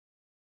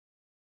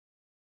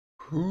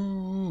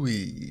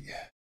Hooey.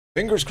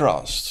 Fingers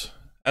crossed,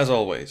 as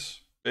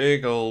always.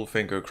 Big old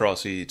finger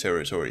crossy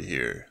territory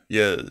here.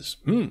 Yes.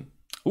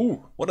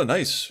 Ooh, what a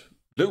nice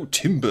low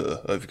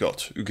timber I've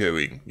got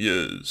going.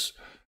 Yes.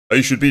 I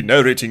should be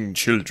narrating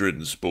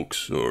children's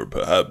books, or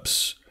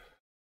perhaps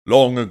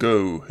long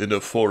ago in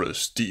a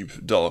forest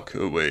deep dark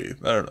away.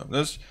 I don't know.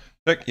 Let's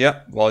check.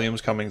 Yeah,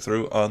 volume's coming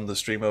through on the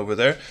stream over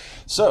there.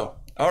 So,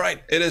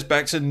 alright, it is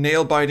back to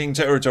nail-biting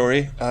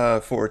territory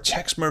for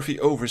Tex Murphy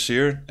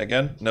Overseer.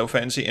 Again, no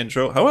fancy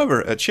intro.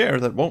 However, a chair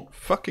that won't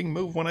fucking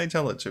move when I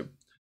tell it to.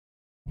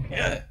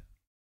 Yeah.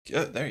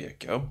 Good, there you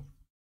go.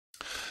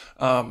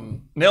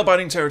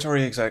 Nail-biting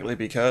territory exactly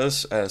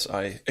because, as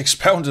I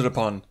expounded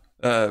upon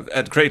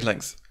at great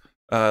length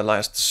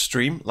last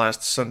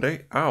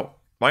Sunday, ow,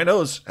 my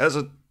nose has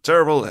a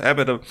terrible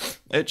habit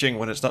of itching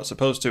when it's not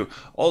supposed to.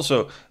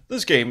 Also,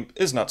 this game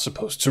is not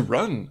supposed to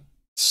run.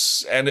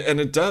 And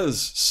it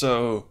does,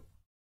 so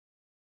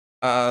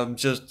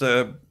just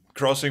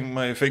crossing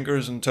my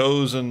fingers and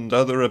toes and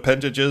other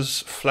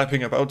appendages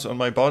flapping about on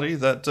my body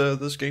that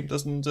this game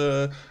doesn't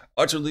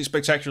utterly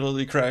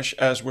spectacularly crash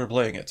as we're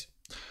playing it.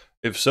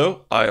 If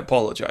so, I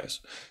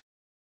apologize.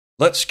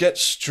 Let's get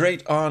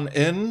straight on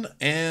in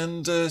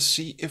and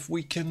see if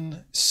we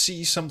can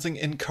see something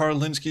in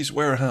Karlinski's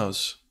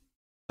warehouse.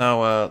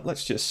 Now,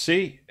 let's just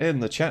see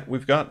in the chat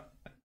we've got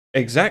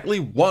exactly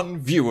one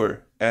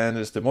viewer. And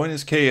it's Des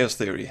Moines Chaos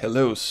Theory.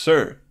 Hello,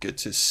 sir. Good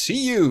to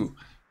see you.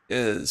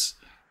 Yes.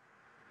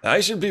 I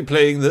should be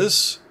playing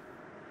this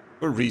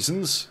for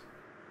reasons.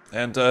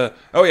 And,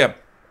 oh yeah.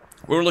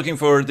 We're looking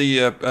for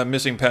the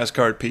missing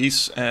passcard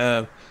piece.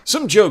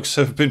 Some jokes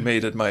have been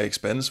made at my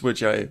expense,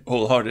 which I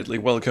wholeheartedly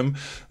welcome.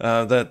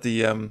 That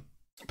the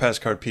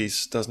passcard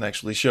piece doesn't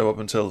actually show up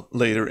until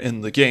later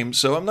in the game.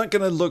 So I'm not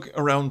going to look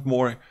around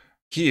more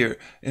here.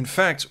 In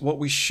fact, what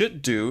we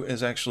should do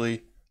is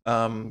actually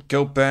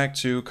go back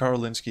to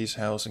Karlinski's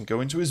house and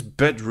go into his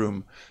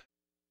bedroom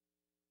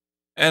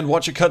and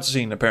watch a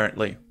cutscene,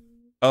 apparently.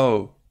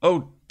 Oh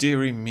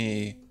dearie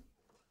me.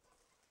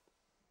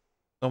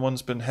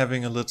 Someone's been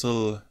having a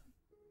little...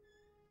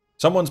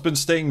 Someone's been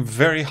staying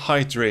very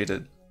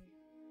hydrated.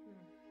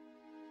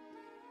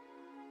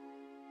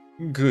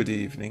 Good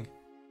evening.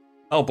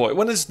 Oh boy,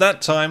 when it's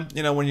that time,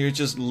 you know, when you're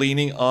just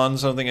leaning on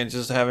something and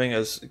just having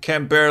a...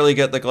 Can't barely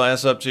get the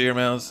glass up to your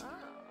mouth.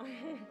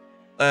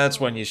 That's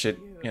when you should...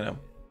 You know,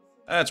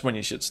 that's when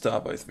you should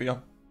stop, I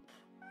feel.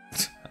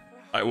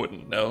 I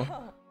wouldn't know.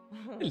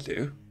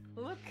 Hello.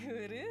 Look who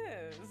it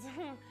is.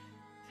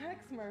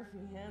 Tex Murphy,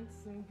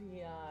 handsome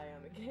PI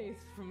on the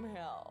case from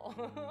hell.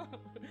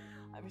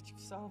 I bet you've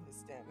solved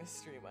this damn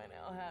mystery by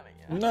now, haven't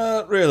you?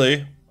 Not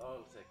really. I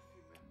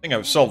think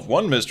I've solved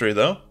one mystery,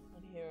 though.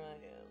 And here I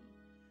am.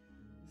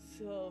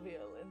 Sylvia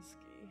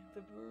Linsky,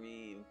 the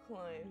bereaved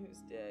client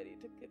whose daddy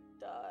took a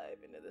dive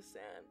into the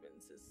San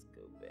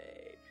Francisco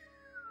Bay.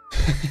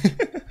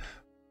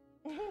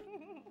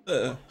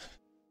 It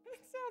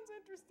sounds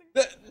interesting.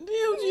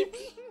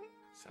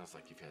 Sounds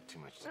like you've had too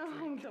much to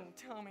drink. Don't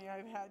tell me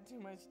I've had too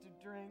much to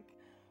drink.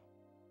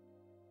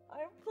 I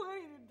have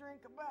plenty to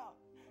drink about,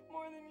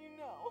 more than you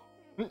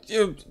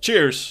know.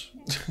 Cheers.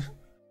 That's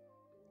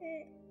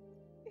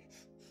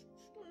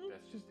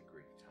just a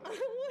grief. What do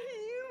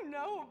you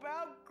know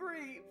about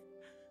grief?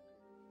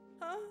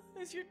 Huh?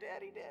 Is your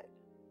daddy dead?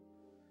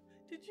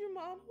 Did your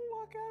mom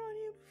walk out on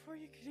you before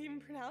you could even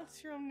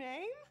pronounce your own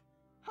name?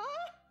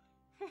 Huh?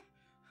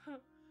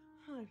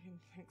 I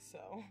didn't think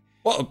so.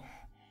 Well,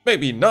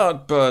 maybe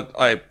not, but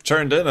I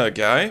turned in a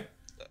guy.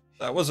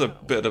 That was a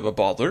bit of a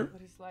bother.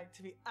 What it's like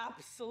to be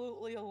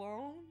absolutely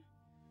alone?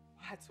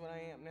 That's what I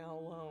am now,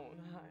 alone.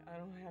 I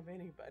don't have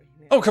anybody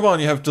now. Oh, come on,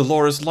 you have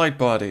Dolores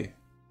Lightbody.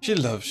 She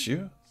loves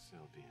you.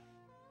 Sylvia,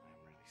 I'm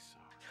really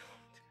sorry.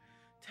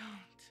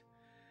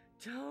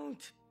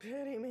 Don't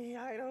pity me.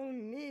 I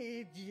don't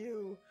need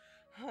you.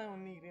 I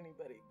don't need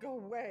anybody. Go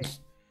away.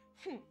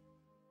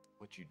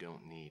 What you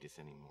don't need is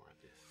any more of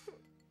this.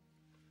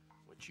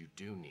 What you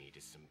do need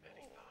is some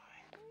Betty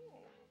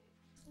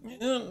Pie.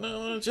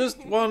 No,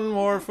 just one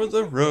more for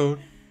the road.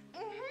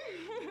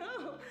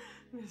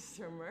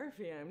 Mr.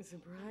 Murphy, I'm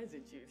surprised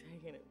at you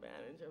taking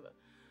advantage of a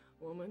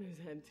woman who's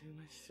had too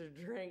much to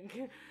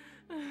drink.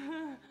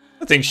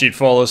 I think she'd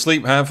fall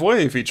asleep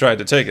halfway if he tried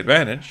to take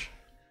advantage.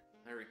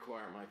 I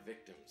require my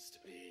victims to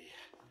be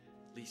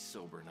at least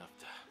sober enough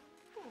to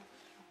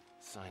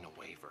sign a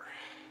waiver.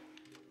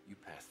 You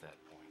pass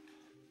that point.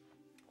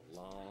 A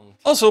long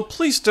Also,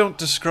 please don't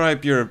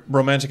describe your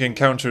romantic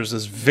encounters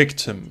as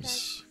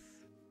victims.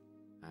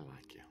 I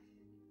like you.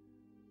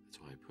 That's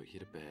why I put you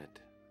to bed.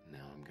 Now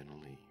I'm gonna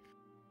leave.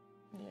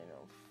 You're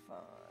no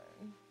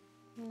fun.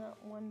 Not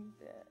one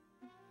bit.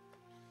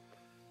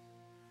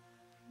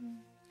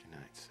 Good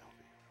night,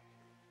 Sylvia.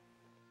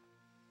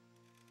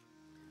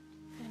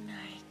 Good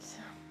night.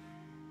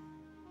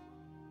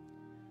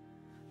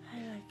 I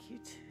like you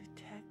too,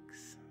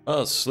 Tex.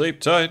 Well, sleep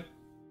tight.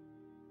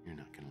 You're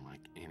not gonna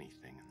like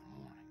anything in the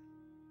morning.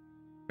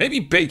 Maybe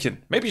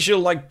bacon. Maybe she'll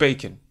like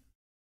bacon.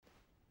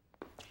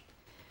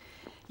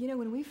 You know,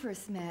 when we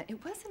first met,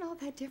 it wasn't all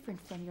that different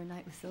from your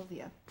night with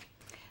Sylvia.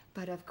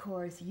 But of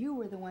course, you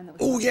were the one that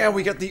was... Oh yeah,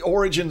 we got the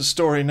origin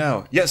story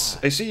now. Yes,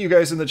 I see you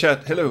guys in the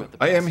chat. Hello,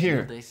 I am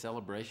here. Day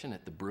celebration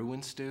at the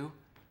Bruin Stew?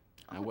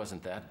 I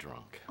wasn't that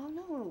drunk. Oh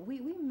no,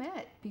 we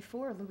met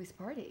before Louis'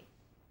 party.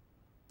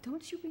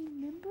 Don't you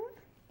remember?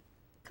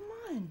 Come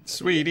on.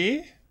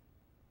 Sweetie?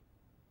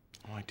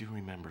 Oh, I do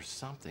remember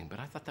something, but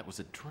I thought that was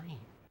a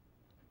dream.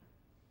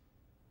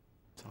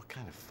 It's all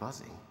kind of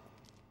fuzzy.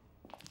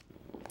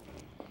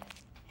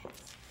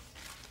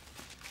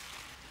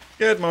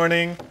 Good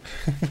morning.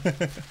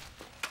 Okay,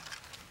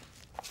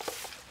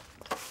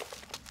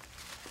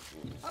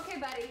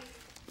 buddy.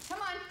 Come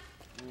on.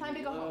 Time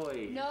to go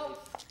home. No.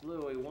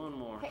 Louie, one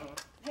more.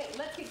 Hey,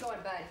 let's get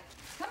going, bud.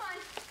 Come on.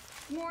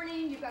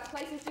 Morning, you've got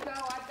places to go.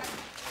 I've got...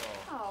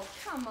 Oh,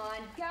 come on,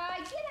 guy.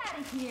 Get out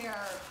of here.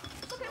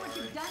 Look at what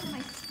you've done to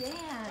my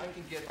stand. I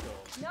can get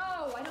those.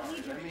 No, I don't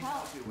need your Let me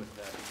help. help you with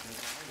that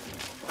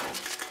because I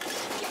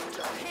Get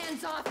your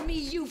hands off me,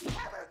 you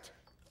pervert!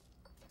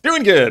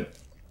 Doing good.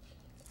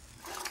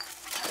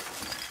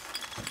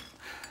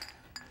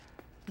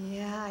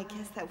 Yeah, I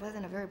guess that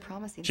wasn't a very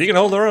promising... She can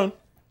hold her own.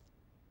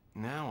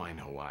 Now I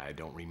know why I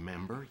don't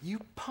remember. You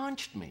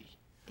punched me.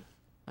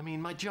 I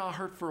mean, my jaw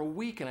hurt for a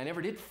week and I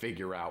never did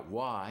figure out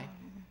why.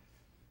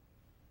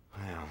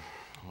 Well,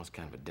 it was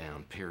kind of a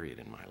down period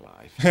in my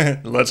life.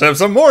 Let's have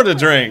some more to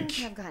drink.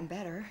 Things have gotten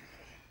better.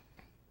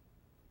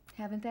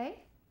 Haven't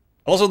they?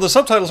 Also, the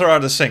subtitles are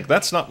out of sync.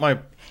 That's not my...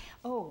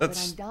 Oh,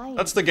 That's- but I'm dying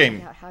that's to the game.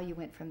 find out how you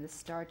went from the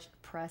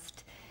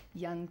starch-pressed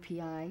young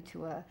PI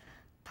to a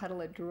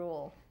puddle of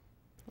drool.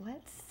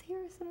 Let's hear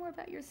some more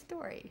about your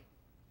story.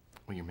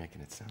 Well, you're making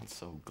it sound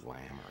so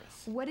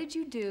glamorous. What did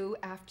you do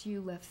after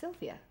you left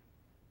Sylvia?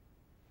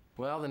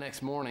 Well, the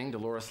next morning,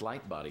 Dolores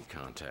Lightbody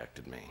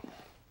contacted me.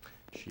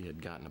 She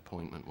had got an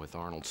appointment with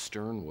Arnold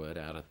Sternwood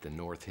out at the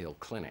North Hill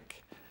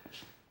Clinic.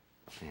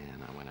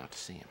 And I went out to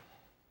see him.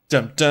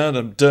 Dum dum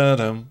dum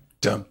dum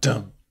dum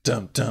dum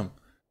dum dum.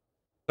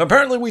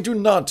 Apparently, we do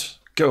not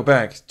go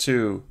back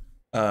to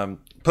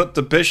put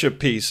the bishop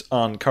piece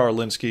on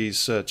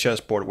Karlinski's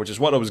chessboard, which is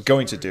what I was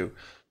going to do.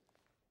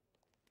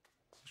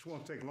 This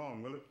won't take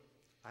long, will it?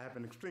 I have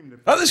an extremely...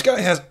 Oh, this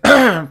guy has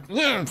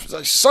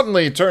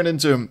suddenly turned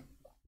into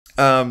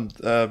Werner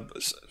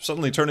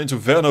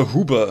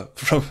Huber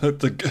from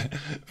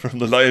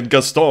the Lion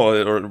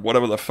Gaston, or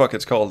whatever the fuck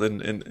it's called in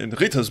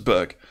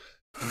Rittersberg.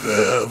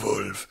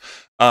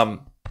 Werewolf.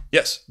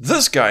 Yes,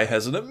 this guy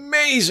has an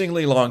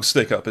amazingly long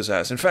stick up his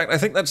ass. In fact, I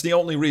think that's the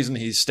only reason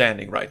he's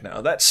standing right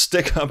now. That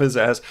stick up his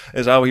ass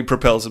is how he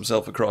propels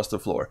himself across the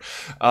floor.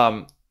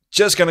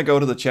 Just gonna go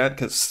to the chat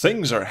because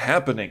things are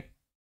happening.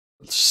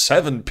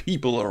 7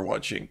 people are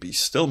watching. Be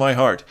still my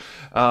heart.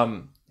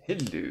 Hello.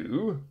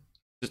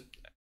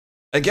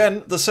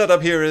 Again, the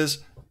setup here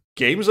is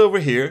games over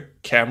here,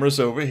 cameras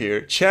over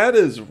here. Chat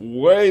is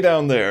way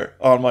down there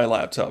on my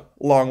laptop,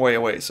 long way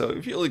away. So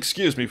if you'll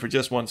excuse me for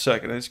just 1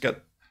 second, I just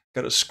got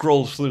to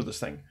scroll through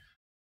this thing.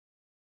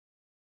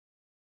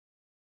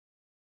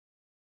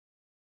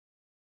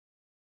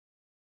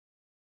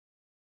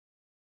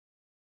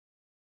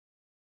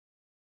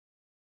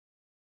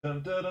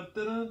 Thank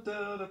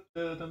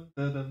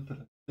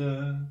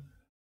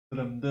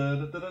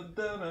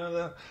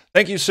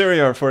you,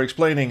 Siriar, for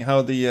explaining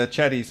how the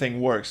chatty thing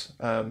works.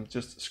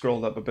 Just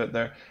scrolled up a bit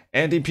there.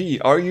 Andy P,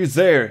 are you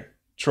there,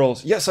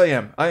 trolls? Yes, I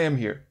am. I am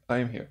here. I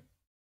am here.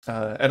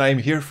 And I am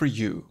here for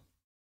you.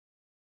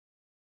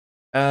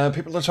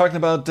 People are talking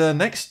about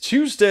next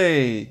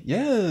Tuesday.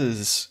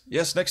 Yes.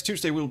 Yes, next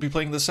Tuesday we'll be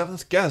playing the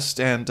 7th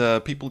Guest, and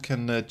people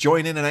can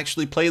join in and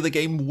actually play the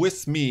game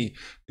with me.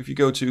 If you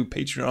go to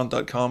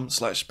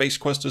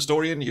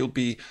patreon.com/SpaceQuestHistorian, you'll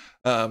be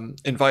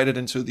invited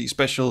into the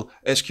special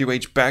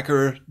SQH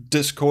backer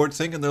Discord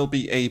thing, and there'll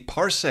be a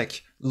Parsec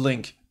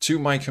link to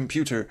my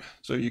computer,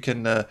 so you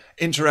can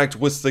interact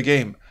with the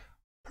game.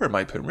 Per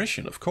my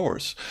permission, of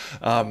course.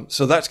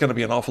 So that's going to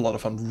be an awful lot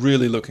of fun.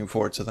 Really looking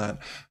forward to that.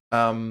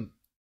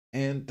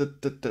 And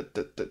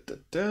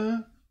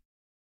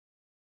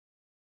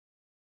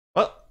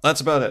well,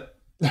 that's about it.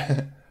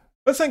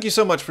 But thank you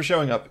so much for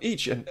showing up,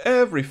 each and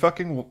every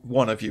fucking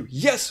one of you.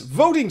 Yes,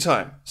 voting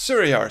time.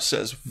 Siriar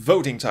says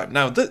voting time.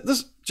 Now,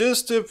 this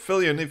just to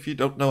fill you in if you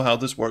don't know how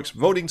this works,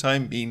 voting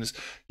time means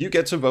you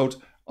get to vote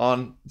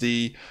on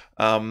the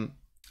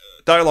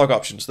dialogue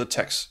options the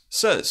text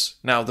says.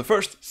 Now, the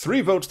first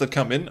 3 votes that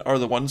come in are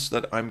the ones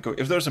that I'm going...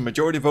 If there's a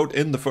majority vote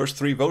in the first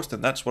 3 votes,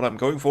 then that's what I'm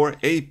going for,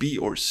 A, B,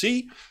 or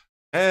C.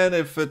 And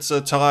if it's a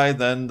tie,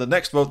 then the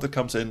next vote that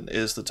comes in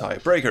is the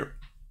tiebreaker.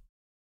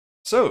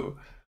 So,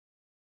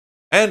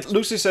 and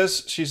Lucy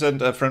says she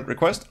sent a friend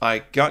request.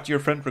 I got your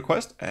friend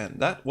request, and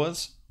that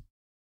was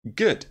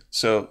good.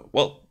 So,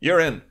 well, you're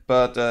in.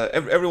 But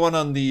everyone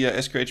on the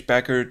SQH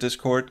backer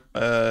Discord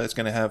is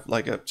going to have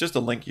like just a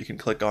link you can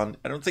click on.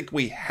 I don't think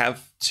we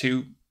have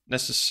to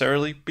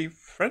necessarily be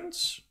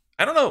friends.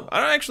 I don't know.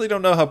 I actually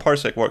don't know how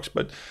Parsec works,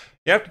 but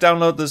you have to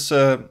download this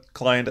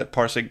client at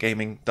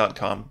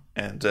parsecgaming.com,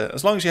 and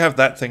as long as you have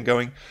that thing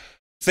going,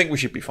 I think we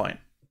should be fine.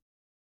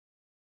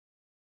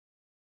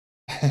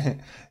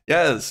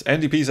 Yes,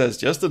 Andy P says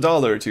just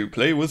 $1 to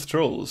play with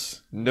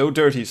trolls. No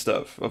dirty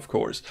stuff, of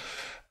course.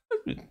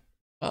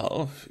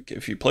 Well,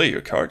 if you play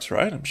your cards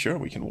right, I'm sure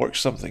we can work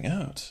something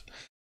out.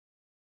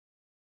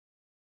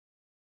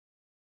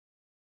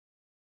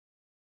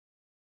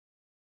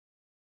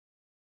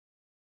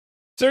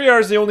 Syriar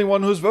is the only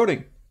one who's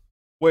voting,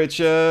 which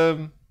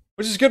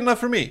is good enough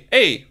for me.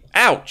 Hey,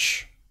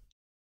 ouch!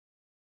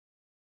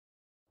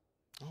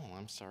 Oh,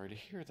 I'm sorry to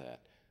hear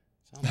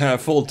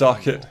that. Full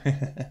docket.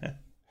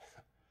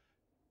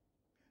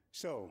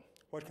 So,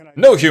 what can I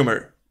No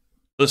humor.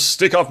 The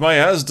stick off my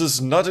ass does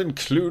not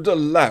include a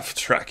laugh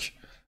track.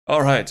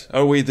 Alright,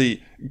 are we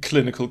the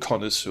clinical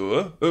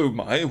connoisseur? Oh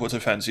my, what a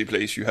fancy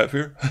place you have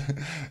here.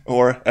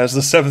 Or, as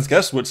the seventh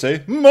guest would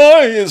say,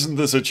 my, isn't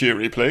this a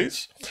cheery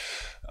place?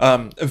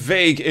 A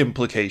vague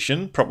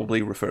implication,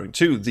 probably referring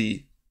to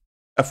the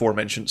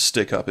aforementioned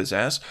stick up his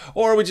ass.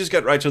 Or we just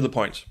get right to the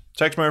point.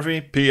 Tex Murphy,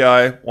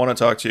 PI, want to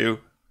talk to you.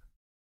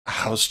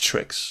 How's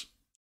tricks?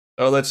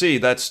 Oh, let's see,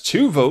 that's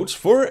 2 votes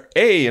for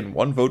A and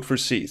 1 vote for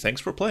C.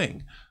 Thanks for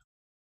playing.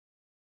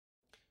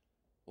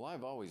 Well,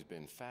 I've always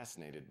been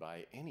fascinated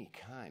by any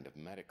kind of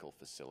medical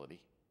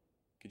facility.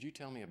 Could you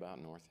tell me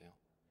about North Hill?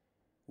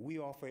 We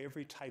offer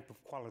every type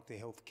of quality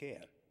health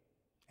care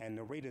and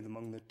are rated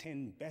among the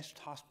 10 best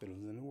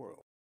hospitals in the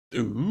world.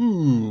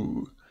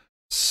 Ooh.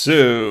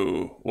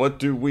 So, what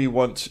do we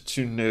want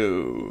to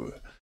know?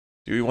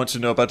 Do we want to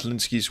know about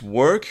Linsky's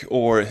work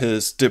or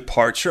his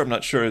departure? I'm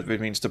not sure if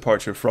it means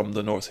departure from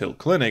the North Hill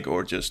Clinic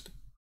or just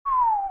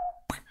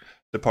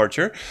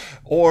departure.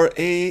 Or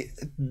a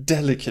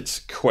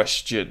delicate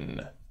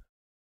question.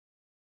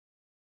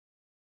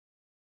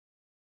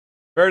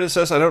 Meredith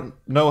says, I don't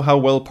know how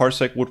well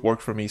Parsec would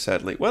work for me,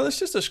 sadly. Well, it's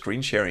just a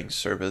screen sharing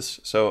service.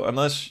 So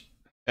unless...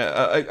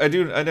 I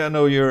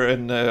know you're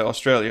in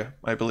Australia,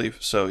 I believe.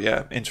 So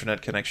yeah,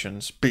 internet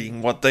connections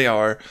being what they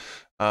are.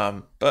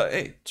 But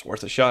hey, it's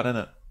worth a shot, isn't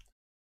it?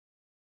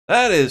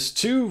 That is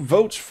 2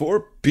 votes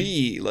for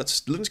B.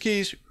 Let's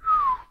Linsky's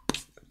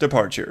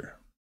departure.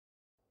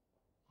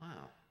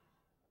 Wow.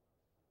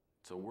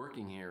 So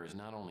working here is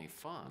not only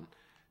fun,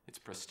 it's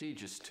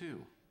prestigious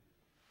too.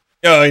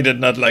 Oh, I did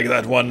not like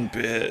that one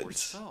Or bit.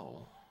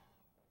 so,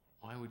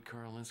 why would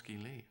Carl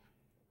Linsky leave?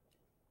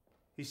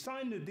 He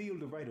signed a deal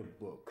to write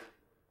a book.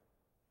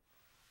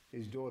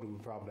 His daughter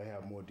would probably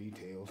have more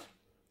details,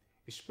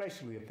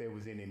 especially if there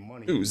was any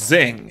money. Ooh,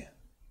 zing.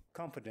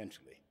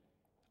 Confidentially,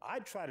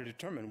 I'd try to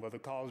determine whether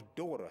Carl's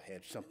daughter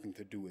had something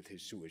to do with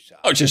his suicide.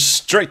 Oh, just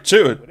straight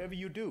to it. Whatever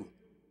you do,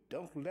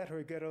 don't let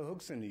her get her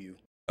hooks into you.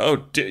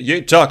 Oh,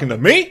 you talking to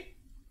me?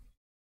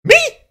 Me?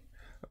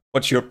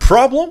 What's your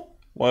problem?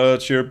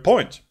 What's your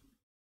point?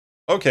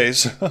 Okay,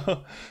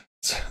 so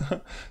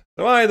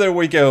either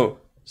we go,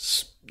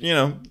 you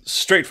know,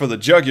 straight for the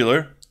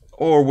jugular,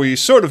 or we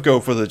sort of go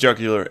for the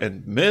jugular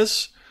and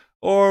miss,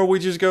 or we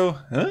just go,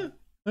 huh?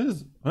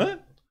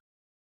 What?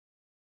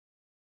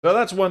 So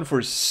that's 1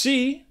 for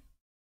C.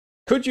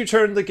 Could you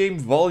turn the game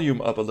volume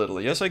up a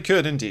little? Yes, I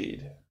could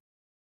indeed.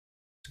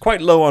 It's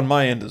quite low on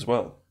my end as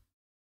well.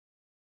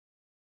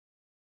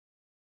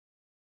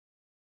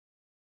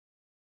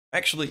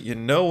 Actually, you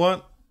know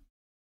what?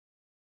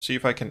 See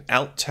if I can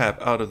alt-tab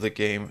out of the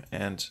game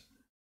and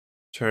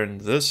turn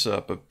this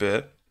up a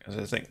bit, because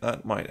I think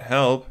that might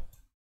help.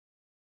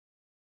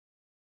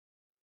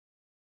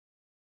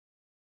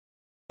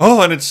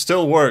 Oh, and it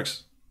still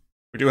works.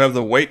 We do have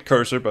the wait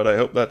cursor, but I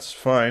hope that's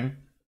fine.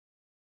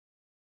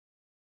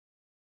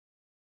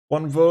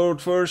 1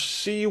 vote for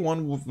C,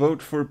 1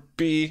 vote for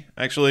B.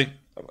 Actually,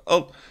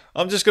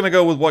 I'm just gonna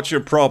go with what's your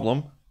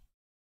problem.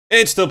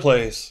 It still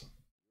plays.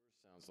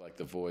 Sounds like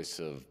the voice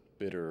of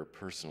bitter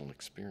personal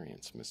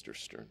experience, Mr.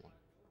 Sternwood.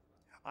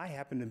 I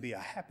happen to be a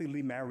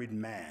happily married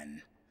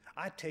man.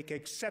 I take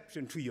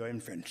exception to your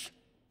inference.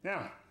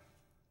 Now,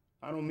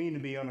 I don't mean to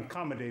be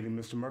unaccommodating,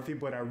 Mr. Murphy,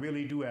 but I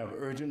really do have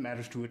urgent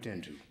matters to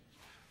attend to.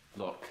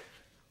 Look,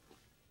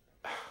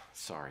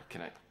 sorry,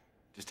 can I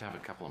just have a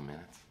couple of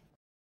minutes?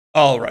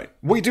 All right,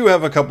 we do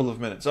have a couple of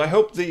minutes. I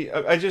hope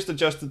I just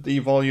adjusted the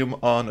volume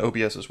on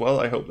OBS as well.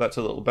 I hope that's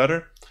a little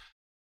better.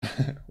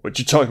 What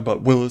you talking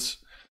about, Willis?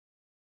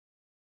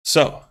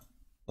 So,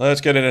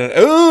 let's get it in.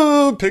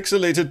 Oh,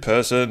 pixelated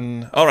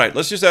person. All right,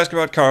 let's just ask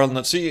about Carl and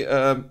let's see.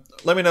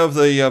 Let me know if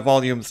the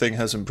volume thing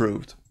has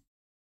improved.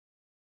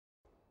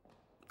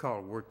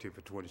 Carl worked here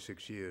for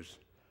 26 years.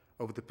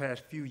 Over the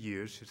past few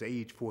years, his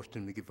age forced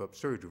him to give up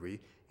surgery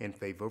in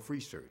favor of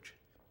research.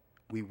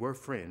 We were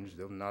friends,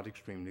 though not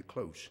extremely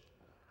close.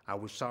 I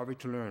was sorry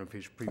to learn of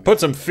his previous... Put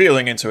some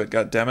feeling into it,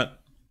 goddammit.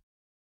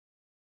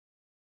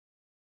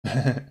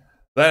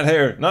 That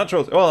hair,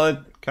 natural. Well, it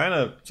kind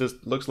of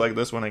just looks like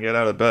this when I get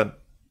out of bed.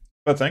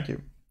 But thank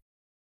you.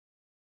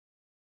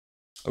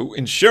 Oh,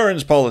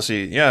 insurance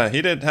policy. Yeah,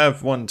 he did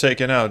have one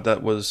taken out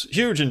that was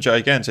huge and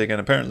gigantic,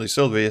 and apparently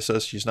Sylvia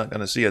says she's not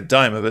going to see a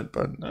dime of it,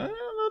 but I'm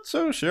not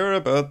so sure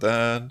about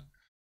that.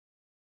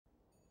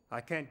 I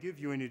can't give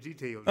you any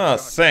details. Oh,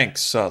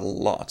 thanks a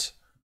lot.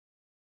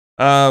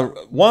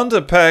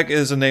 Wanda Peck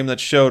is a name that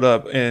showed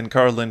up in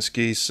Carl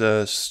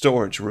Linsky's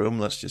storage room.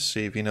 Let's just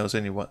see if he knows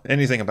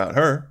anything about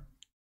her.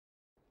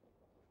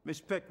 Miss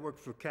Peck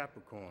works for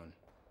Capricorn.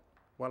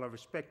 While I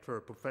respect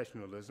her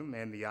professionalism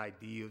and the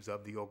ideas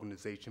of the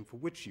organization for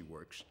which she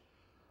works,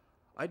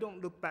 I don't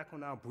look back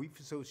on our brief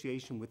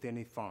association with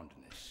any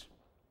fondness.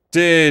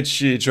 Did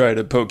she try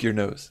to poke your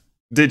nose?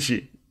 Did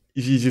she?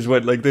 She just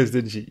went like this,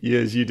 didn't she?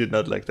 Yes, you did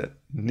not like that.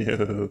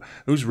 No.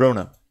 Who's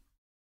Rona?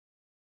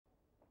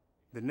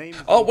 The name.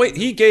 Oh wait,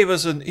 he gave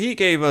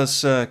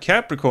us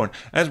Capricorn.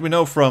 As we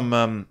know from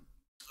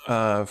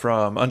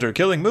Under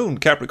Killing Moon,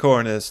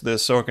 Capricorn is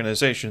this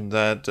organization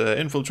that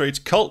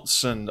infiltrates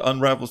cults and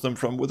unravels them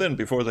from within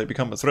before they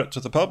become a threat to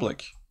the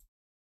public.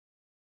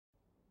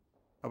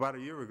 About a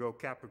year ago,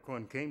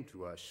 Capricorn came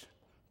to us,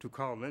 to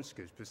Carl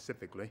Linsky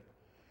specifically,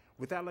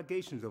 with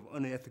allegations of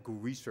unethical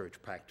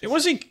research practices.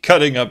 Was he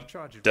cutting up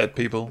dead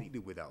people? Completely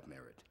without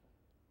merit.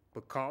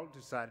 But Carl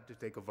decided to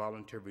take a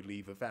voluntary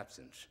leave of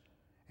absence,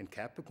 and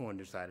Capricorn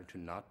decided to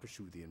not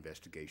pursue the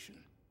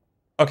investigation.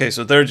 Okay,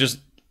 so they're just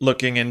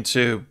looking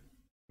into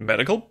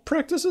medical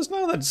practices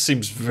now? That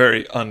seems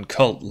very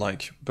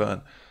uncult-like,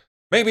 but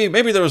maybe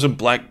there was some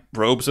black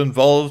robes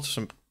involved,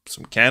 some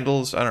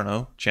candles, I don't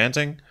know,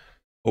 chanting.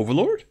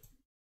 Overlord?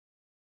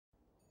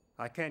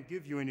 I can't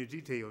give you any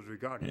details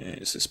regarding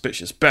Yeah,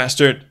 suspicious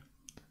bastard.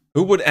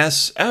 Who would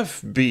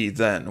SF be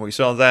then? We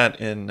saw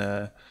that in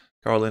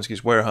Carl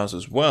Linsky's warehouse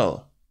as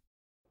well.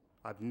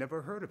 I've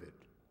never heard of it.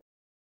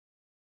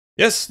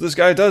 Yes, this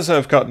guy does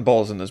have cotton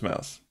balls in his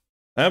mouth.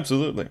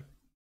 Absolutely.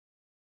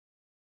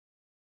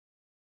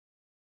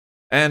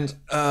 And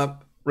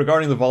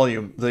regarding the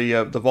volume,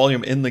 the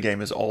volume in the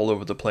game is all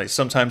over the place.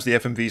 Sometimes the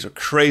FMVs are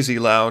crazy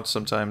loud,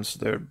 sometimes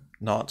they're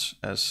not,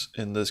 as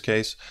in this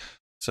case.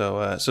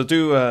 So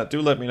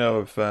do let me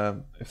know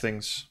if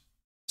things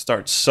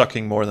start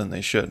sucking more than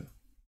they should.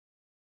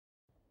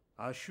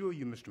 I assure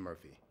you, Mr.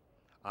 Murphy,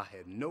 I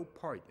had no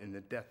part in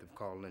the death of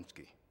Carl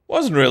Linsky.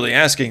 Wasn't really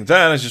asking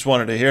that, I just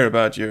wanted to hear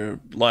about your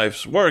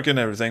life's work and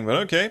everything, but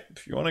okay,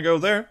 if you want to go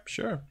there,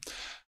 sure.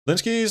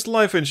 Linsky's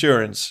life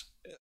insurance.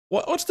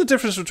 What's the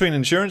difference between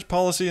insurance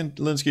policy and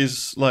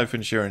Linsky's life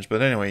insurance?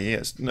 But anyway, he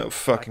has no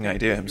fucking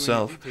idea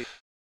himself.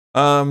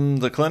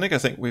 The clinic, I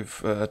think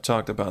we've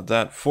talked about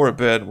that for a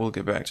bit. We'll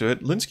get back to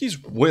it.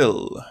 Linsky's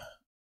will.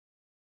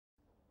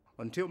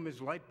 Until Ms.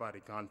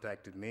 Lightbody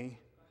contacted me,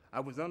 I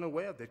was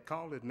unaware that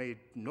Carl had made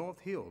North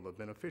Hill a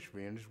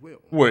beneficiary in his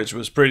will. Which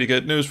was pretty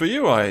good news for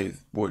you, I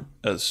would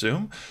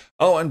assume.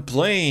 Oh, and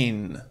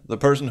Blaine, the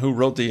person who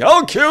wrote the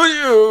 "I'll kill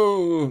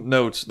you"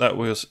 note that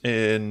was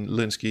in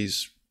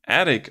Linsky's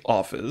attic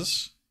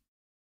office.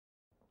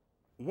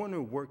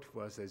 Warner worked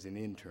for us as an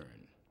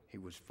intern. He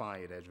was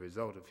fired as a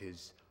result of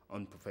his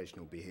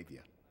unprofessional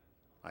behavior.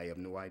 I have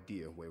no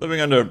idea where.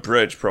 Living under a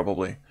bridge,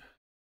 probably.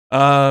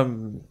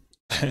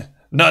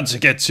 Not to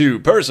get too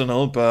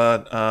personal,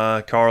 but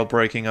Carl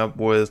breaking up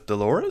with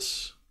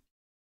Dolores?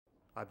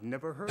 I've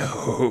never heard of her.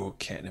 Oh,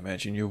 can't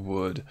imagine you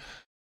would.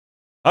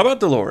 How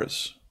about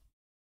Dolores?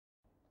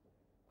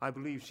 I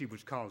believe she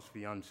was Carl's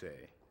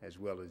fiancée, as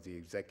well as the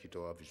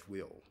executor of his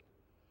will.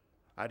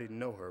 I didn't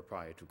know her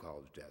prior to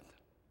Carl's death.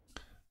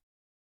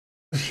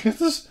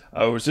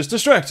 I was just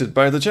distracted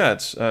by the chat.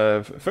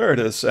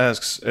 Faradis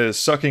asks, is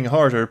sucking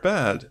harder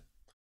bad?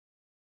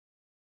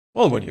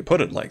 Well, when you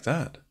put it like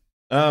that.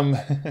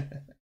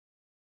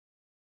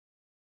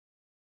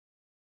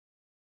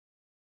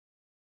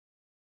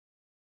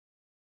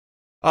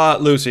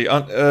 Lucy.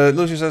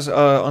 Lucy says,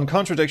 on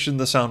Contradiction,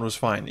 the sound was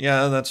fine.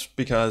 Yeah, that's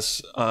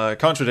because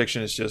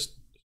Contradiction is just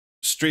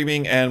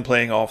streaming and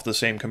playing off the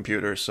same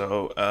computer.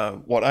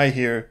 So what I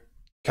hear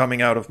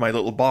coming out of my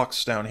little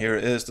box down here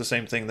is the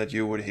same thing that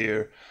you would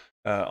hear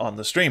on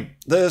the stream.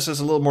 This is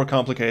a little more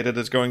complicated.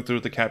 It's going through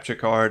the capture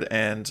card,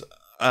 and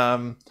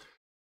when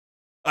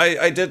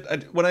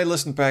I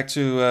listened back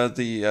to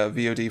the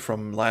VOD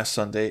from last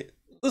Sunday,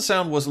 the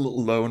sound was a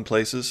little low in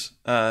places,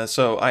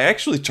 so I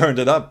actually turned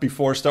it up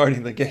before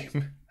starting the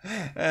game,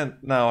 and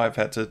now I've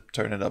had to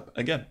turn it up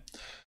again.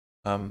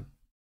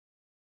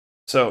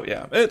 So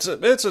yeah, it's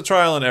a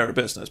trial and error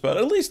business, but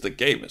at least the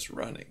game is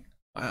running.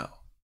 Wow.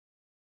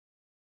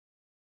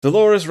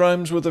 Dolores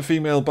rhymes with a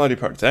female body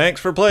part. Thanks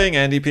for playing,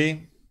 Andy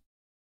P.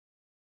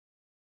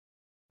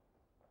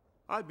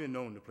 I've been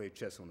known to play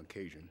chess on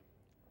occasion,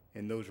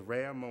 in those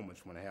rare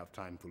moments when I have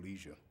time for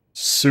leisure.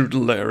 Suit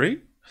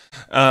Larry?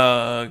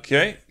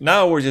 Okay,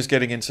 now we're just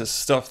getting into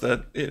stuff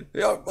that...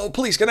 oh,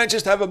 please, can I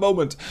just have a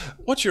moment?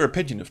 What's your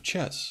opinion of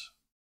chess?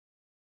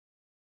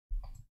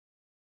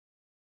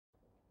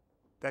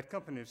 That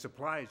company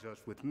supplies us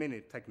with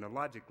many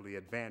technologically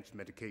advanced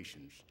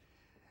medications,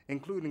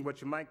 including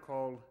what you might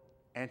call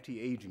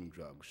anti-aging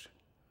drugs.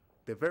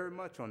 They're very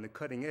much on the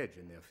cutting edge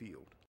in their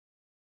field.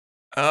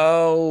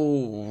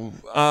 Oh,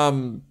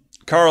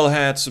 Carl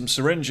had some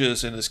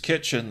syringes in his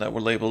kitchen that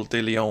were labeled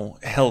De Leon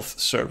Health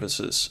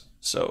Services.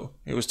 So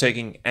he was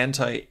taking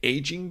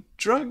anti-aging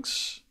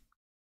drugs?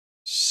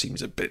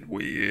 Seems a bit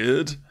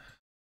weird.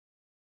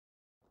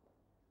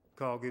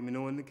 Carl gave me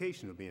no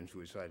indication of being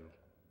suicidal.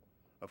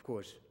 Of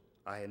course,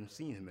 I hadn't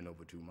seen him in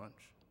over 2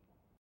 months.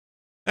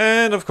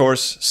 And of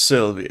course,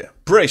 Sylvia.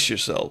 Brace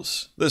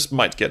yourselves. This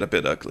might get a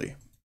bit ugly.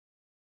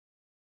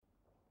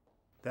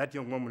 That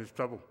young woman is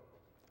trouble.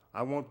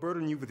 I won't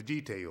burden you with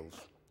details.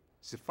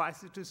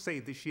 Suffice it to say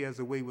that she has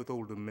a way with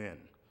older men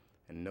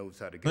and knows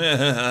how to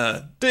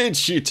get. Did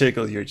she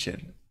tickle your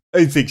chin?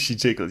 I think she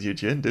tickled your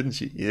chin, didn't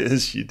she?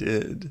 Yes, she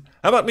did.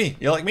 How about me?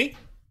 You like me?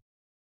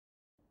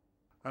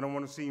 I don't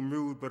want to seem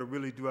rude, but I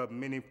really do have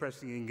many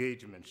pressing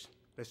engagements.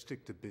 Let's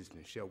stick to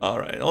business, shall we?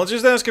 Alright, I'll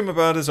just ask him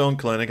about his own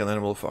clinic and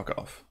then we'll fuck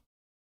off.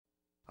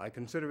 I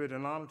consider it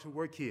an honor to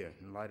work here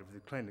in light of the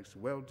clinic's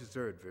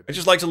well-deserved I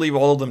just like to leave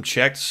all of them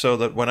checked so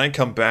that when I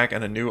come back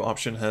and a new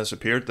option has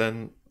appeared,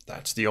 then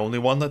that's the only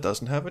one that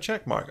doesn't have a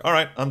check mark.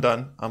 Alright, I'm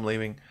done. I'm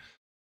leaving.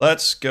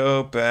 Let's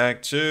go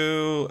back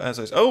to...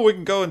 Oh, we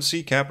can go and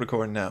see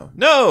Capricorn now.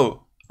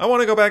 No! I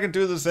want to go back and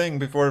do the thing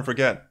before I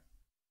forget.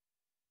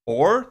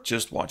 Or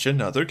just watch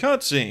another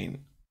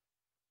cutscene.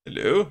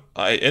 Hello,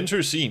 I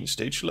enter scene,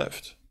 stage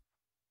left.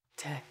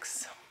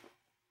 Tex,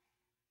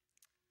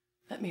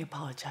 let me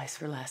apologize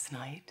for last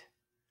night.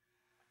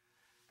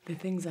 The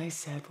things I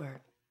said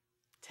were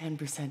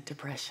 10%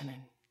 depression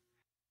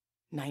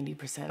and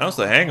 90%. How's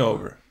the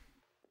hangover?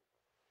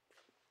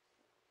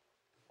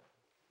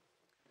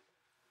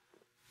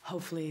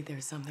 Hopefully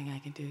there's something I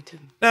can do to...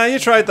 Nah, you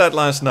tried that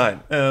last night.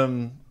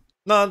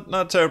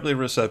 Not terribly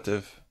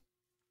receptive.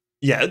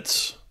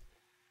 Yet.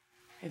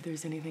 If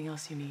there's anything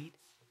else you need,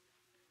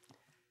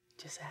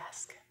 just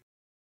ask.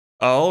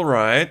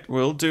 Alright,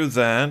 we'll do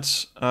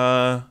that.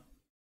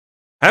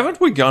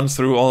 Haven't we gone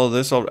through all of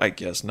this already? I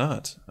guess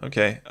not.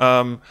 Okay.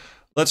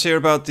 Let's hear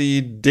about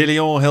the De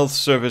Leon Health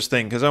Service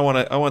thing, because I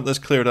want this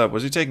cleared up.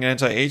 Was he taking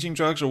anti-aging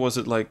drugs, or was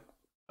it like,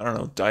 I don't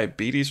know,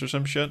 diabetes or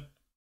some shit?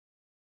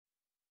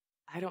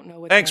 I don't know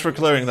what. Thanks for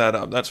clearing that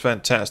up. That's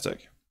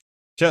fantastic.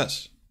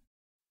 Chess.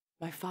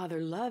 My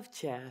father loved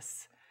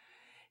chess.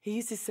 He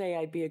used to say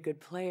I'd be a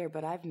good player,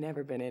 but I've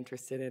never been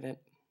interested in it.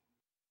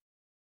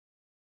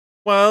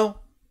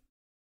 Well,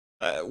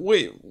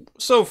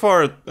 so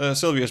far,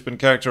 Sylvia's been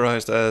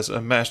characterized as a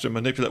master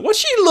manipulator. What's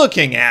she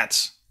looking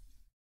at?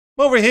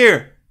 I'm over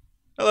here.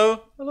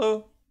 Hello,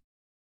 hello.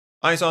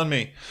 Eyes on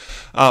me.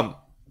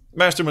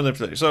 Master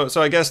manipulator.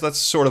 So I guess that's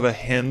sort of a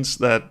hint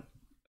that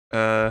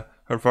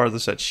her father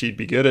said she'd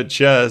be good at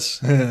chess.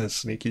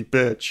 Sneaky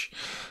bitch.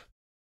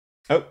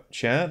 Oh,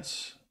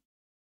 chance.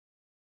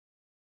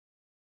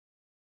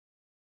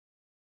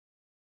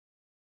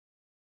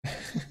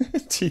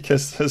 Tika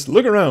says,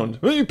 look around.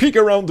 Well, you peek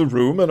around the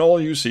room and all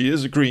you see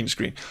is a green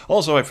screen.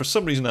 Also, for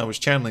some reason I was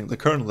channeling the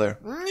Colonel there.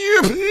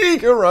 You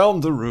peek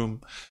around the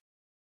room.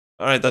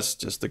 Alright, that's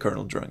just the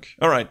Colonel drunk.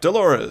 Alright,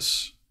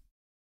 Dolores.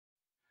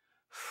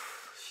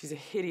 She's a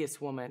hideous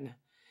woman.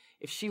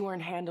 If she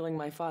weren't handling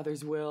my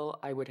father's will,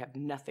 I would have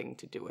nothing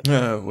to do with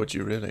it. Would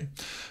you really?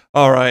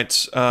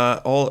 Alright,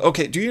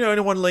 okay, do you know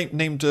anyone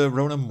named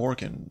Rona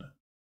Morgan?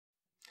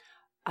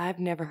 I've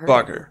never heard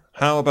of her.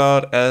 How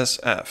about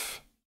SF?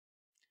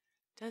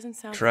 Doesn't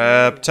sound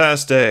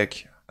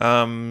Craptastic.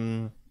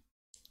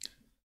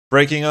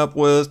 Breaking up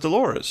with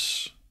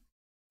Dolores.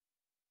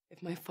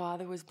 If my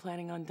father was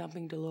planning on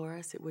dumping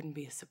Dolores, it wouldn't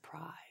be a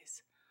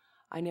surprise.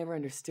 I never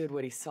understood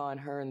what he saw in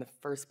her in the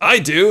first place. I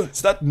do.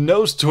 It's that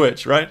nose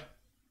twitch, right?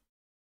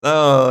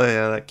 Oh,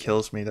 yeah, that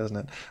kills me, doesn't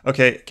it?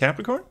 Okay,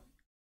 Capricorn?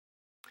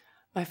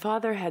 My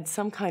father had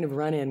some kind of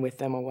run-in with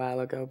them a while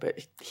ago,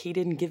 but he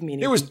didn't give me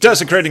any... He was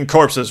desecrating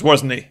corpses,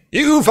 wasn't he?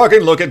 You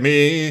fucking look at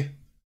me!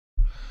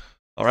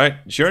 Alright,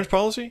 insurance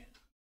policy?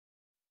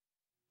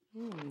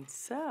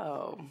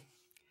 So,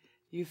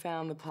 you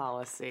found the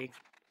policy.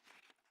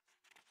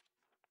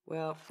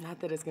 Well, not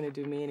that it's going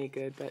to do me any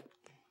good, but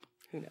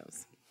who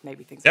knows?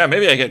 Maybe things... Yeah,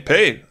 maybe I get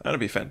paid. That'd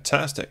be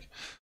fantastic.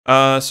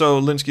 So,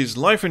 Linsky's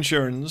life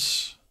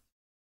insurance...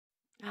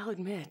 I'll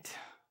admit,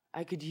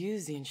 I could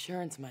use the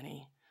insurance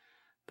money,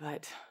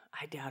 but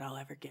I doubt I'll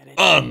ever get it.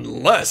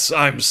 Unless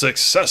I'm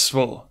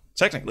successful.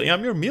 Technically,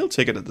 I'm your meal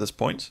ticket at this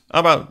point.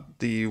 How about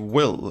the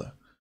will?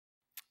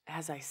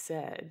 As I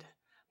said,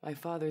 my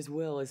father's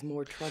will is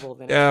more trouble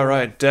than... Yeah,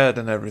 right, dead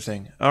and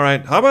everything.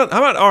 Alright, how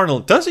about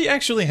Arnold? Does he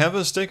actually have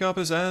a stick up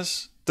his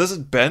ass? Does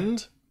it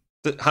bend?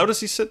 How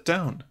does he sit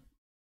down?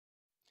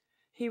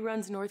 He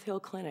runs North Hill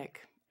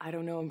Clinic. I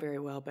don't know him very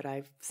well, but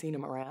I've seen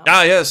him around.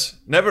 Ah, yes.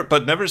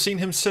 Never seen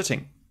him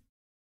sitting.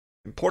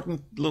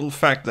 Important little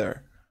fact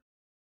there.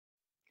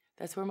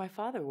 That's where my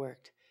father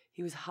worked.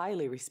 He was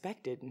highly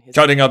respected in his...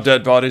 Cutting up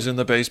dead bodies in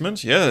the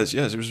basement? Yes. He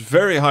was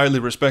very highly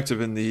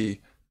respected in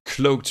the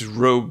cloaked,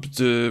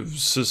 robed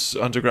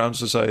underground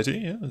society,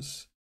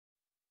 yes.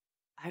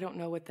 I don't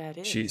know what that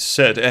is. She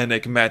said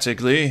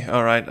enigmatically.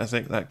 Alright, I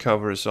think that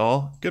covers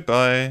all.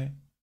 Goodbye.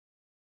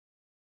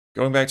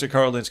 Going back to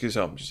Carl Linsky's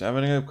home. Just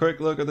having a quick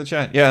look at the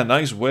chat. Yeah,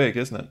 nice wig,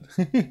 isn't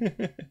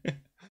it?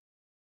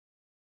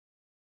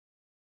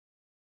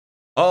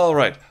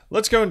 Alright,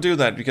 let's go and do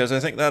that, because I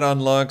think that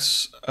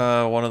unlocks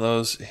one of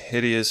those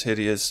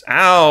hideous...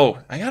 Ow!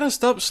 I gotta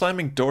stop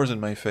slamming doors in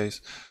my face.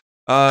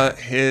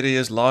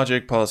 Hideous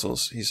logic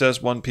puzzles. He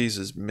says one piece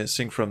is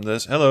missing from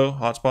this. Hello,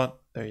 hotspot.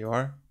 There you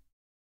are.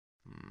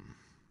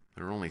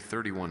 There are only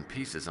 31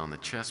 pieces on the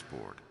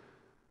chessboard.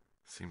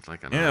 Seems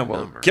like an Yeah, odd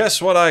well, number.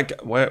 guess what I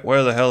got?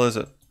 Where the hell is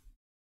it?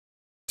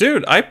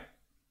 Dude,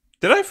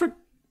 did I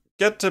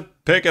forget to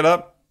pick it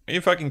up? Are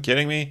you fucking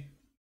kidding me?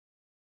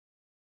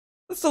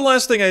 That's the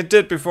last thing I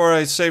did before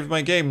I saved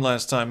my game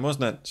last time,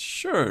 wasn't it?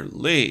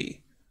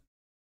 Shirley.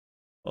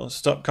 Well,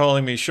 stop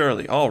calling me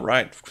Shirley. All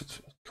right.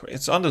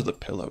 It's under the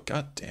pillow.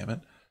 God damn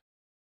it.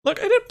 Look,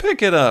 I did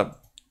pick it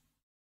up.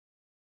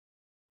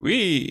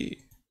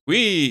 Wee.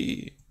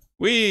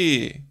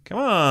 Come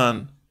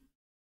on.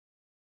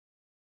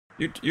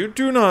 You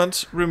do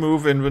not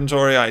remove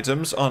inventory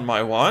items on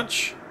my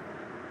watch.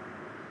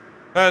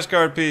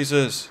 Passcard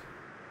pieces.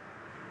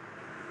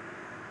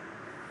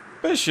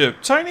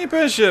 Bishop, tiny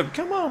bishop,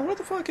 come on, what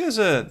the fuck is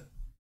it?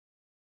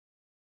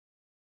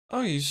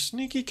 Oh, you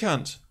sneaky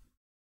cunt.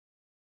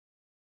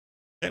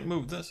 Can't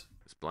move this.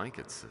 This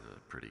blanket's a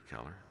pretty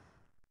color.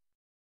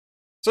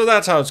 So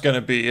that's how it's gonna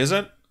be, is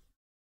it?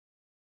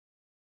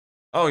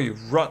 Oh, you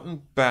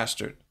rotten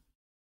bastard.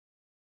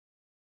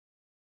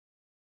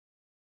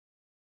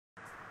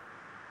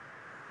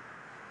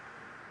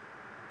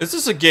 Is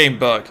this a game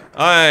bug?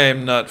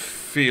 I'm not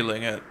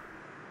feeling it.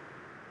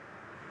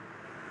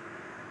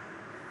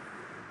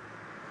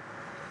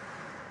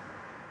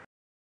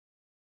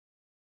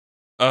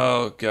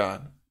 Oh,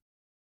 God.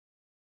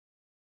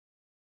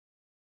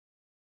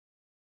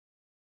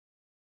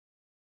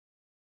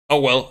 Oh,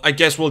 well, I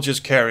guess we'll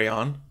just carry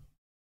on. Is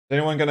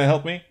anyone gonna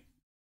help me?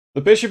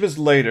 The bishop is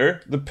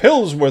later. The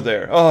pills were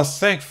there. Oh,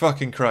 thank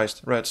fucking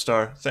Christ. Red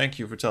Star, thank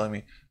you for telling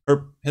me.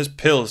 His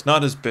pills,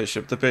 not his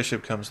bishop. The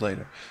bishop comes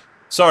later.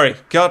 Sorry,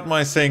 got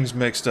my things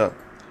mixed up.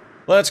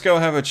 Let's go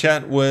have a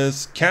chat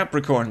with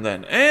Capricorn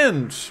then.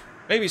 And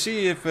maybe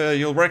see if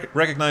you'll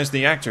recognize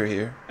the actor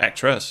here.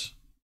 Actress.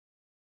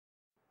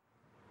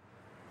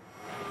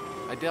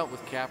 I dealt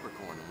with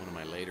Capricorn in one of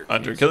my later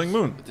Under cases, Killing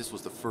Moon. but this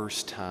was the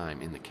first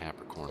time in the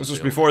Capricorn This was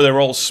building. before they were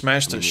all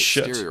smashed I mean, to the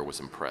shit. exterior was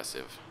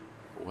impressive,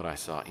 but what I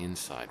saw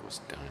inside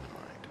was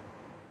dynamite.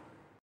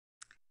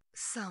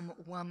 Some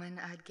woman,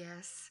 I'd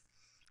guess.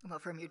 Well,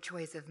 from your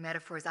choice of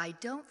metaphors, I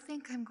don't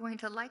think I'm going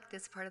to like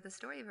this part of the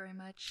story very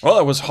much. Well,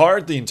 it was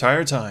hard the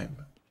entire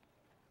time.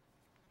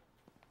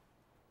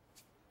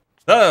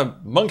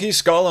 Monkey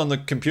skull on the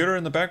computer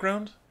in the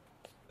background?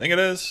 Think it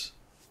is.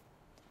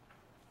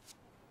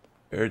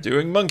 They're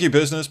doing monkey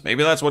business.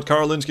 Maybe that's what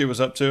Karolinsky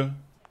was up to.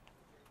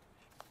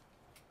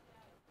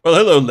 Well,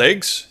 hello,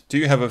 legs. Do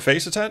you have a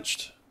face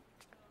attached?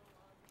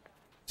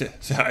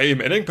 I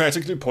am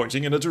enigmatically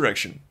pointing in a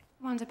direction.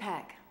 Want a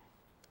pack?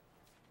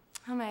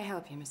 How may I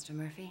help you, Mr.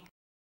 Murphy?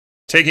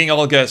 Taking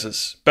all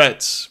guesses,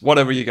 bets,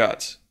 whatever you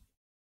got.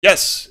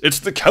 Yes, it's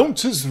the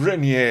Countess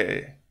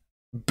Renier.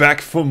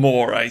 Back for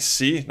more, I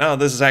see. Now,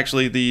 this is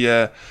actually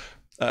the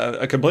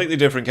a completely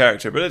different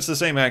character, but it's the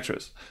same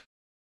actress.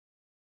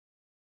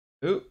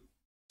 Ooh.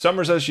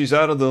 Summer says she's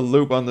out of the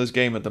loop on this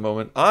game at the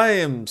moment. I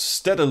am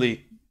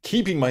steadily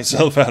keeping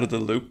myself out of the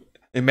loop,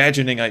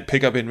 imagining I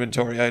pick up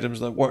inventory items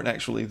that weren't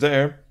actually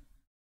there.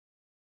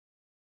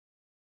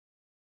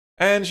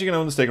 And she can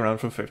only stick around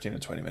for 15 to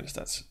 20 minutes.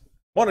 That's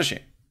what a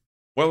shame.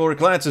 Well, we're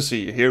glad to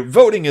see you here.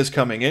 Voting is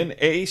coming in,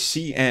 A,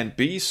 C, and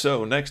B.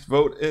 So next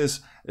vote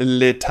is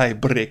Le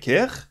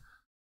Tiebreaker.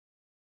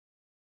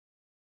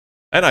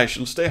 And I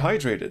shall stay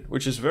hydrated,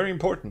 which is very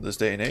important this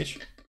day and age.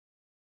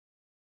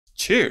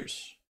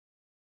 Cheers.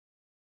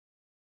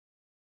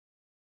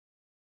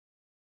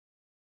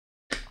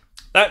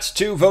 That's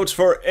 2 votes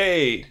for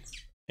A.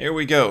 Here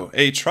we go.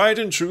 A tried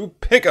and true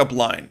pickup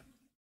line.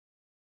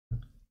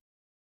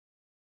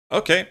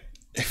 Okay.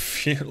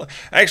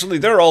 Actually,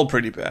 they're all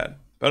pretty bad.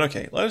 But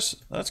okay, let's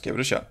give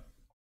it a shot.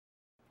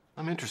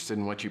 I'm interested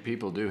in what you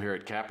people do here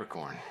at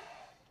Capricorn.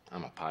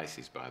 I'm a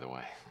Pisces, by the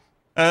way.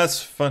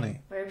 That's funny.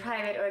 We're a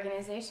private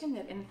organization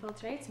that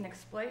infiltrates and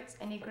exploits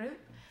any group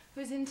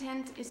whose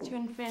intent is to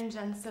infringe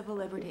on civil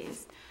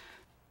liberties.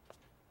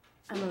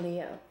 I'm a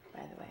Leo,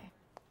 by the way.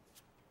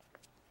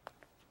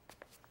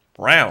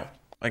 Wow,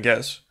 I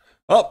guess.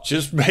 Oh,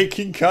 just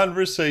making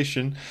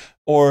conversation,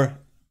 or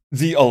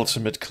the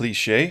ultimate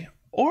cliche,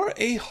 or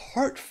a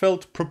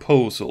heartfelt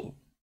proposal.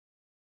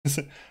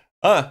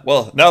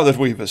 Well, now that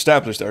we've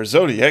established our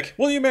zodiac,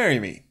 will you marry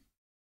me?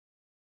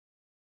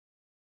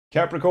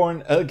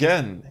 Capricorn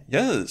again.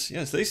 Yes,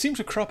 they seem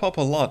to crop up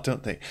a lot,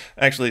 don't they?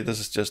 Actually, this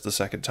is just the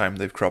second time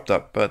they've cropped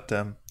up, but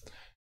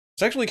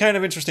it's actually kind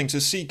of interesting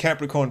to see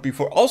Capricorn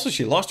before. Also,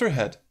 she lost her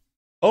head.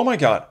 Oh my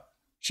god,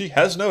 she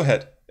has no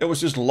head. It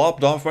was just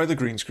lopped off by the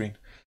green screen.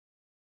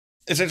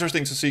 It's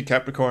interesting to see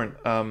Capricorn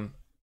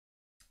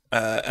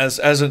as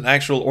an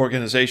actual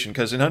organization,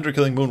 because in Under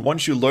Killing Moon,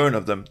 once you learn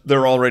of them,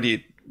 they're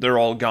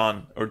all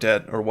gone or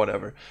dead or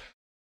whatever.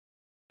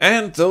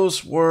 And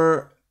those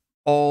were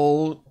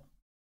all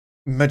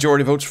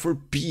majority votes for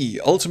B,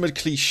 ultimate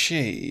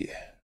cliche.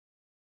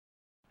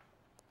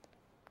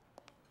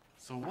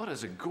 So what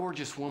is a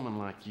gorgeous woman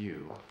like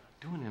you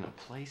doing in a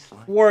place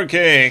like...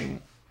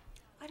 Working.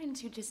 Why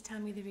didn't you just tell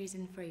me the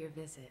reason for your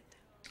visit?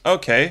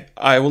 Okay,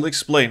 I will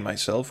explain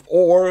myself,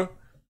 or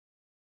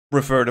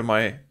refer to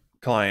my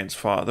client's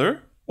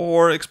father.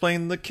 or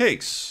explain the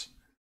case.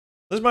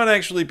 This might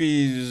actually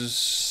be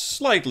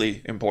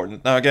slightly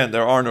important. Now again,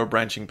 there are no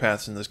branching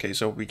paths in this case,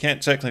 so we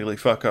can't technically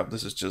fuck up.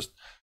 This is just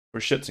for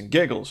shits and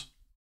giggles.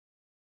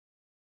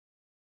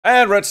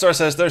 And Red Star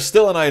says there's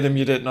still an item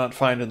you did not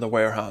find in the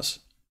warehouse.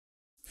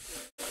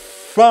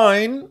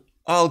 Fine,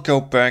 I'll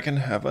go back and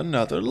have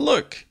another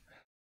look.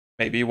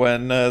 Maybe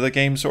when the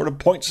game sort of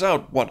points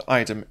out what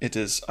item it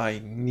is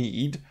I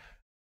need.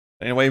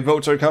 Anyway,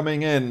 votes are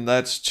coming in.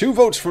 That's 2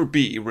 votes for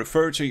B.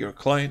 Refer to your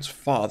client's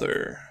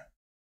father.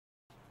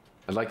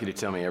 I'd like you to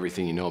tell me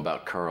everything you know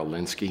about Carl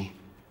Linsky.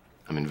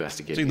 I'm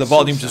investigating. See, the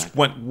volume just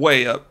went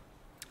way up.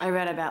 I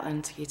read about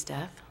Linsky's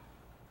death.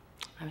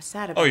 I was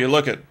sad about it. Oh, you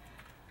look at.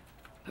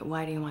 But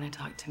why do you want to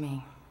talk to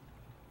me?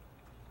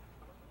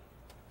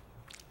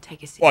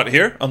 Take a seat. What,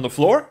 here? On the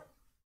floor?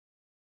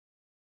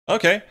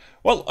 Okay.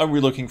 Well, are we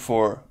looking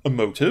for a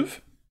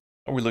motive?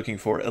 Are we looking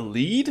for a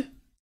lead?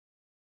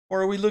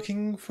 Or are we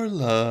looking for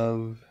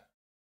love?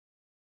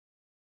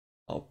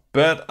 I'll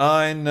bet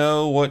I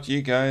know what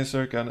you guys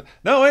are gonna...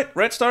 No, wait,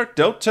 Red Star,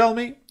 don't tell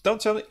me. Don't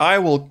tell me. I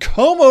will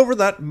comb over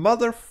that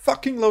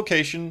motherfucking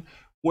location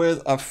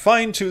with a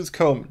fine-tooth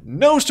comb,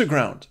 nose to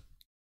ground.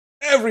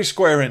 Every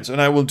square inch, and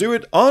I will do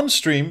it on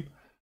stream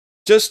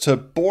just to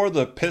bore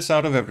the piss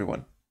out of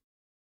everyone.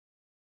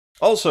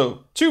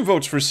 Also, 2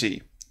 votes for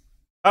C.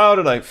 How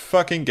did I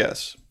fucking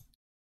guess?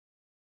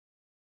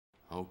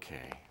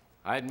 Okay.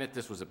 I admit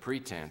this was a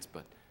pretense,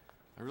 but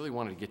I really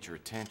wanted to get your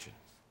attention.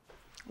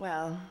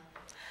 Well,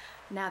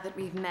 now that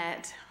we've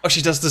met... Oh,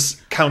 she does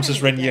this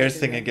Countess Renier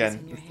thing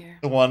again.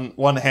 The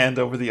one hand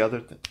over the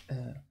other.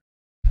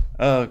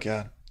 Oh,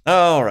 God.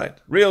 All right.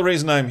 Real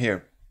reason I'm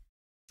here.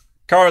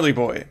 Carly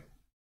boy.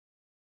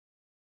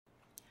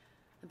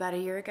 About a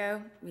year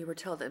ago, we were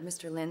told that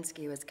Mr.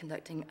 Linsky was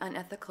conducting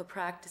unethical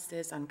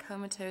practices on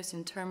comatose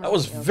and terminal... That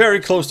was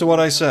very close to what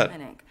I said.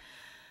 Clinic.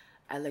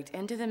 I looked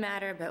into the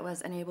matter, but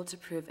was unable to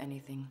prove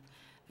anything.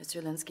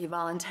 Mr. Linsky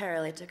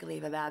voluntarily took a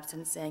leave of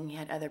absence, saying he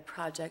had other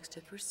projects to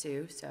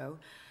pursue, so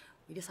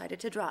we decided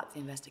to drop the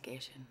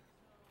investigation.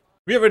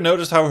 Have you ever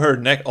noticed how her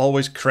neck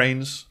always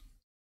cranes?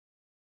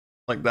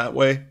 Like that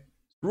way?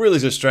 Really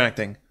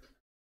distracting.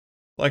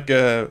 Like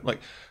the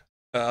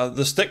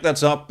stick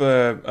that's up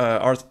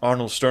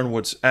Arnold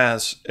Sternwood's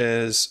ass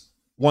is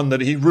one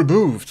that he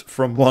removed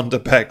from Wanda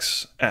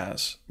Peck's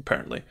ass,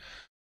 apparently.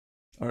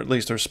 Or at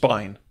least her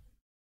spine.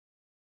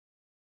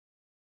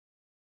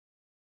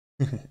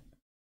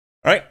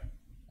 Alright.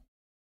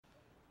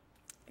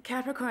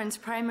 Capricorn's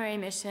primary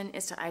mission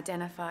is to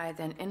identify,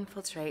 then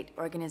infiltrate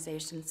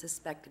organizations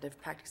suspected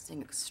of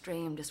practicing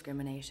extreme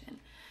discrimination.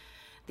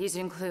 These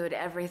include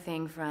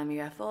everything from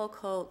UFO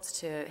cults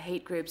to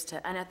hate groups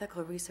to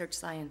unethical research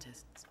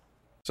scientists.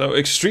 So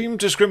extreme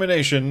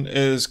discrimination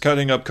is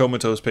cutting up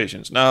comatose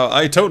patients. Now,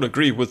 I don't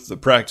agree with the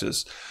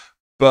practice,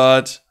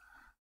 but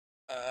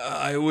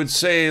I would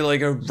say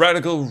like a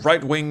radical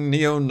right-wing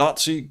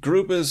neo-Nazi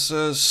group is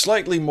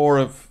slightly more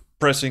of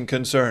pressing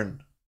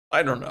concern.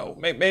 I don't know.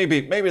 Maybe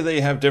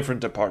they have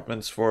different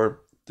departments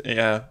for...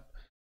 Yeah.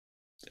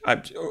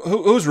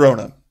 Who's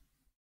Rona?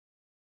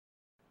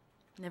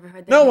 Never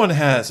heard that. No one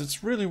has.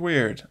 It's really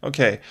weird.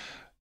 Okay.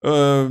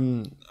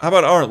 How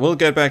about Arnold? We'll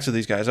get back to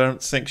these guys. I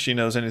don't think she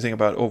knows anything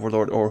about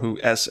Overlord or who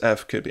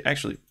SF could be.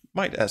 Actually,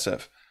 might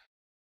SF.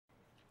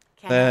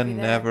 Then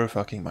never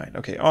fucking mind.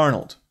 Okay,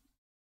 Arnold.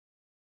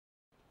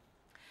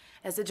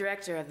 As the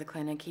director of the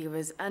clinic, he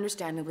was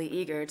understandably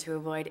eager to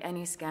avoid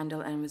any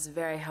scandal and was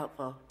very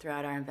helpful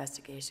throughout our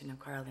investigation of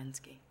Carl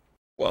Linsky.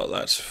 Well,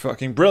 that's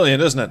fucking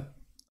brilliant, isn't it?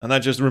 And that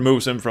just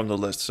removes him from the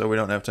list, so we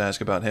don't have to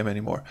ask about him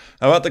anymore.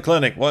 How about the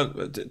clinic?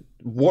 What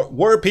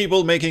were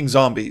people making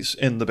zombies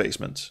in the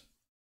basement?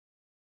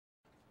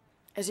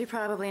 As you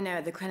probably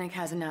know, the clinic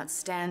has an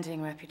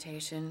outstanding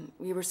reputation.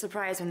 We were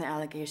surprised when the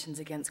allegations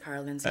against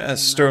Carl Linsky came up.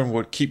 As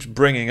Sternwood keeps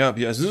bringing up,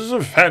 yes, this is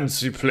a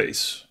fancy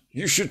place.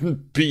 You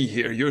shouldn't be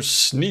here. Your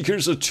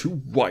sneakers are too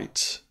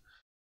white.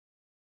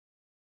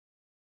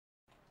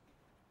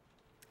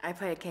 I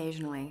play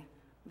occasionally,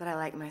 but I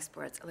like my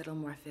sports a little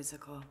more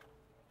physical.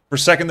 For a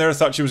second there, I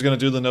thought she was going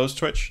to do the nose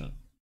twitch.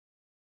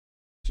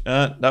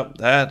 No,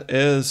 that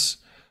is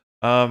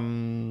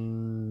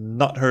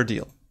not her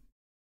deal.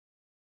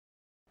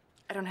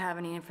 I don't have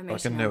any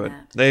information Fucking knew on it.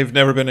 that. They've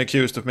never been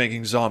accused of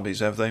making zombies,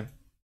 have they?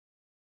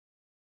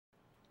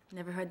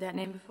 Never heard that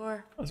name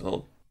before. There's a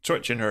little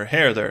twitch in her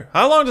hair there.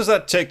 How long does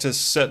that take to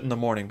set in the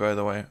morning, by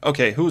the way?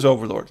 Okay, who's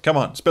Overlord? Come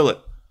on, spill it.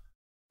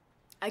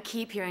 I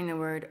keep hearing the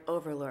word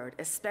Overlord,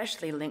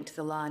 especially linked to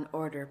the Law and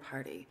Order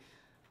Party.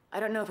 I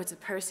don't know if it's a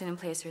person,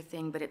 place, or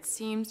thing, but it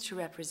seems to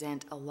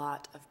represent a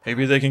lot of power.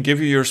 Maybe they can give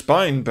you your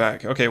spine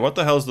back. Okay, what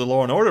the hell's the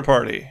Law and Order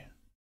Party?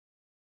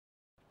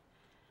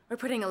 We're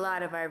putting a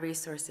lot of our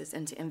resources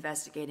into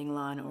investigating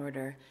law and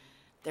order.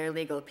 Their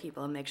legal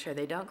people make sure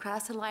they don't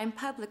cross the line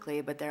publicly,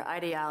 but their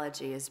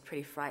ideology is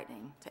pretty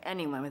frightening to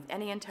anyone with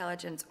any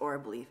intelligence or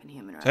belief in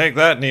human rights. Take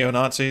that,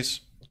 neo-Nazis.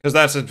 Because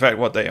that's in fact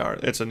what they are.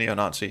 It's a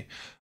neo-Nazi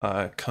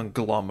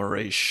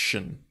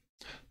conglomeration.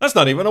 That's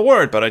not even a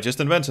word, but I just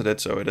invented it,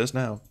 so it is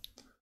now.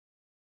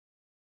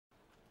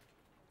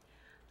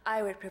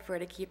 I would prefer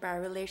to keep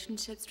our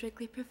relationship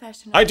strictly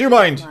professional. I do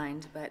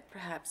mind. But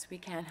perhaps we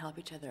can help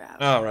each other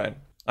out. All right.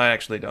 I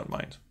actually don't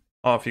mind.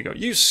 Off you go.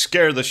 You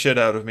scare the shit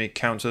out of me,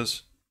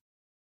 Countess.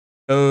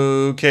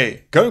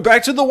 Okay. Going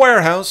back to the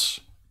warehouse.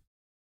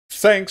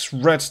 Thanks,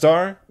 Red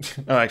Star.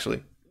 No,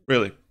 actually.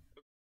 Really.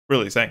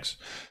 Really, thanks.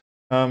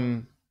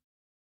 Puns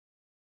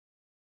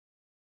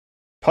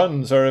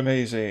are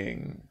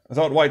amazing. I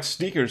thought white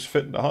sneakers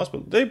fit in the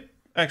hospital. They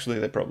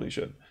probably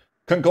should.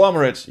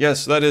 Conglomerate.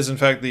 Yes, that is in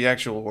fact the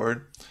actual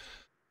word.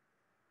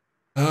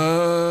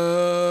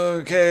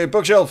 Okay,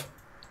 bookshelf.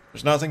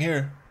 There's nothing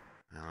here.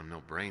 Well, I'm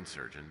no brain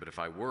surgeon, but if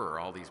I were,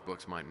 all these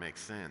books might make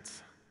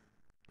sense.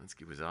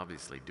 Linsky was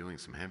obviously doing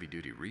some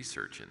heavy-duty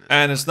research in this.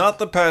 And it's not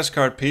the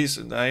passcard piece.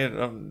 I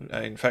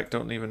in fact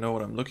don't even know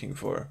what I'm looking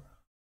for.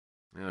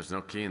 Yeah, there's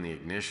no key in the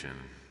ignition.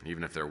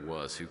 Even if there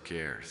was, who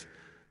cares?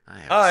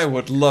 I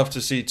would love to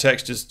see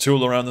Tex just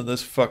tool around in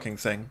this fucking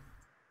thing.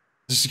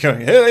 Just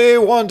going, hey,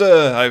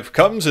 Wanda, I've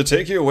come to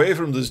take you away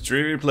from this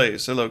dreary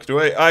place. Hey, look,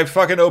 I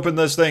fucking opened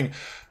this thing.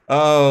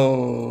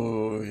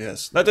 Oh,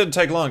 yes. That didn't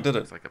take long, did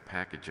it? It's like a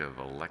package of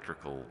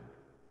electrical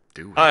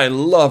doohickeys. I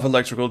love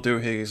electrical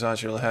doohickeys. I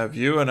shall have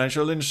you, and I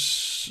shall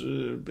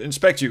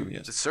inspect you,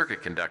 yes. The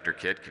circuit conductor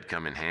kit could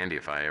come in handy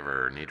if I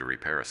ever need to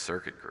repair a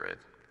circuit grid.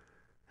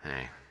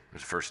 Hey,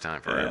 it's the first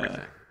time for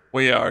everything.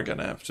 We are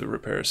gonna have to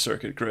repair a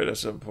circuit grid at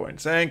some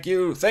point. Thank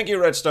you,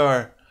 Red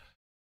Star.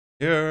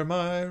 You're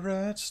my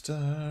Red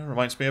Star.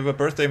 Reminds me of a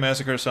Birthday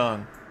Massacre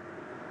song,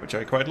 which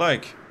I quite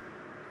like.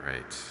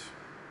 Great.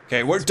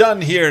 Okay, we're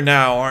done here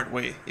now, aren't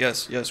we?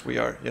 Yes, we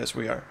are. Yes,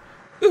 we are.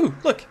 Ooh,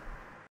 look,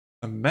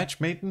 a match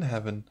made in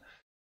heaven.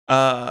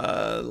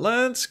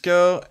 Let's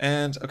go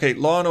and okay.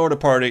 Law and Order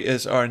Party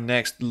is our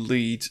next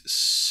lead,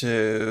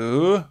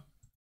 so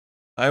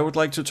I would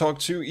like to talk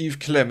to Eve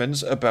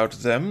Clemens about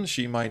them.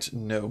 She might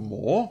know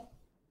more.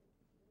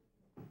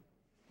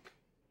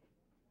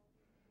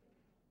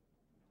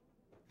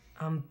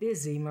 I'm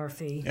busy,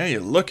 Murphy. Yeah,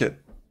 you look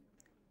it.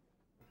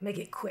 Make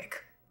it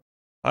quick.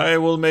 I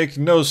will make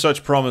no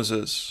such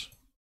promises.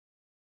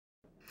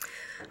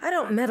 I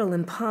don't meddle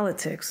in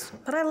politics,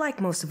 but I like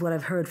most of what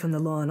I've heard from the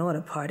Law and Order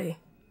Party.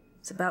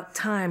 It's about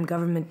time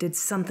government did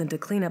something to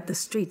clean up the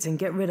streets and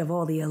get rid of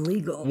all the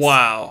illegals.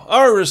 Wow.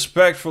 Our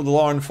respect for the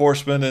law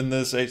enforcement in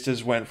this age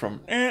just went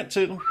from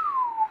to...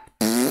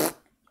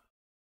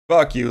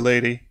 Fuck you,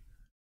 lady.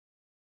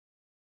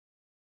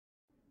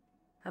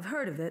 I've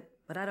heard of it,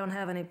 but I don't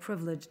have any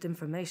privileged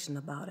information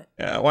about it.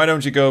 Yeah, why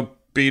don't you go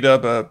beat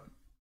up a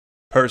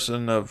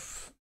person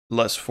of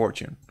less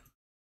fortune?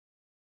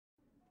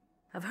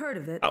 I've heard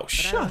of it. Oh,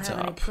 shut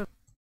up.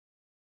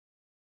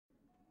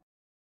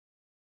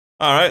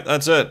 Alright,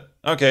 that's it.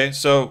 Okay,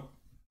 so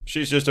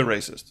she's just a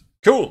racist.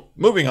 Cool,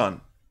 moving on.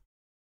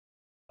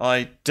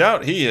 I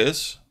doubt he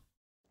is.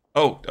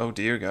 Oh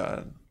dear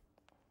God.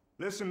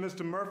 Listen,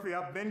 Mr. Murphy,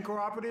 I've been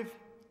cooperative,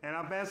 and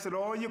I've answered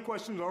all your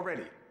questions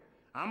already.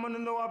 I'm under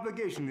no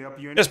obligation to help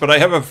you. Yes, but I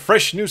have a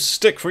fresh new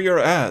stick for your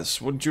ass.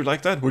 Wouldn't you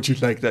like that? Would you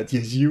like that?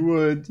 Yes, you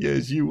would.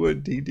 Yes, you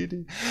would.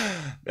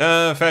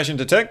 Fashion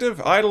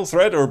detective, idle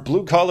threat, or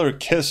blue-collar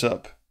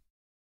kiss-up?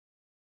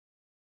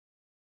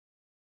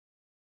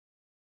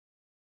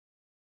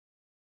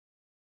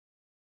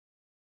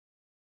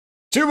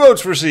 Two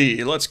votes for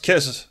C. Let's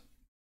kiss.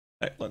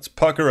 Hey, let's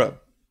pucker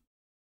up.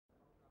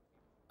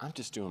 I'm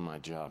just doing my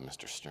job,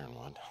 Mr.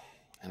 Sternwood.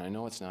 And I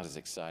know it's not as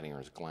exciting or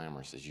as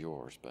glamorous as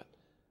yours, but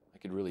I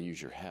could really use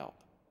your help.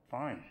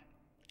 Fine.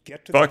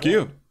 Get to Fuck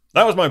you.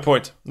 That was my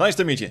point. Nice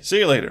to meet you. See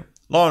you later.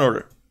 Law and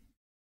Order.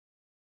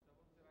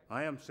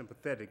 I am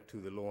sympathetic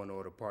to the Law and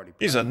Order Party.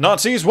 He's a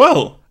Nazi as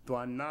well. Though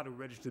I'm not a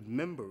registered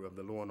member of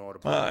the Law and Order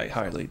Party. I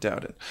highly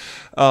doubt it.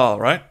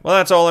 Alright. Well,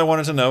 that's all I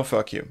wanted to know.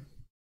 Fuck you.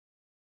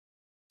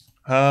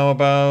 How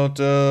about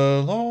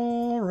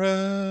Dolores?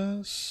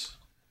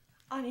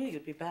 I knew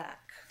you'd be back.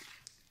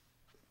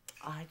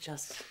 I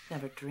just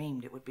never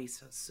dreamed it would be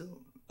so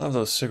soon. Love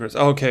those cigarettes.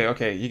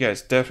 Okay. You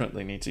guys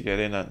definitely need to get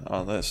in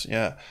on this.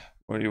 Yeah.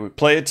 Do we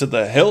play it to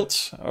the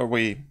hilt? Are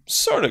we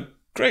sort of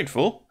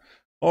grateful?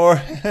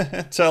 Or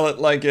tell it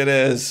like it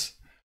is?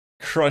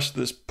 Crush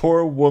this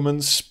poor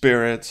woman's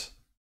spirit.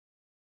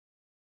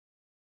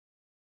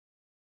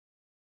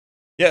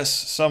 Yes,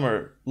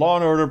 Summer. Law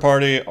and Order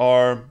Party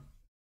are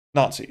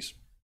Nazis.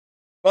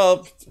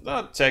 Well,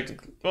 not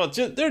technically. Well,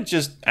 they're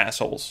just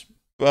assholes.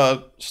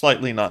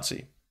 Slightly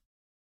Nazi.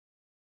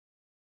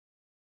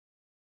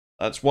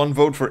 That's one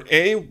vote for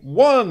A,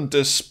 one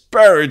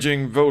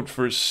disparaging vote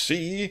for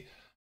C,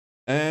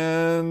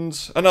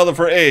 and another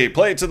for A.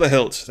 Play it to the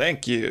hilt.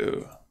 Thank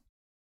you.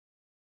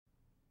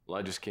 Well,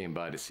 I just came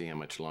by to see how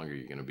much longer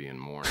you're going to be in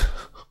mourning,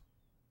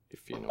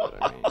 if you know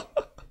what I mean.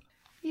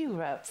 You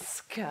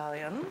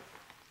rapscallion.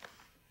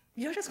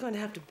 You're just going to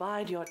have to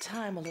bide your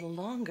time a little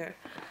longer.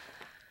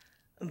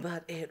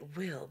 But it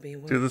will be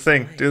worth Do the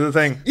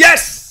thing.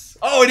 Yes!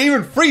 Oh, it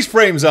even freeze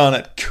frames on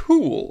it.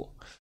 Cool.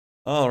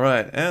 All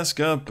right, ask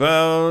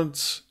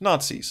about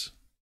Nazis.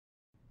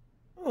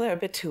 Well, they're a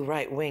bit too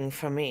right-wing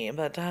for me,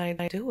 but I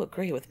do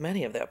agree with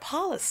many of their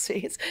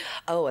policies.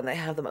 Oh, and they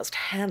have the most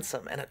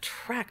handsome and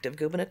attractive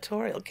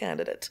gubernatorial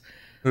candidate.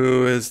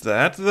 Who is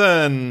that,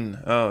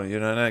 then? Oh, you're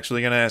not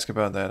actually going to ask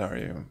about that, are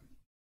you?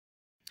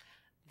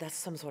 That's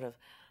some sort of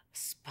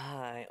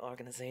spy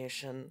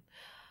organization.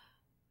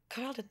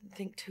 Carl didn't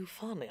think too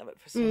fondly of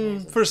it for some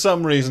reason. For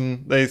some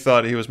reason, they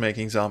thought he was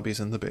making zombies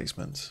in the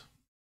basement.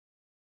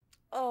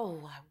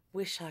 Oh, I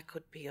wish I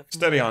could be of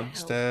Steady more on, help.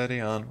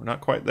 steady on. We're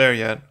not quite there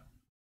yet.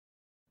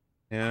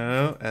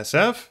 No,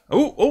 SF?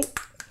 Oh!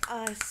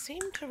 I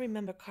seem to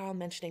remember Carl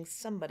mentioning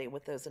somebody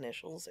with those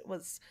initials. It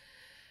was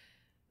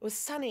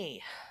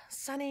Sonny.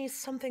 Sonny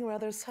something or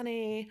other.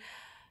 Sonny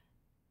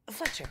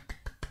Fletcher.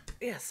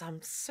 Yes, I'm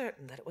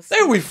certain that it was.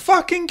 There we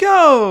fucking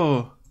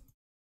go!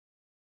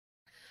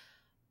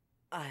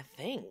 I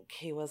think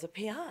he was a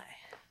PI.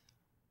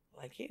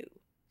 Like you.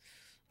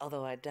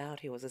 Although I doubt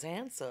he was as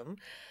handsome.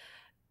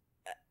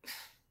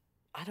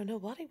 I don't know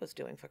what he was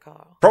doing for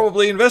Carl.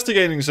 Probably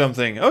investigating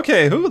something.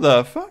 Okay, who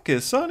the fuck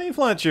is Sonny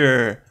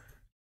Fletcher?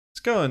 Let's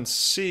go and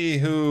see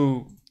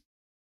who...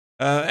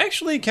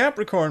 actually,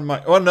 Capricorn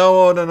might... Oh,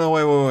 no,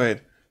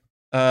 wait.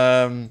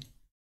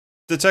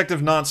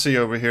 Detective Nazi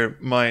over here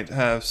might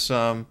have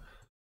some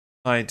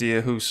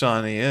idea who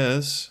Sonny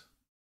is.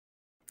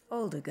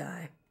 Older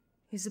guy.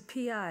 He's a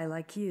PI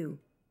like you,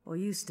 or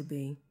used to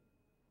be.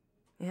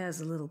 He has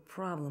a little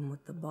problem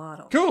with the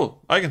bottle.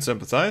 Cool, I can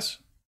sympathize.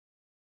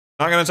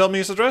 Not gonna tell me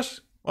his address?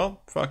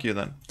 Well, fuck you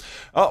then.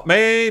 Oh,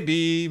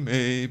 maybe,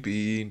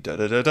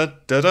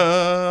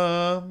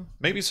 da-da-da-da-da-da.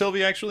 Maybe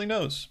Sylvie actually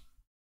knows.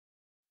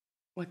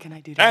 What can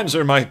I do to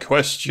Answer my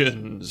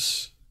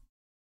questions.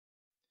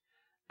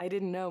 I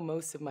didn't know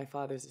most of my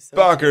father's associates.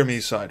 Bugger me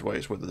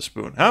sideways with a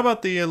spoon. How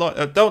about the...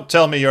 don't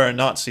tell me you're a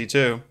Nazi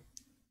too.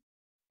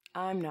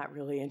 I'm not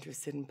really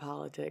interested in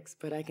politics,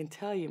 but I can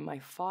tell you my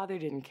father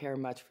didn't care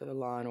much for the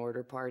Law and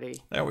Order Party.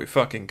 There we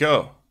fucking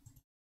go.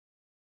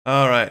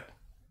 Alright.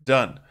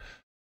 Done.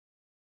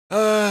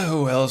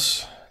 Who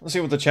else? Let's see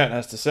what the chat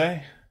has to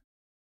say.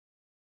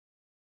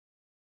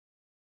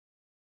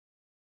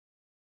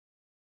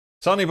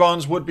 Sonny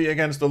Bonds would be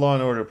against the Law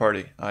and Order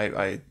Party.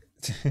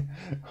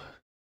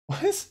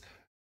 What?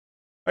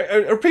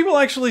 Are people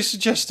actually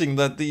suggesting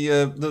that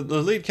the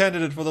lead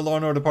candidate for the Law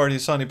and Order Party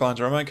is Sonny Bonds,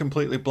 or am I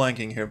completely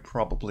blanking here?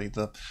 Probably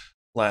the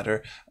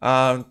latter.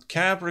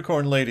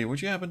 Capricorn lady,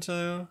 would you happen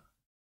to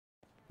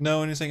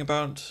know anything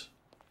about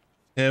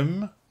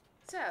him?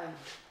 So,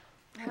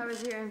 how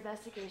was your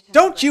investigation?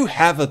 Don't you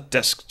have a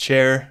desk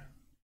chair?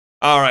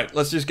 Alright,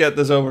 let's just get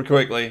this over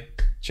quickly.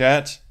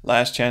 Chat,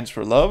 last chance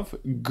for love,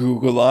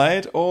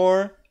 Google-eyed,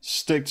 or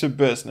stick to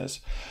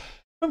business.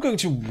 I'm going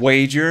to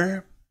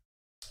wager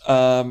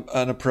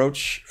an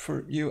approach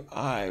for you.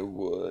 I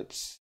would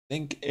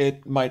think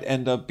it might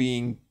end up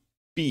being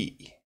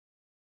B.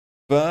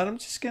 But I'm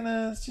just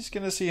gonna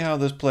see how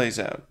this plays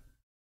out.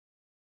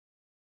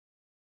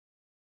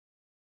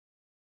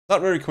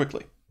 Not very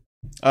quickly.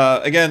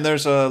 Again,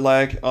 there's a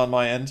lag on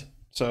my end,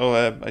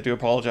 so I do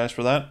apologize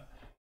for that.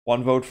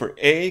 One vote for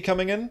A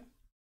coming in.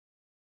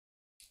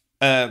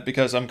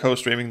 Because I'm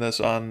co-streaming this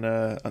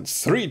on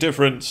 3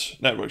 different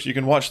networks. You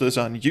can watch this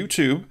on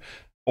YouTube,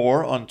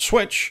 or on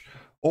Twitch,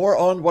 or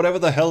on whatever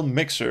the hell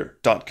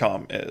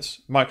Mixer.com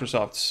is.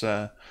 Microsoft's,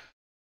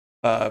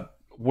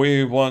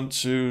 we want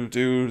to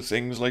do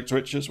things like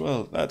Twitch as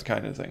well, that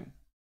kind of thing.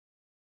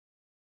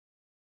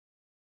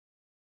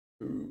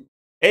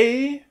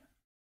 A,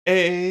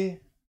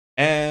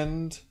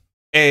 and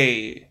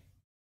A.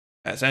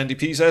 As Andy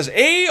P says,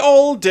 A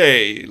all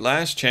day.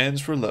 Last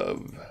chance for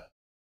love.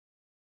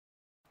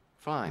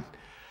 Fine.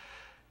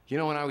 You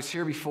know, when I was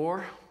here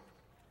before,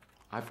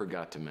 I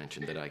forgot to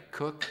mention that I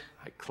cook,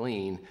 I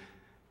clean,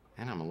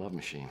 and I'm a love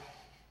machine.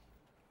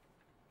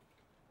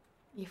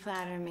 You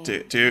flatter me.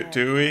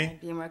 Do we?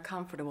 I'd be more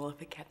comfortable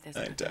if it kept this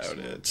I doubt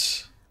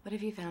it. What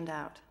have you found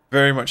out?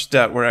 Very much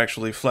doubt we're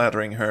actually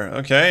flattering her.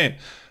 Okay.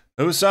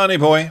 Who's Sonny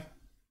boy?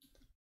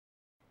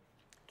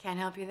 Can't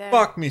help you there.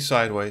 Fuck me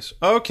sideways.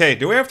 Okay,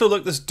 do we have to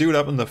look this dude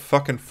up in the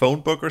fucking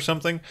phone book or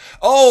something?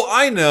 Oh,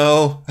 I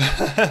know!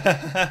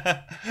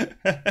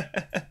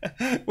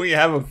 We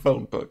have a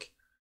phone book.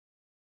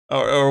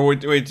 Or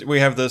we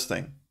have this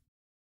thing.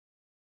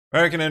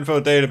 American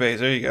Info Database,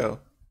 there you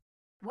go.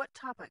 What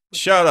topic?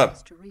 Shut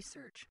up. To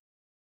research.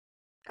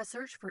 A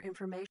search for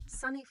information.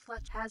 Sonny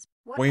Fletcher has.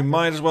 We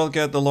might as well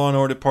get the Law and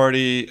Order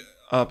Party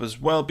up as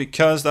well,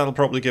 because that'll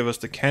probably give us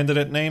the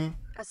candidate name.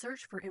 A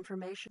search for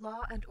information.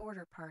 Law and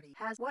Order Party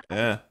has what?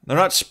 Yeah, they're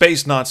not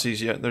space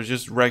Nazis yet. They're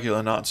just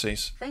regular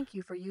Nazis. Thank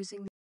you for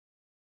using.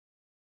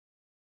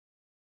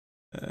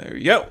 There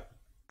you go.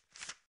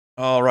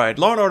 All right,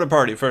 Law and Order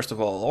Party. First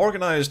of all,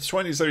 organized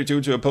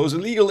 2032 to oppose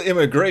illegal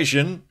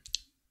immigration,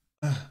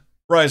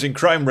 rising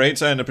crime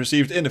rates, and the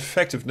perceived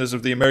ineffectiveness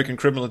of the American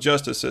criminal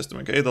justice system.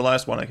 Okay, the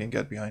last one I can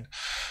get behind.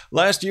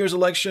 Last year's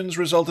elections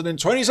resulted in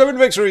 27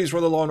 victories for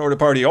the Law and Order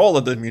Party, all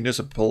at the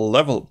municipal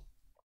level.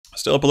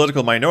 Still a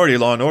political minority,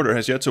 Law and Order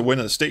has yet to win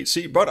a state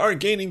seat, but are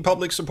gaining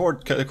public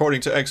support according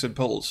to exit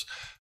polls.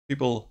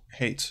 People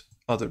hate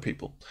other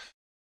people.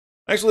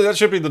 Actually, that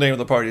should be the name of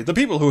the party. The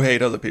People Who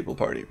Hate Other People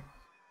Party.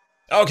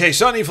 Okay,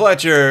 Sonny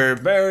Fletcher,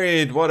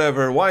 married,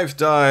 whatever, wife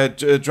died,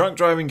 drunk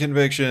driving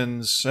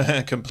convictions,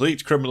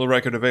 complete criminal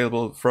record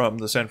available from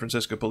the San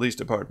Francisco Police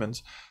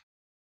Department.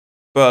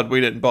 But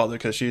we didn't bother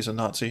because she's a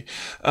Nazi.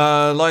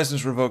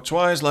 License revoked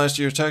twice, last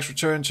year's tax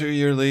return,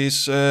 2-year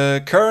lease,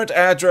 current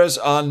address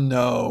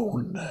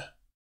unknown.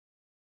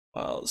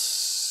 Well,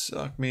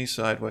 suck me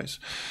sideways.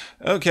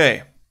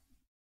 Okay.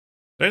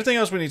 Anything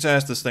else we need to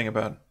ask this thing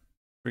about?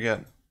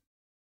 Forget.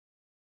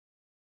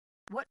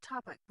 What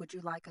topic would you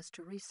like us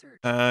to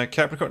research?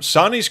 Capricorn.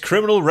 Sonny's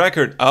criminal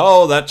record.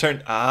 Oh, that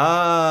turned...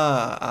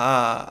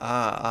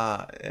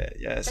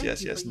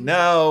 Yes.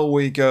 Now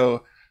we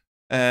go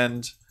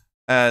and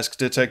ask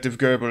Detective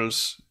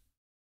Goebbels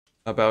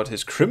about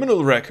his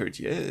criminal record.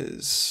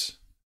 Yes.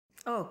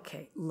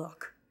 Okay,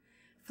 look.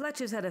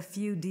 Fletcher's had a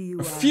few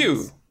DUIs. A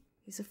few?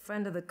 He's a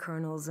friend of the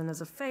Colonel's, and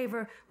as a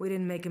favor, we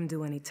didn't make him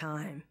do any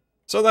time.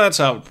 So that's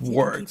how it You can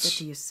works. keep it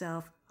to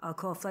yourself. I'll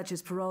call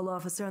Fletcher's parole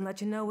officer and let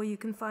you know where you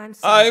can find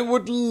some. I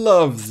would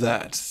love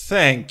that.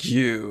 Thank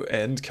you.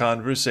 End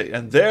conversation.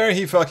 And there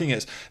he fucking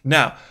is.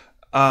 Now,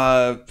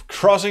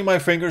 crossing my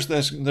fingers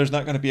there's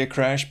not going to be a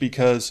crash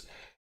because,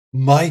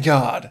 my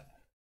God,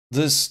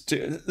 this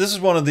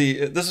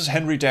is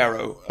Henry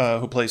Darrow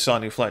who plays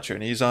Sonny Fletcher,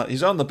 and he's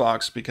on the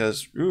box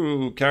because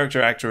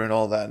character actor and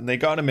all that, and they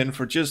got him in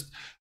for just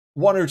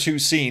 1 or 2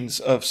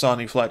 scenes of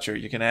Sonny Fletcher.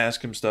 You can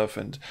ask him stuff,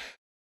 and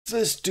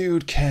this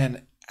dude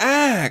can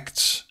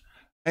act.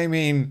 I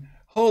mean,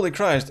 holy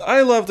Christ,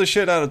 I love the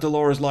shit out of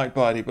Dolores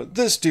Lightbody, but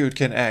this dude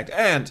can act,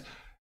 and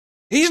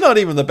he's not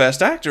even the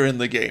best actor in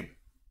the game.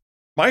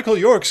 Michael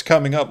York's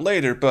coming up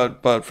later,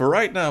 but for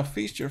right now,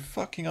 feast your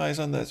fucking eyes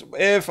on this.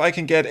 If I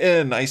can get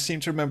in, I seem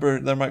to remember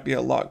there might be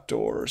a locked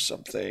door or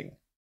something.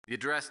 The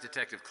address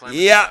Detective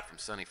Clemens Yeah. from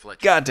Sonny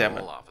Fletcher, God damn it.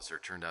 parole officer,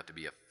 turned out to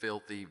be a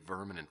filthy,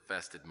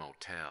 vermin-infested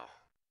motel.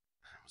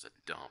 It was a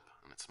dump,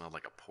 and it smelled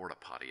like a porta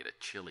potty at a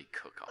chili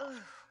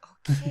cook-off.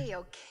 Okay,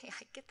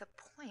 I get the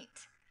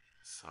point.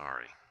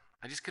 Sorry.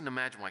 I just couldn't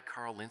imagine why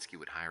Carl Linsky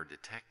would hire a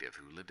detective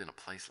who lived in a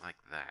place like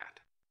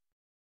that.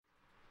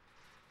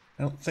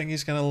 I don't think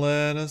he's gonna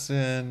let us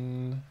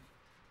in.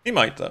 He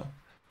might, though.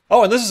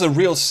 Oh, and this is a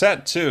real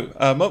set, too.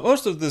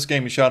 Most of this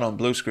game is shot on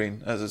blue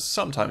screen, as is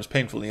sometimes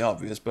painfully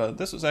obvious, but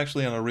this is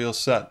actually on a real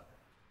set.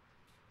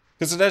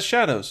 Because it has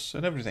shadows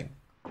and everything.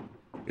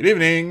 Good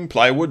evening,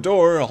 plywood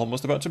door,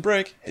 almost about to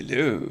break.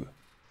 Hello.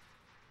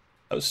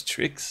 Those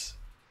tricks.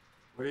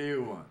 What do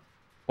you want?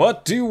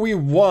 What do we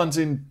want,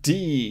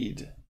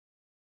 indeed?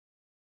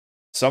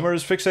 Summer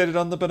is fixated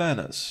on the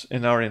bananas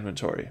in our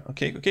inventory.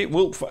 Okay,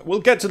 we'll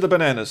get to the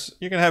bananas.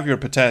 You can have your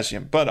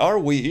potassium. But are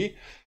we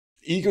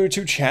eager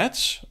to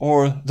chat?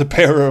 Or the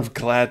bearer of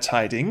glad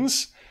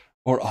tidings?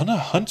 Or on a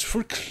hunt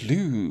for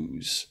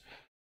clues?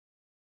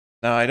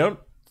 Now, I don't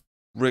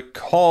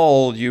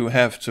recall you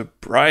have to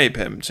bribe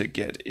him to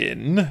get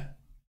in.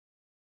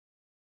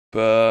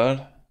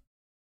 But...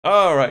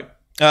 alright.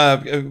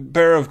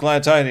 Bearer of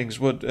glad tidings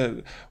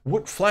would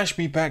flash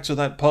me back to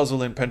that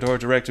puzzle in Pandora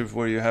Directive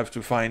where you have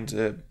to find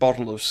a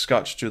bottle of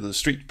scotch to the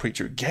street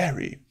preacher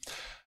Gary.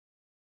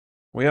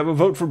 We have a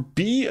vote for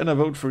B and a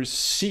vote for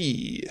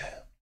C.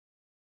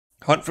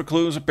 Hunt for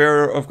clues, a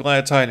bearer of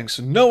glad tidings.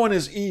 So no one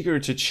is eager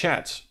to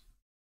chat.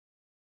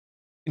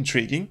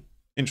 Intriguing.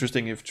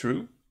 Interesting if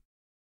true.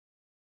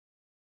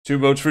 2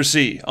 votes for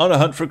C. On a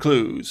hunt for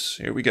clues.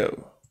 Here we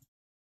go.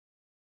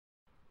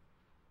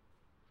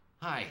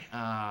 Hi,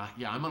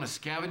 yeah, I'm on a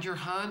scavenger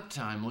hunt.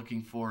 I'm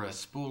looking for a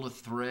spool of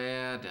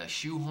thread, a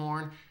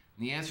shoehorn, and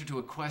the answer to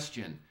a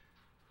question.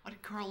 Why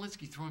did Carl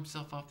Linsky throw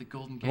himself off the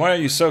Golden Gate? Why are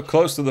you so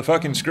close to the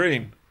fucking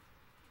screen?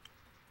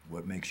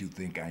 What makes you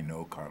think I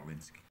know Carl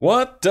Linsky?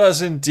 What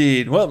does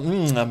indeed? Well,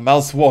 a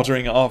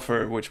mouth-watering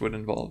offer, which would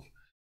involve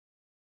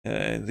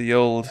the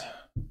old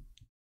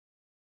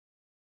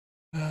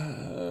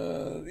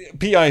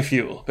PI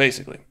fuel,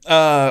 basically.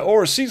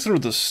 Or see through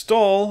the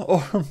stall,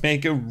 or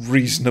make a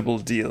reasonable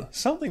deal.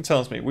 Something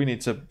tells me we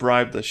need to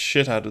bribe the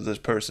shit out of this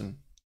person.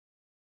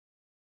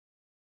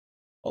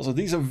 Also,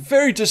 these are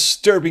very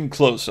disturbing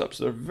close-ups.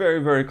 They're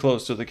very, very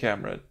close to the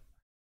camera.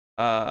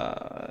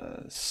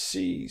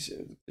 C,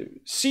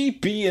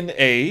 B, and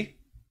A.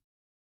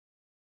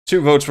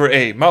 2 votes for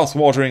A.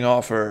 Mouth-watering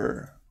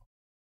offer.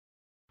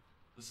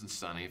 Listen,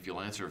 Sonny, if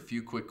you'll answer a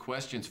few quick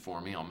questions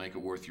for me, I'll make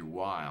it worth your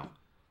while.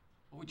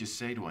 What would you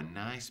say to a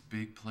nice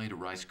big plate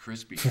of Rice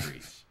Krispie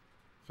treats?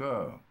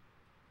 So,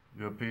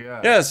 you're a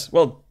PI? Yes,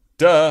 well,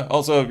 duh.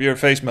 Also, your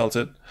face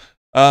melted.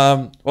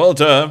 Well,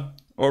 duh.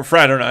 Or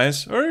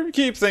fraternize. Or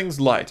keep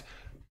things light.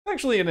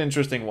 Actually, an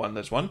interesting one,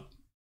 this one.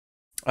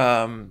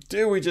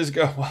 Do we just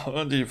go, well,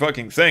 what do you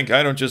fucking think?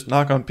 I don't just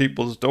knock on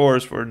people's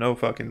doors for no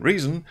fucking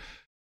reason.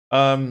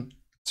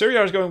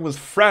 Siriar is going with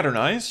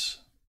fraternize.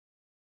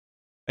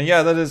 And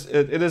yeah, that is,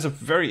 it is a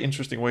very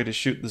interesting way to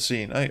shoot the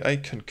scene. I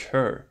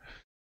concur.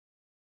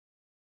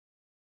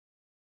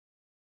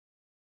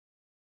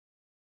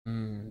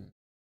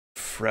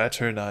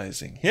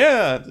 Fraternizing.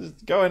 Yeah,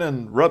 just go in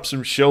and rub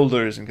some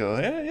shoulders and go,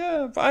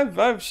 yeah,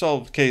 I've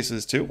solved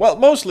cases too. Well,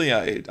 mostly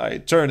I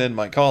turn in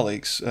my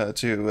colleagues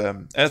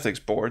to ethics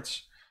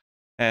boards.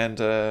 And,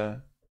 you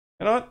know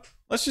what?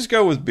 Let's just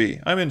go with B.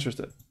 I'm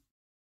interested.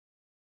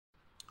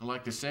 I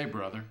like to say,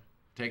 brother,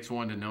 takes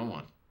one to know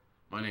one.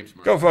 My name's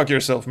Murphy. Go fuck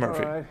yourself,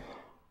 Murphy. All right.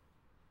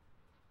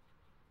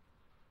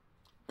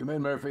 Come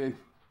in, Murphy.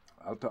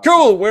 I'll talk.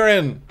 Cool, we're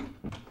in.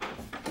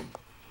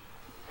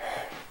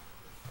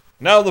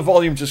 Now the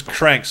volume just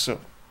cranks,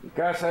 so...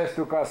 Casa es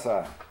tu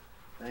casa.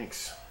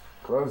 Thanks.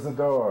 Close the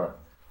door.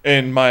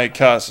 In my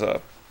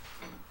casa.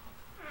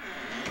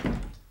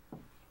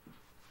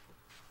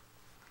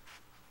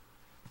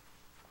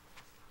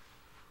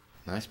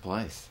 Nice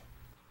place.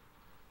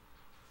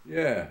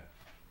 Yeah.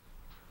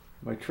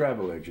 My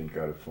travel agent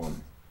got it for me.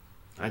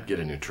 I'd get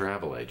a new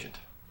travel agent.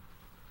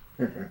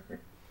 Is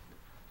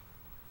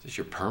this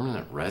your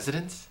permanent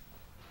residence?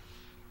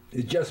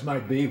 It just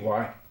might be.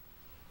 Why?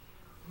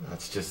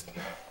 That's just...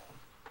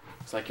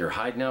 It's like you're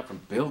hiding out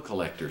from bill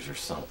collectors or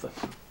something.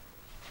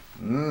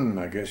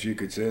 I guess you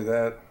could say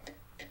that.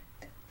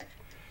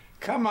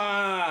 Come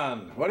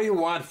on! What do you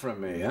want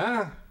from me,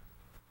 huh?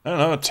 I don't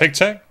know, a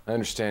tic-tac? I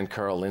understand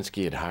Carl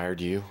Linsky had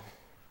hired you.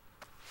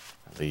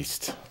 At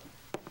least,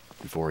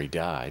 before he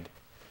died.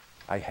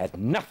 I had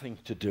nothing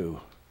to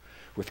do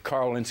with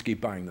Carl Linsky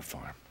buying the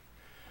farm.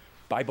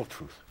 Bible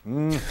truth.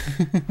 The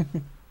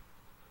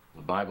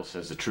Bible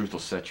says the truth will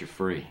set you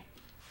free.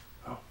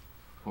 Oh.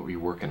 What were you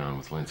working on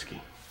with Linsky?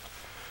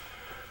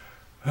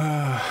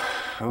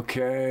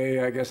 Okay,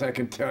 I guess I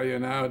can tell you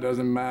now. It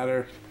doesn't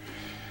matter.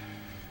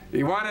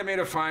 He wanted me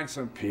to find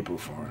some people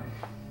for him.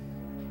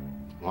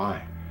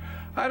 Why?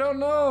 I don't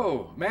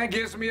know. Man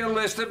gives me a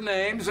list of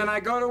names and I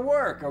go to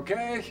work,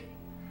 okay?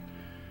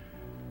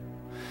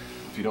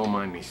 If you don't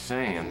mind me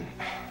saying,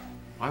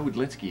 why would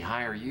Linsky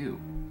hire you?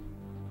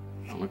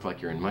 You don't look like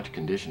you're in much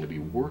condition to be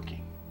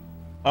working.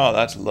 Oh,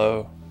 that's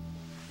low.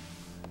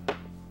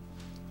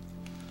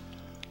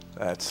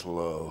 That's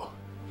low.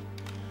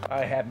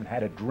 I haven't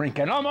had a drink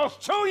in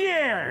almost 2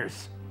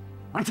 years!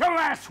 Until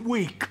last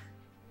week!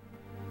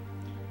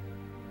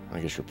 I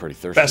guess you're pretty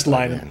thirsty. Best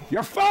line. Then.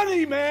 You're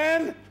funny,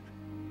 man!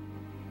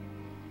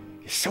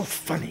 You're so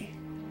funny.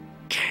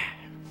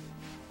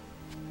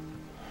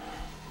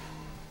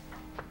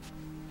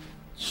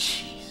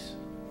 Jeez.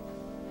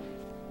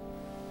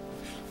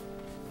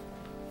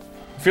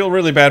 I feel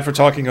really bad for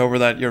talking over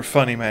that "you're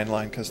funny man"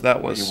 line, because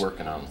that was what are you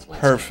working on with Linsky?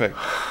 Perfect.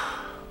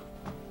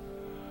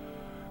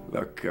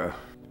 Look,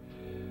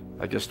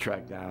 I just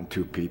tracked down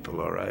 2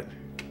 people, all right?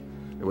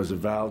 It was a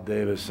Val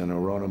Davis and a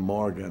Rona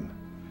Morgan.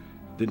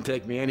 Didn't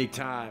take me any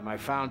time. I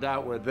found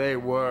out where they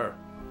were.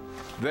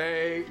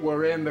 They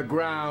were in the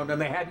ground, and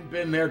they hadn't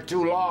been there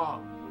too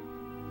long.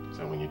 Is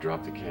that when you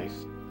dropped the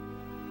case?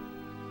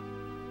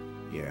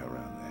 Yeah,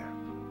 around there.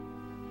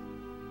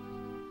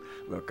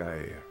 Look,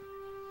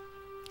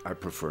 I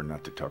prefer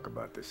not to talk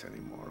about this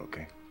anymore,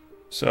 okay?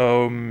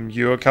 So,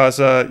 your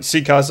casa,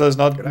 si casa is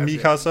not mi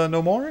casa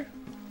no more?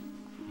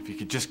 If you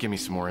could just give me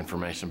some more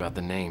information about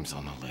the names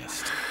on the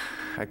list.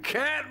 I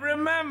can't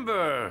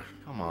remember.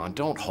 Come on,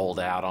 don't hold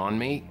out on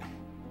me.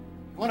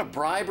 You want a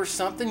bribe or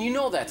something? You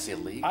know that's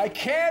illegal. I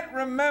can't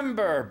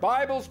remember.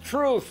 Bible's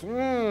truth.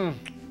 Okay,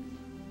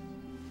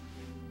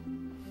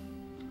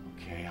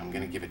 I'm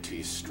gonna give it to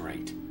you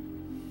straight.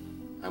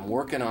 I'm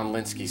working on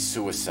Linsky's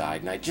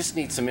suicide, and I just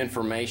need some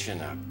information,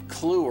 a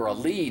clue or a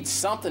lead,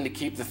 something to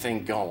keep the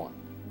thing going.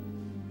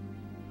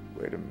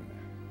 Wait a minute.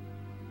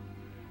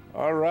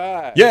 All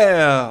right.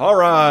 Yeah, all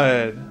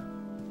right.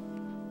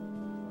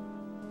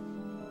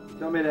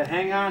 Told me to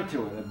hang on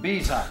to it, a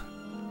bee's eye,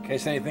 in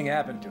case anything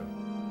happened to it.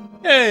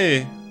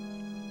 Hey.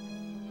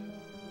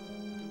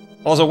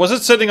 Also, was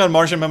it sitting on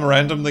Martian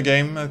Memorandum, the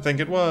game? I think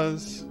it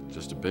was.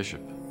 Just a bishop.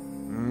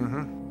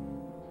 Mm-hmm.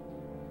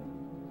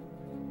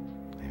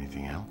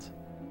 Anything else?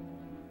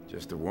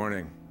 Just a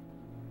warning.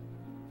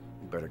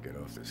 You better get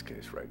off this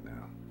case right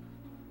now.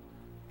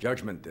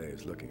 Judgment Day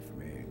is looking for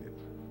me, and it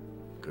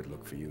could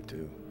look for you,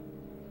 too.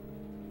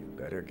 You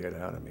better get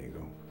out,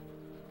 amigo.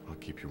 I'll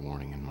keep your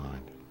warning in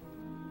mind.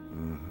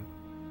 Mm-hmm.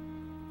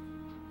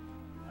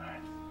 All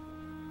right.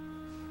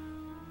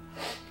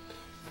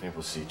 Maybe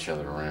we'll see each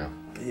other around.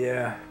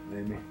 Yeah,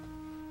 maybe.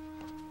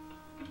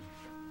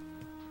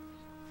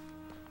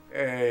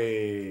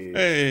 Hey.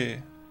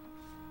 Hey.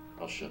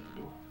 I'll shut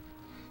the door.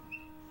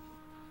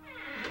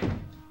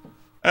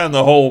 And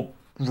the whole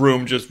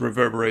room just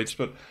reverberates.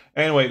 But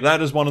anyway,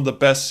 that is one of the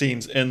best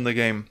scenes in the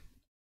game.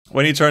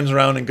 When he turns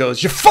around and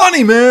goes, "You're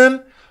funny,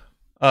 man!"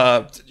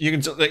 You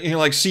can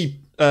like see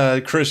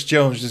Chris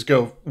Jones just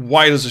go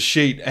white as a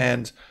sheet,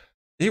 and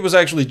he was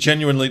actually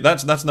genuinely,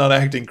 that's not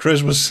acting.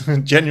 Chris was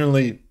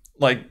genuinely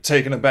like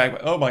taken aback.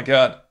 Oh my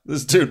god,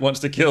 this dude wants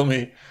to kill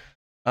me.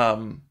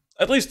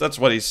 At least that's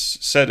what he's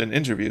said in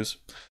interviews.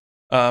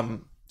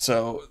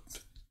 So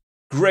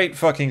great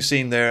fucking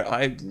scene there.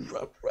 I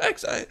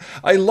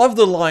love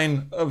the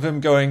line of him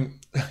going,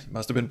 he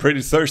must have been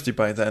pretty thirsty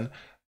by then.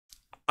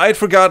 I'd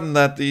forgotten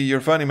that the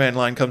 "You're funny man"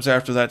 line comes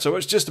after that, so I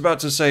was just about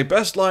to say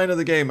best line of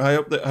the game. I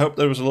hope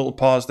there was a little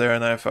pause there,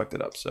 and then I fucked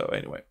it up. So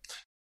anyway,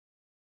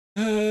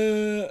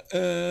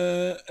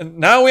 and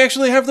now we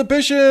actually have the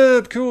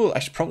bishop. Cool. I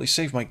should probably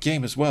save my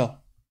game as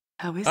well.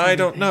 How is I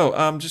don't know.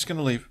 I'm just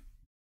gonna leave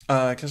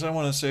because I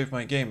want to save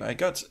my game. I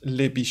got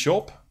le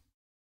bishop.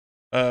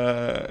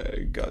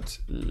 Got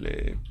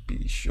le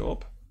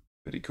bishop.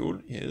 Very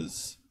cool.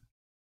 Yes.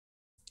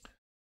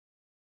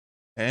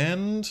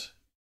 And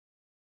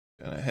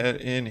gonna head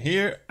in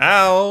here.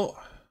 Ow!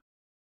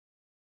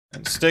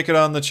 And stick it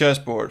on the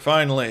chessboard.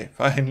 Finally,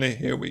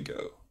 here we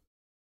go.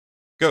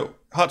 Go.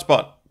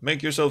 Hotspot.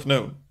 Make yourself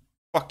known.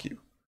 Fuck you.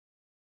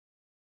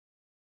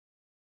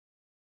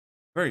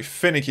 Very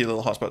finicky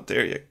little hotspot.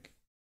 There you go.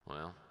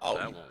 Well, oh,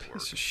 that you won't piece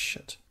work. of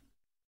shit.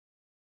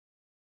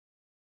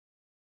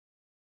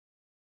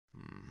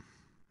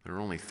 There are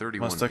only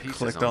 31 Must have pieces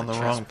clicked on the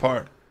wrong chessboard.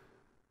 part.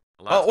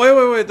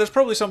 Oh, wait. There's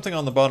probably something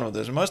on the bottom of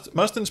this.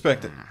 Must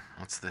inspect it.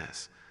 What's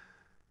this?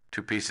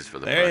 2 pieces for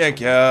the There you price.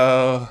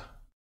 go.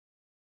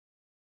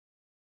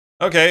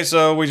 Okay,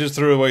 so we just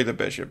threw away the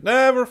bishop.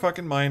 Never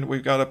fucking mind.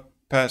 We've got a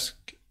pass.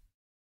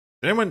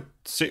 Did anyone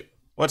see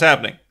what's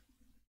happening?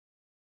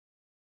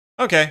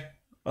 Okay.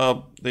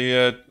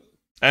 The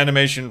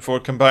animation for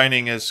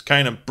combining is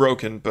kind of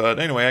broken, but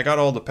anyway, I got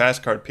all the pass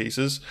card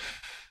pieces.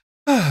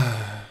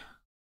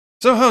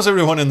 So how's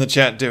everyone in the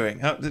chat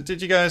doing?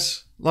 Did you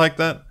guys like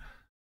that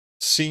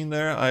scene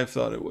there? I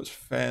thought it was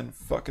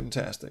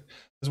fan-fucking-tastic.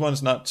 This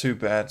one's not too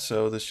bad,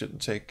 so this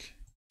shouldn't take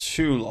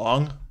too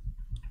long,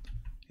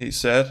 he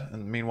said.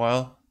 And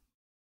meanwhile,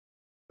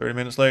 30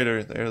 minutes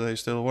later, there they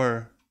still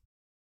were.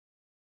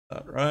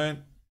 Not right.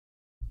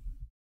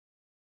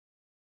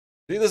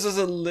 See, this is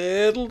a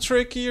little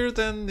trickier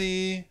than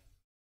the...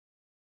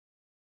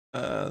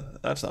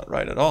 that's not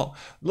right at all.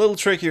 A little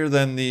trickier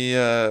than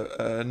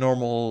the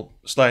normal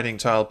sliding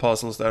tile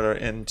puzzles that are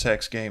in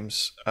text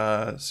games,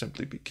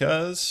 simply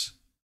because...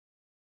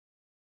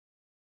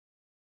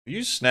 Will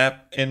you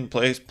snap in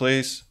place,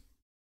 please?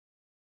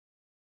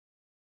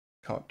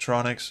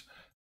 Electronics.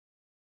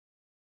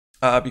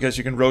 Because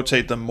you can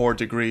rotate them more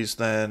degrees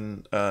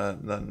than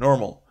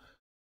normal.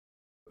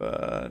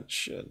 But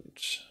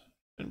shouldn't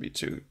be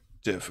too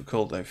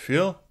difficult, I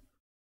feel.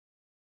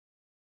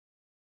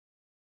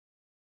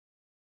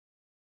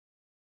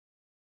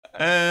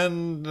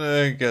 And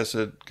I guess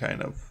it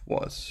kind of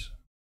was.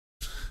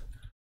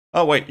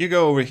 Oh wait, you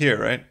go over here,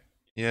 right?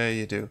 Yeah,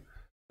 you do.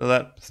 So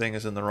that thing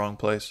is in the wrong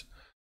place.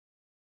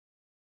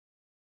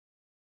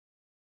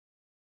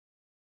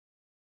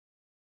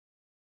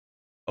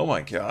 Oh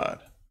my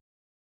god.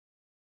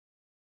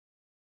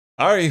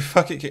 Are you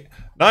fucking kidding?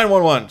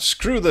 911,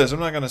 screw this. I'm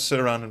not gonna sit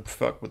around and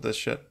fuck with this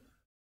shit.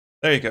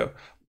 There you go.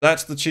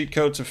 That's the cheat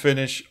code to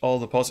finish all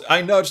the puzzles.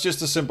 I know it's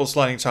just a simple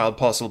sliding tile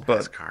puzzle, but...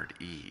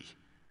 Passcard E.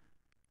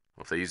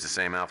 Well, if they use the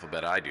same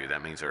alphabet I do,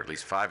 that means there are at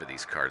least 5 of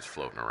these cards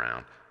floating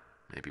around.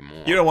 Maybe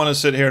more. You don't want to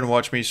sit here and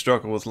watch me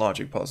struggle with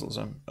logic puzzles.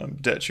 I'm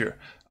dead sure.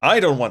 I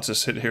don't want to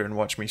sit here and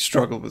watch me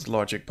struggle with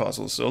logic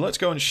puzzles. So let's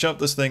go and shove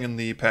this thing in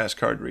the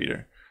passcard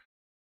reader.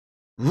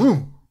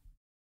 Vroom.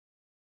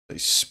 They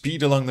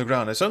speed along the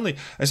ground. I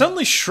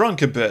suddenly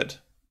shrunk a bit,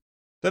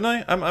 didn't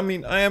I?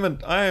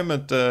 I am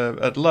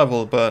at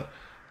level, but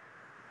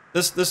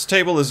this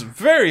table is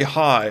very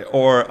high,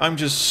 or I'm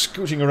just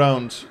scooting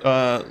around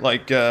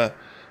like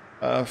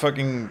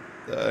fucking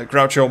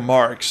Groucho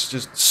Marx,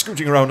 just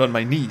scooting around on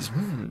my knees.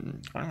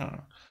 I don't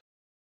know.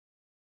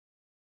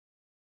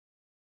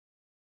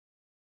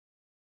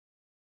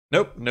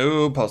 Nope,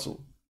 no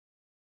puzzle.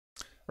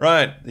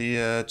 Right,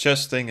 the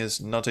chess thing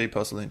is not a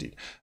puzzle indeed.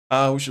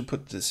 We should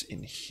put this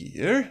in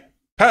here.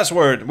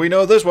 Password, we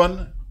know this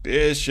one.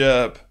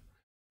 Bishop.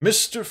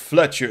 Mr.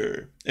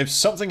 Fletcher, if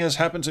something has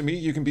happened to me,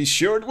 you can be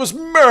sure it was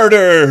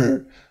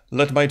murder.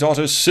 Let my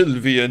daughter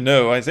Sylvia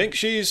know. I think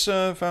she's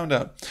found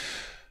out.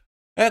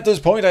 At this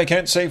point, I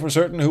can't say for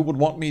certain who would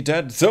want me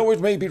dead, though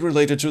it may be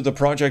related to the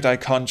project I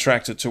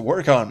contracted to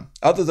work on.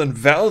 Other than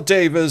Val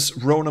Davis,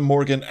 Rona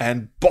Morgan,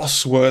 and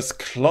Bosworth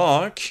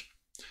Clark,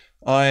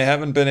 I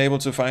haven't been able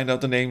to find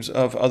out the names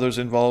of others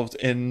involved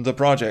in the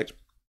project.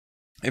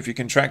 If you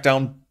can track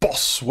down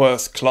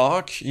Bosworth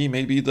Clark, he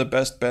may be the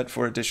best bet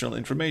for additional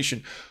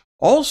information.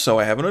 Also,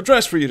 I have an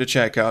address for you to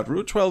check out.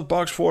 Route 12,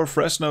 Box 4,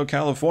 Fresno,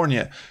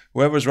 California.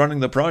 Whoever's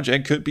running the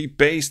project could be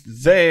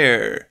based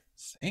there.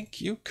 Thank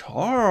you,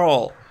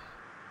 Carl.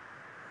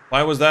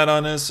 Why was that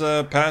on his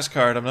pass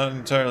card? I'm not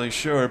entirely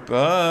sure,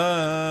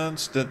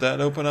 but did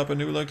that open up a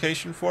new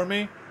location for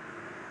me?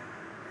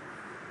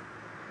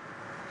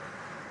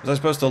 Was I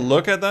supposed to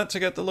look at that to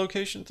get the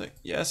location thing?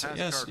 Yes,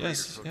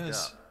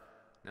 yes.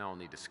 Now I'll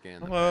need to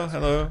scan the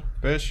hello,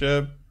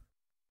 Bishop.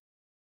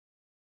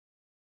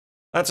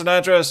 That's an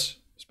address.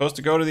 Supposed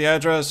to go to the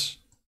address.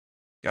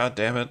 God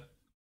damn it.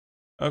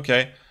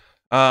 Okay.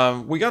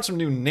 We got some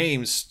new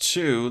names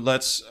too.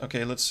 Let's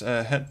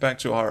head back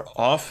to our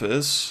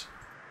office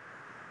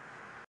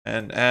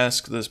and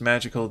ask this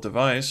magical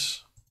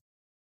device.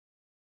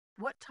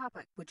 What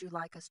topic would you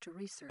like us to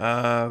research?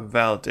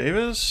 Val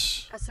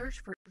Davis. A search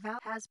for Val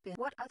has been.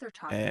 What other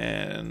topic?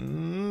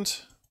 And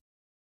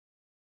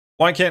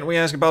why can't we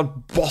ask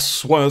about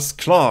Bosworth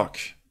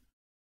Clark?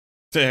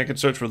 I can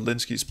search for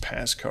Linsky's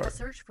passcard. A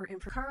search for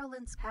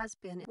Carlin's has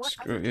been. What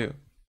Screw other you.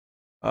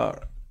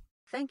 Alright.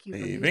 Thank you.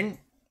 Leaving.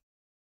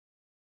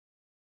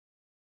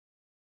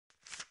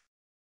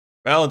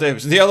 Val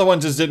Davis. The other one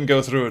just didn't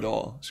go through at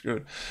all.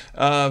 Screwed.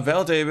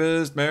 Val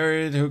Davis,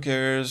 married, who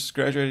cares?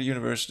 Graduated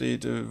university,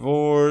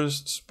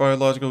 divorced,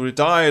 biological,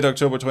 died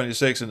October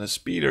 26 in a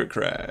speeder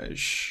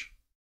crash.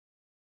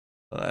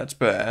 Well, that's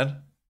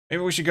bad.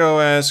 Maybe we should go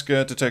ask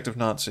Detective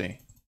Nazi.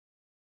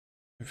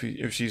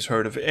 If she's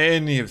heard of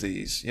any of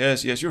these.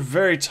 Yes, you're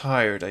very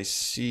tired, I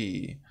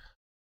see.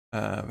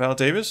 Val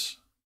Davis?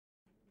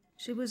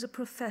 She was a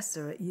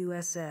professor at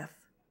USF.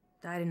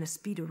 Died in a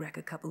speeder wreck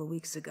a couple of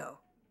weeks ago.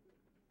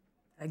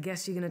 I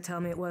guess you're gonna tell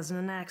me it wasn't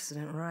an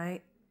accident,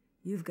 right?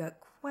 You've got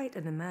quite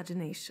an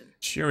imagination.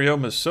 Cheerio,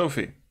 Miss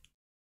Sophie.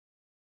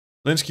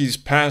 Linsky's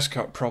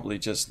passcard probably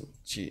just...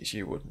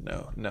 She wouldn't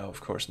know. No,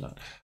 of course not.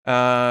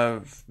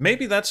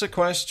 Maybe that's a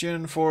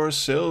question for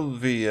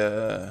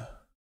Sylvia.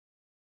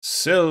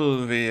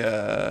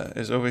 Sylvia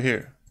is over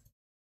here.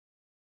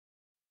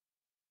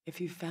 If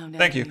you found out.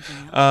 Thank you.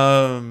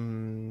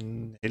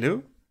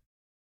 Hello?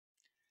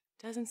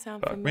 Doesn't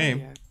sound Fuck familiar.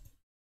 me.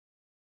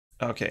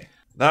 Okay,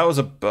 that was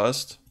a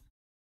bust.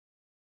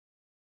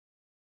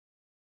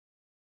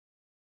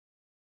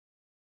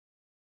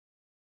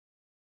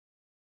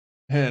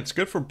 Yeah, it's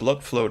good for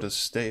blood flow to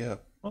stay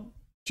up. Well,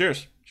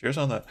 cheers. Cheers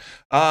on that.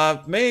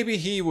 Maybe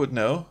he would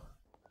know.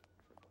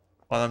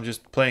 While I'm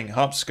just playing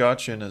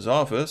hopscotch in his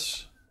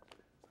office.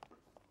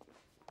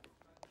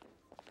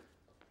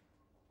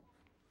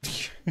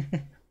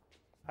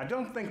 I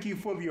don't think you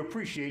fully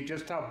appreciate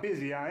just how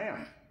busy I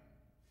am.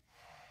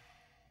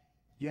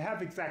 You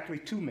have exactly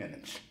 2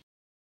 minutes.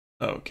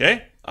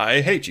 Okay, I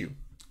hate you.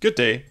 Good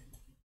day.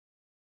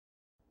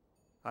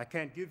 I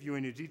can't give you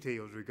any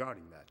details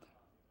regarding that.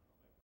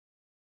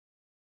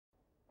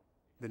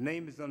 The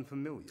name is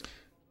unfamiliar.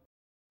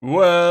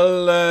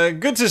 Well,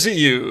 good to see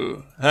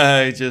you.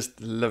 I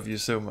just love you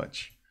so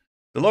much.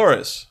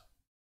 Dolores.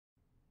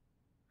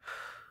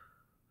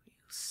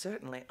 You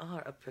certainly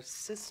are a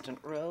persistent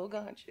rogue,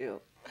 aren't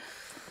you?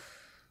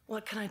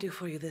 What can I do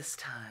for you this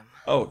time?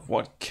 Oh,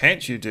 what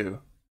can't you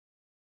do?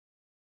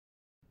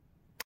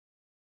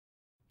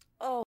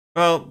 Oh.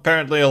 Well,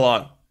 apparently a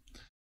lot.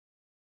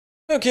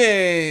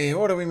 Okay,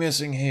 what are we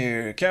missing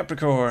here?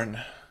 Capricorn.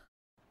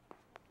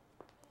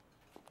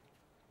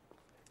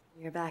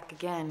 You're back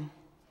again.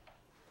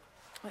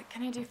 What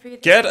can I do for you?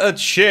 Get a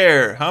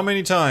chair. How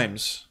many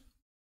times?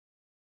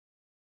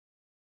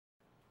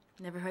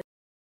 Never heard.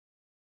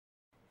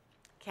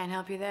 Can't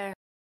help you there.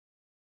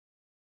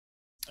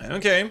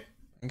 Okay.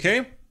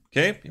 Okay.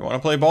 You want to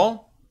play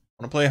ball?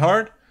 Want to play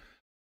hard?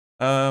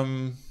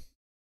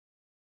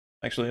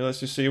 Actually, let's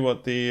just see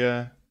what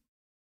the.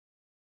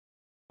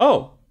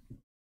 Oh.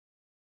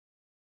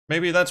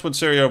 Maybe that's what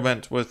Serio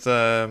meant with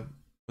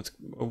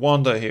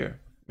Wanda here.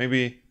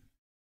 Maybe.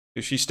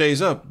 If she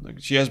stays up,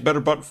 she has better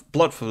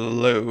blood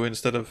flow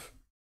instead of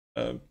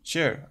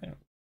chair.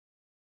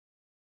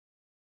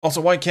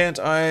 Also, why can't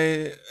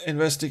I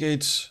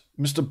investigate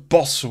Mr.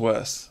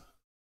 Bosworth?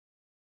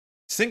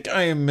 I think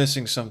I am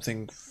missing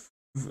something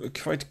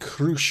quite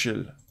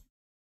crucial.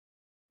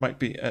 Might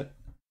be at...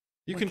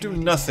 You can do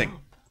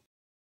nothing.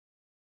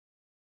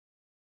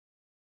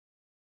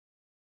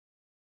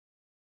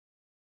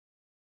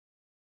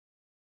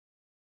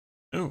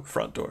 Oh,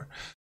 front door.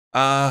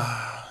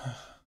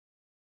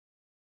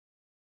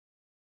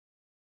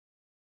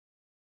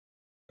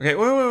 Okay,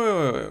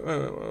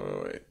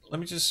 wait. Let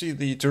me just see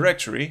the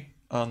directory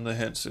on the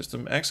hint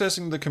system.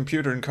 Accessing the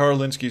computer in Carl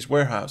Linsky's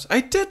warehouse.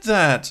 I did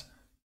that!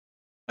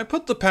 I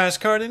put the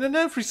passcard in and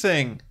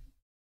everything.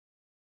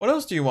 What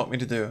else do you want me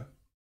to do?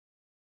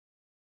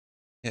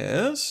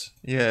 Yes.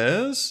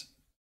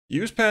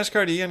 Use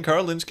passcard E on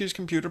Carl Linsky's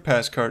computer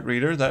passcard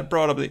reader. That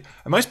brought up the...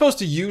 Am I supposed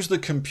to use the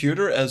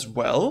computer as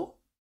well?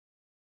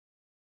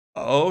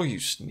 Oh, you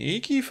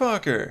sneaky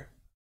fucker.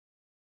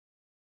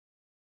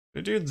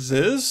 To do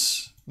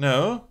this?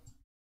 No.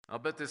 I'll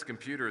bet this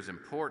computer is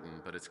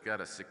important, but it's got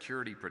a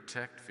security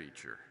protect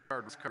feature.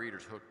 Cardless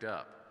reader's hooked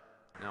up.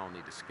 Now I'll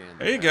need to scan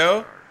the There you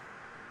go.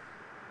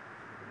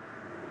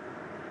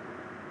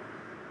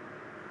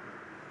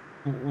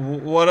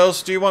 What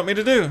else do you want me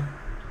to do?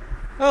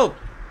 Oh.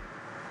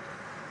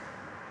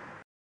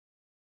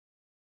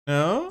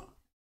 No?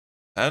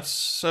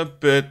 That's a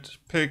bit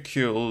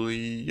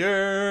peculiar.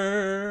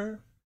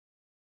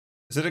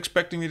 Is it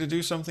expecting me to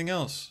do something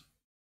else?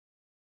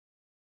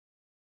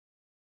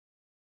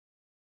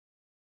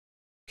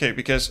 Okay,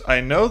 because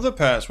I know the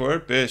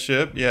password,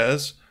 Bishop,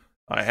 yes.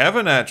 I have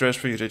an address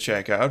for you to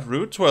check out.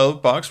 Route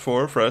 12, Box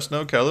 4,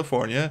 Fresno,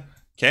 California.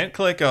 Can't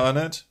click on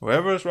it.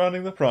 Whoever's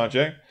running the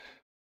project.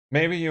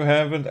 Maybe you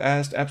haven't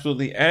asked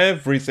absolutely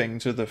everything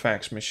to the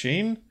fax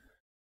machine.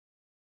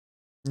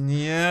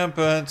 Yeah,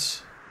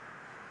 but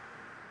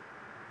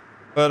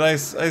I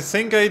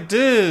think I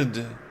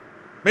did.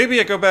 Maybe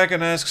I go back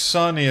and ask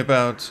Sonny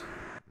about...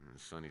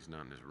 Sonny's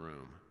not in his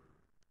room.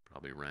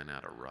 Probably ran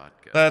out of rot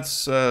gun.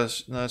 That's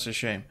a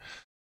shame.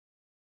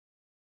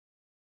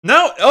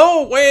 Now,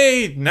 oh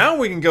wait, now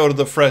we can go to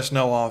the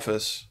Fresno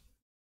office.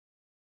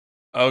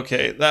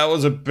 Okay, that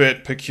was a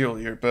bit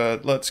peculiar,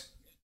 but let's...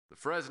 The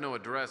Fresno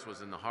address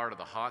was in the heart of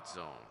the hot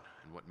zone,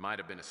 in what might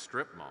have been a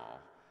strip mall,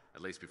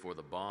 at least before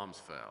the bombs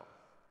fell.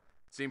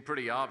 It seemed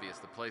pretty obvious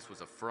the place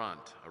was a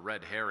front, a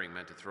red herring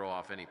meant to throw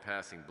off any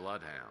passing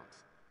bloodhounds.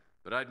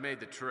 But I'd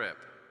made the trip,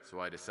 so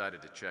I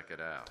decided to check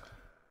it out.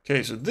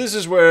 Okay, so this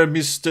is where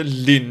Mr.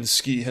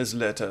 Linsky has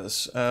led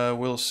us.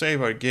 We'll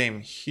save our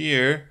game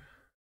here.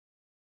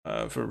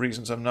 For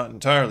reasons I'm not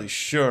entirely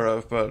sure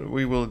of, but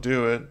we will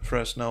do it.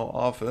 Fresno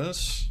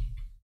office.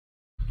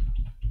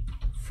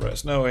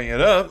 Fresnoing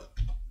it up.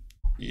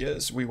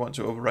 Yes, we want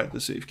to overwrite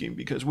the save game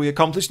because we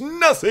accomplished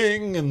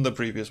nothing in the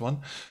previous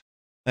one.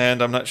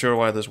 And I'm not sure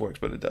why this works,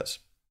 but it does.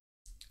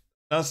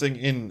 Nothing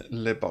in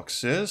the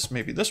boxes.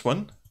 Maybe this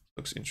one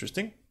looks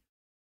interesting.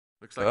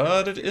 Looks like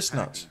but it is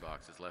not.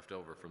 Boxes left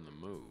over from the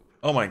move.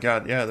 Oh my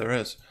god, yeah, there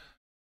is.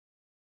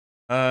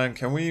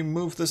 Can we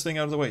move this thing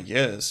out of the way?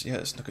 Yes,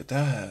 yes, look at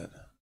that.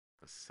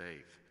 A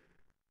safe.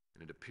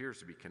 And it appears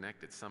to be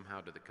connected somehow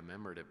to the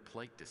commemorative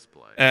plate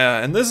display.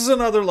 And this is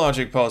another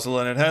logic puzzle,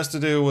 and it has to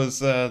do with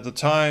the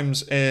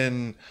times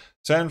in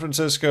San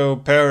Francisco,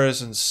 Paris,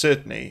 and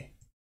Sydney.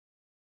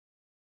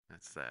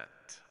 That's that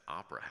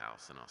opera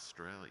house in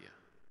Australia.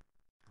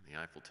 The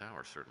Eiffel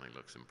Tower certainly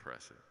looks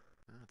impressive.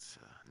 That's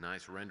a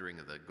nice rendering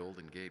of the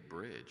Golden Gate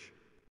Bridge.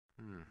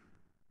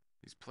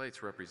 These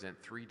plates represent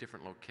 3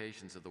 different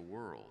locations of the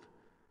world,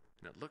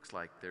 and it looks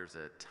like there's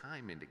a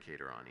time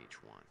indicator on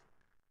each one.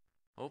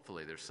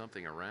 Hopefully there's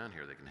something around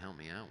here that can help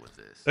me out with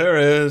this. There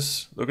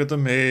is. Look at the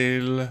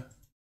mail.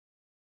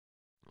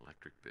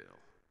 Electric bill.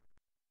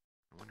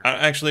 I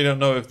actually don't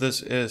know if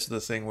this is the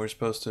thing we're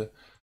supposed to...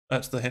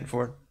 That's the hint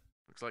for it.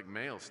 Looks like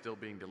mail's still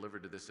being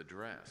delivered to this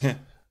address.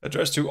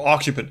 Address to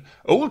occupant.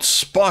 Old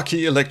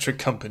Sparky Electric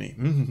Company.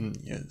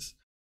 Yes.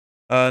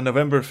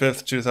 November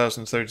 5th,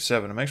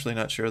 2037. I'm actually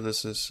not sure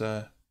this is...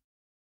 Yeah,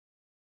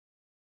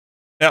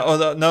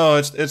 oh, no,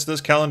 it's this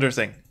calendar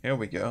thing. Here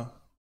we go.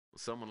 Well,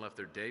 someone left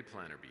their day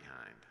planner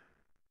behind.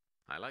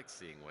 I like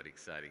seeing what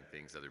exciting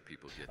things other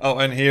people get. Oh,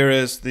 and here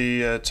is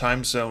the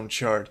time zone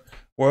chart.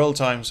 World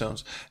time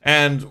zones.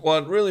 And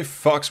what really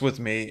fucks with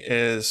me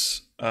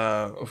is,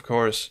 of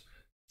course,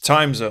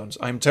 time zones.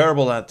 I'm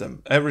terrible at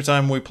them. Every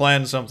time we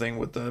plan something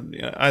with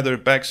the either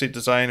backseat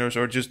designers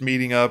or just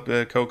meeting up,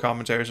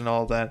 co-commentators and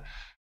all that,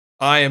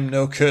 I am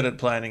no good at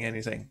planning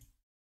anything.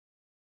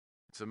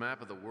 It's a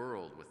map of the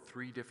world with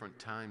 3 different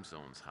time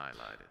zones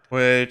highlighted.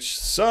 Which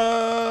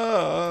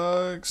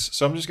sucks.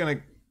 So I'm just going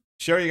to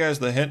show you guys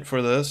the hint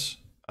for this.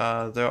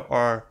 There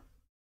are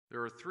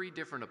 3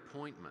 different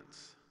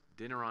appointments.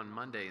 Dinner on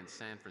Monday in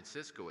San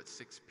Francisco at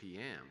 6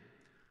 p.m.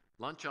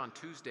 Lunch on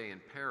Tuesday in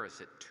Paris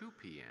at 2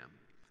 p.m.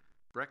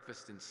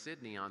 Breakfast in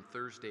Sydney on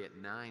Thursday at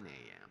 9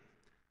 a.m.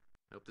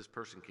 I hope this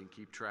person can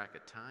keep track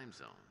of time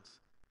zones.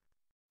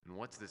 And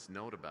what's this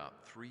note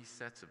about 3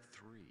 sets of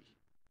 3?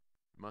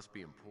 It must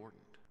be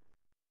important.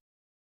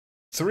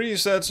 3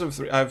 sets of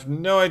 3. I have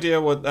no idea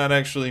what that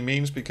actually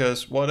means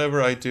because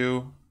whatever I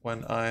do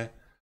when I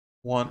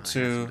want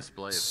to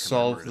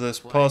solve this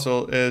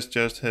puzzle is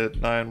just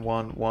hit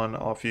 911,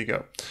 off you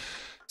go.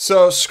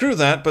 So screw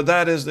that, but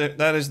that is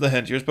the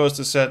hint. You're supposed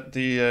to set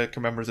the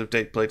commemorative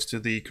date plates to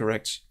the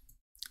correct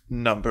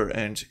number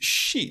and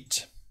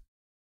sheet.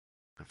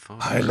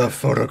 I love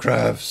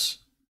photographs.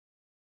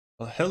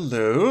 Well,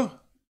 hello.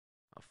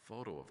 A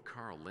photo of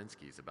Carl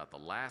Linsky is about the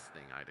last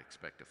thing I'd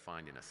expect to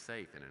find in a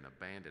safe in an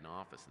abandoned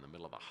office in the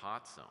middle of a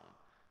hot zone.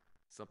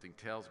 Something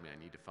tells me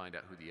I need to find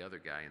out who the other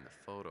guy in the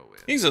photo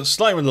is. He's a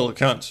slimy little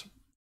cunt.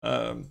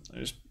 I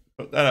just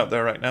put that out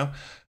there right now.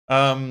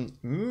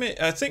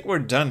 I think we're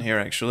done here,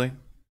 actually.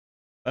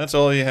 That's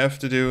all you have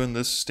to do in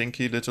this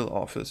stinky little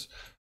office.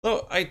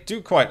 Though I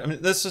do I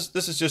mean, this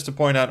is just to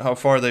point out how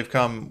far they've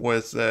come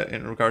with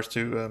in regards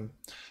to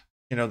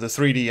the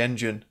 3D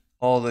engine,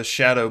 all the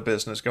shadow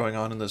business going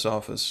on in this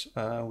office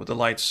with the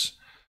lights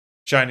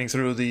shining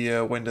through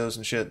the windows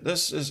and shit.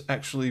 This is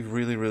actually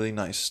really, really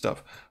nice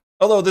stuff.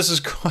 Although this is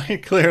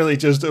quite clearly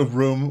just a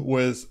room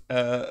with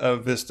a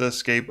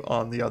Vistascape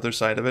on the other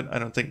side of it. I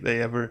don't think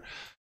they ever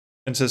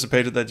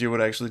anticipated that you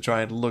would actually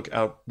try and look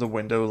out the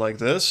window like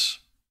this.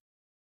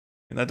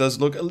 And that does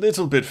look a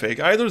little bit fake.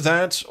 Either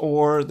that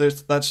or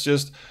that's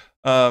just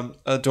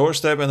a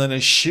doorstep and then a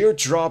sheer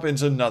drop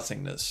into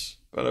nothingness.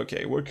 But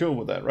okay, we're cool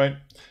with that, right?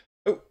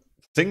 Oh,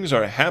 things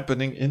are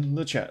happening in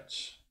the chat.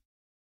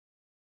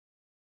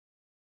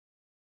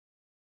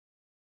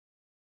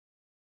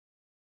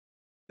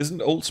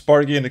 Isn't Old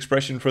Sparky an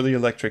expression for the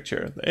electric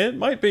chair? It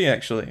might be,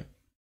 actually.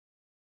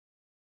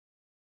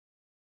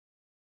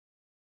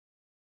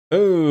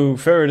 Oh,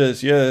 fair it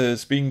is,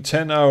 yes. Being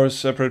 10 hours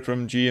separate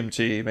from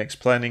GMT makes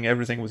planning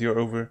everything with your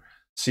over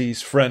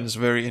sees friends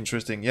very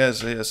interesting.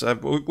 Yes, yes.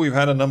 We've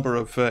had a number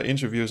of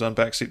interviews on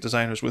Backseat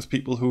Designers with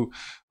people who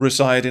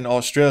reside in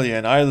Australia,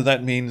 and either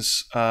that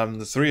means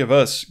the three of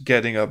us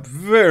getting up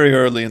very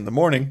early in the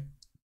morning,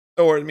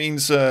 or it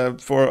means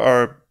for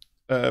our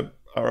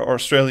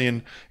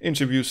Australian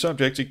interview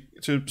subject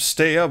to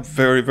stay up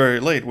very, very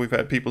late. We've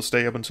had people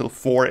stay up until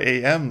 4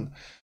 a.m.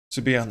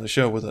 to be on the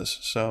show with us.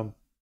 So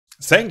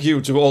thank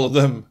you to all of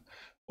them.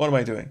 What am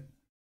I doing?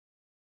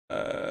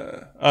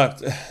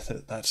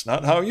 That's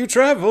not how you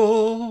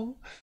travel.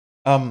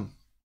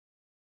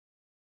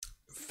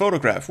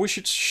 Photograph. We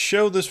should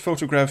show this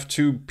photograph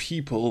to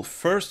people.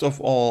 First of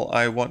all,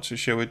 I want to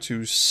show it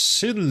to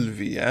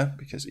Sylvia,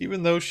 because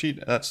even though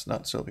that's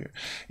not Sylvia,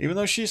 even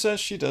though she says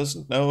she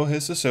doesn't know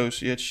his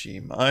associate, she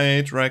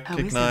might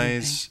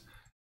recognize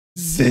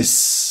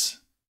this.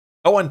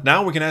 Oh, and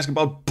now we can ask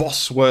about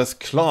Bosworth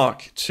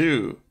Clark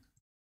too.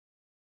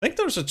 I think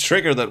there's a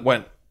trigger that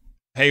went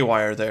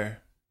haywire there.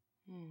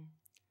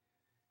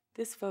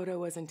 This photo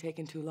wasn't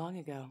taken too long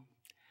ago.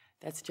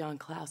 That's John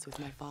Klaus with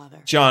my father.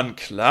 John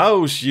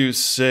Klaus, you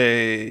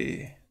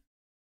say?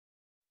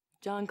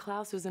 John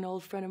Klaus was an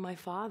old friend of my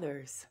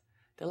father's.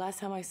 The last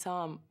time I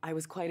saw him, I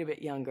was quite a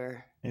bit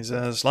younger. He's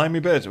a slimy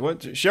bit.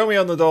 What? Show me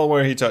on the doll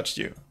where he touched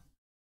you.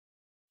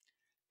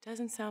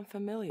 Doesn't sound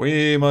familiar.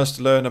 We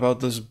must learn about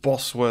this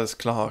Bosworth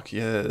Clark,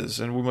 yes.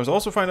 And we must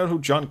also find out who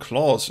John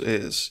Klaus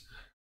is.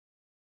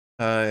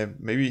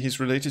 Maybe he's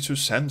related to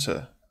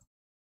Santa.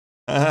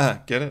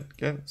 Ah, get it?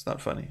 Get it? It's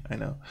not funny, I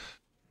know.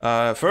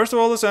 First of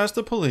all, let's ask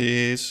the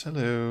police.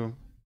 Hello.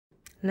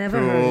 Never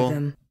heard of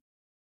them.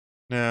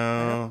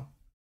 No.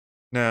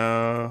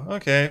 No.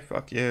 Okay,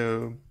 fuck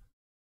you.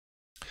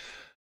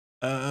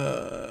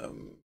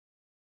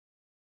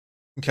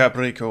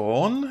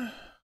 Capricorn?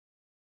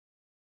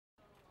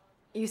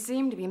 You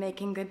seem to be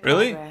making good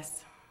Really?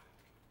 progress.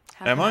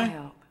 How Am can I?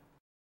 help?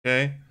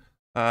 Okay.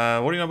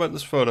 What do you know about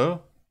this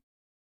photo?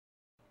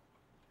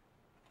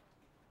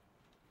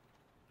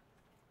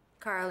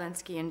 Carl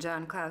Linsky and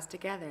John Klaus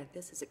together.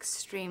 This is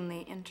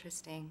extremely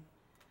interesting.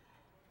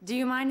 Do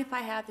you mind if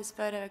I have this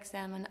photo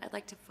examined? I'd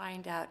like to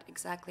find out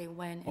exactly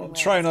when and Well, where.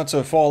 try not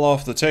to fall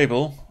off the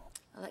table.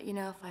 I'll let you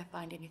know if I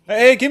find anything.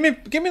 Hey, give me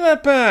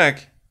that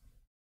back!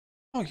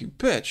 Oh, you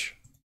bitch.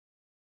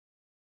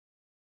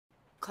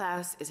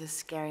 Klaus is a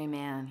scary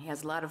man. He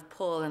has a lot of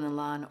pull in the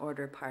law and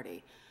order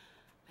party.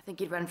 I think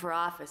he'd run for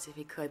office if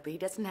he could, but he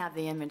doesn't have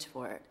the image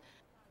for it.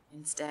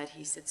 Instead,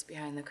 he sits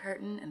behind the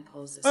curtain and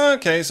pulls the...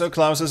 Okay, so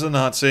Klaus is a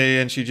Nazi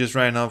and she just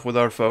ran off with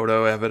our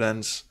photo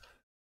evidence.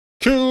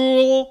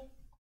 Cool!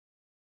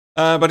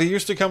 But he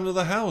used to come to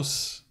the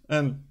house.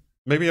 And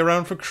maybe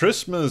around for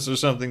Christmas or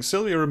something.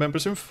 Sylvia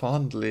remembers him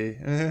fondly.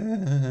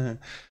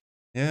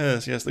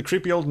 Yes, yes, the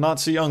creepy old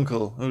Nazi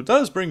uncle, who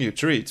does bring you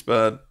treats,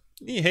 but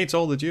he hates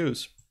all the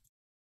Jews.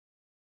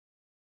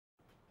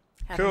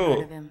 Haven't Cool.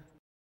 heard of him.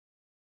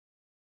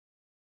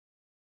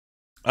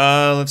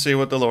 Let's see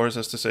what Dolores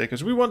has to say,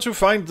 because we want to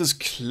find this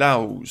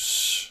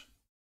Klaus.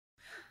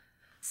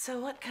 So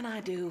what can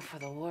I do for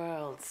the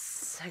world's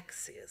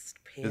sexiest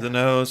Do PR? the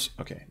nose.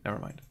 Okay, never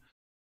mind.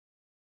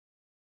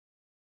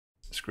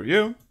 Screw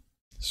you.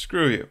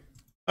 Screw you.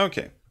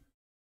 Okay.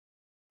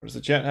 What does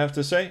the chat have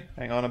to say?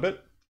 Hang on a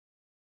bit.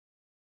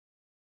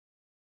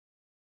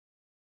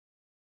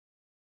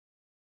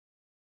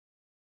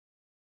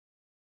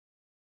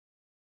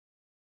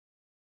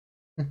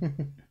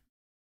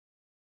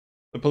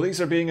 The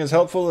police are being as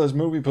helpful as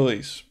movie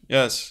police.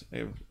 Yes,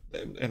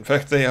 in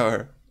fact they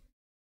are.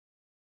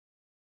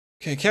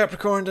 Okay,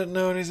 Capricorn didn't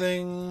know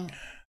anything.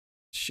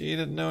 She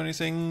didn't know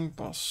anything.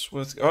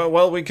 Bosworth. Oh,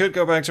 well, we could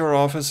go back to her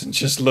office and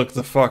just look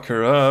the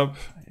fucker up.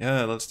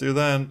 Yeah, let's do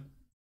that.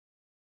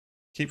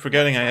 Keep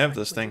forgetting I have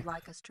this thing.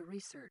 Like us to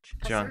research?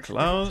 John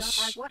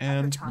Klaus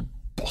and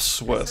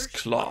Bosworth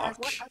Clark.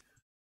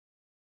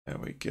 There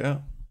we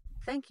go.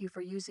 Thank you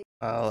for using.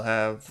 I'll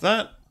have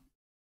that.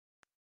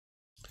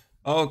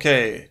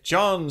 Okay,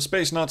 John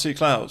Space Nazi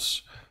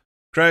Klaus.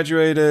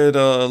 Graduated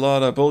a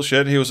lot of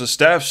bullshit. He was a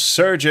staff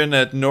surgeon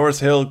at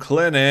North Hill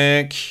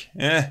Clinic.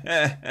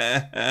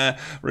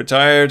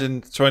 Retired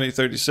in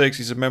 2036.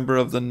 He's a member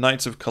of the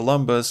Knights of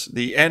Columbus,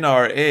 the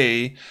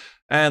NRA,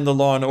 and the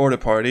Law and Order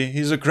Party.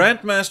 He's a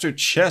Grandmaster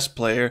chess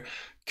player.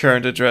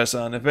 Current address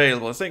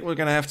unavailable. I think we're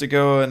going to have to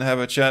go and have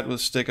a chat with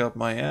Stick Up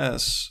My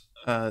Ass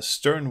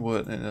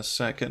Sternwood in a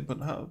second. But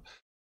how?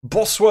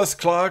 Bosworth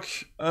Clark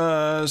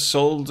founded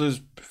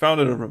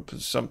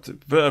something,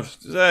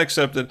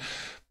 accepted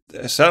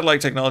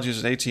satellite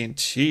technologies at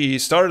AT&T,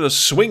 started a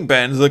swing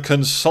band, the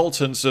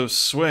Consultants of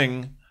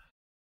Swing.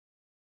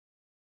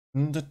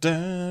 Released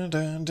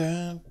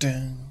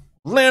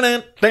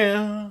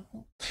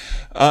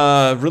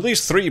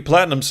 3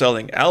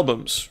 platinum-selling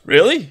albums.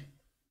 Really?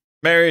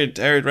 Married,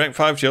 ranked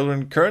 5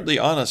 children, currently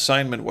on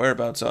assignment,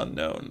 whereabouts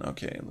unknown.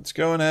 Okay, let's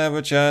go and have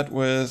a chat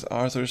with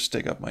Arthur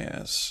Stick Up My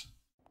Ass.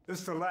 This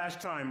is the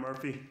last time,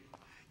 Murphy.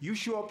 You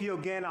show up here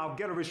again, I'll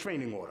get a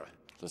restraining order.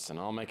 Listen,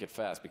 I'll make it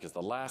fast because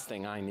the last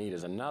thing I need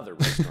is another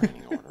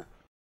restraining order.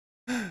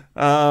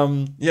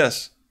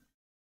 Yes.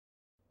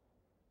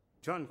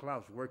 John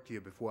Klaus worked here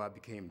before I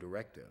became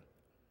director.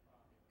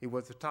 He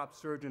was the top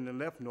surgeon and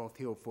left North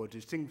Hill for a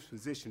distinguished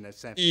position at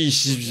San He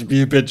Francisco. should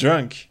be a bit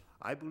drunk.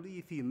 I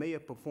believe he may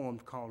have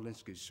performed Carl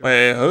Linsky's surgery.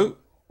 Wait, who?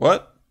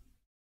 What?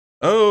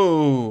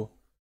 Oh.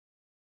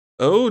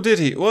 Oh, did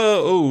he?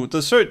 Well, oh,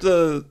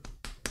 the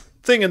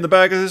thing in the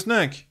back of his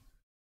neck.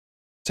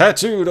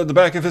 Tattooed on the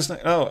back of his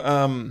neck.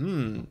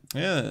 Oh,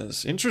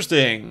 yes,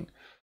 interesting.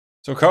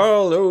 So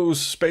Carl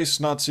owes Space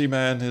Nazi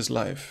Man his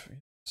life.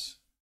 Yes.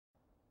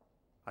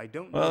 I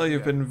don't know. Well,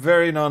 you've been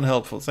very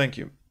non-helpful, thank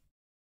you.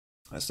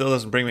 That still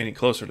doesn't bring me any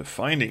closer to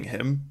finding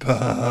him,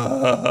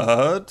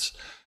 but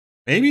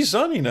maybe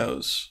Sonny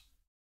knows.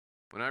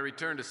 When I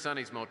returned to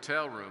Sonny's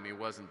motel room, he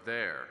wasn't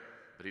there,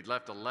 but he'd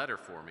left a letter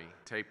for me,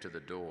 taped to the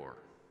door.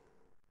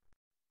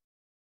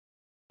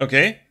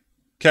 Okay,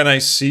 can I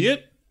see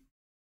it?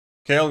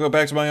 Okay, I'll go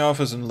back to my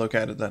office and look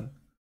at it then.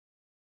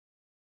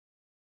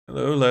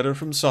 Hello, letter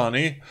from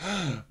Sonny.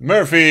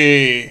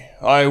 Murphy,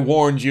 I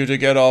warned you to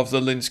get off the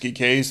Linsky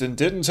case and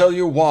didn't tell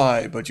you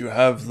why, but you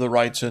have the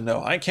right to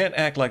know. I can't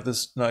act like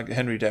this, like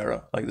Henry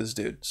Darrow, like this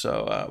dude.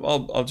 So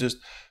I'll just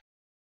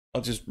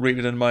read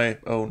it in my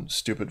own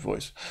stupid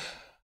voice.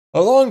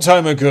 A long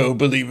time ago,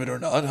 believe it or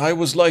not, I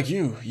was like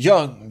you,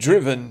 young,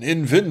 driven,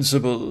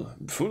 invincible,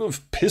 full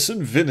of piss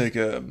and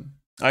vinegar.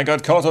 I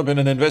got caught up in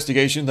an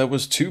investigation that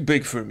was too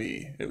big for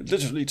me. It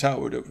literally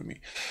towered over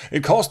me.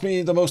 It cost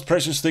me the most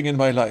precious thing in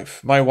my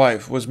life. My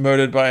wife was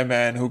murdered by a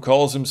man who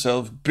calls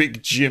himself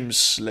Big Jim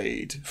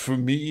Slade. For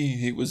me,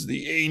 he was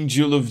the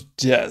angel of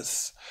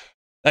death.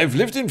 I've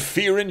lived in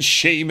fear and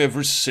shame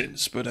ever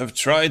since, but have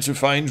tried to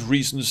find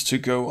reasons to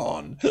go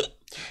on.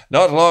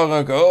 Not long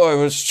ago, I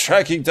was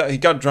tracking down... He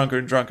got drunker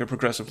and drunker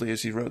progressively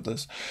as he wrote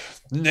this.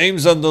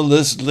 Names on the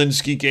list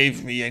Linsky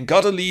gave me, and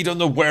got a lead on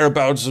the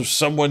whereabouts of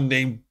someone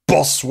named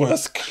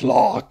Bosworth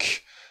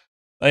Clark.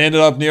 I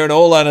ended up near an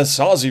old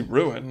Anasazi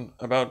ruin,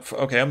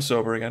 I'm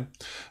sober again,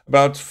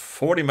 about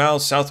 40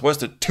 miles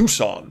southwest of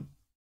Tucson.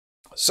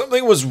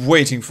 Something was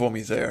waiting for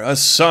me there, a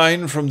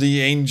sign from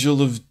the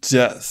angel of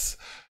death.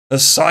 A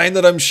sign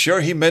that I'm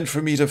sure he meant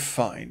for me to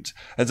find.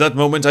 At that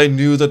moment I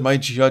knew that my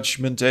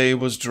judgment day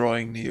was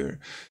drawing near.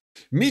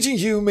 Meeting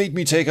you made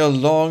me take a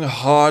long,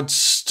 hard,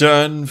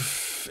 stern,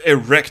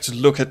 erect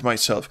look at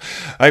myself.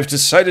 I've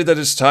decided that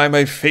it's time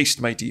I faced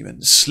my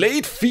demon.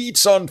 Slade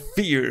feeds on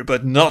fear,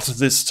 but not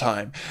this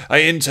time. I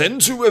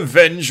intend to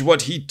avenge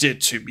what he did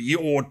to me,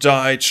 or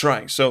die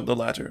trying. So, the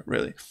latter,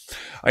 really.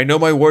 I know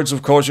my words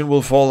of caution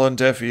will fall on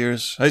deaf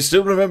ears. I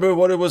still remember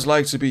what it was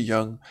like to be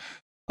young.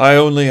 I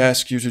only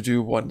ask you to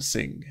do one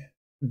thing.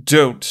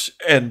 Don't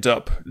end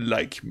up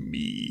like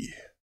me.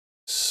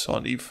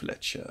 Sonny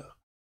Fletcher.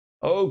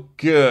 Oh,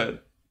 good.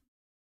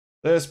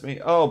 There's me.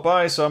 Oh,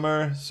 bye,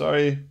 Summer.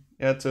 Sorry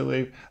you had to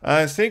leave.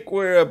 I think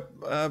we're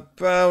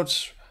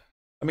about...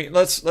 I mean,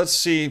 let's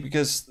see,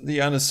 because the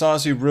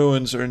Anasazi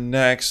ruins are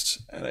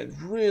next, and I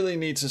really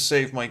need to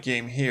save my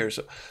game here.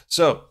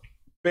 So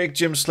Big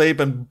Jim Slade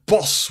and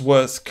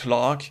Bosworth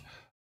Clark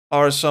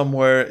are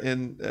somewhere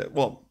in...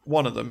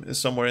 one of them is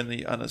somewhere in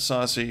the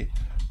Anasazi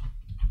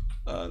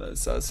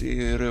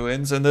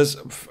ruins. And there's...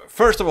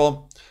 First of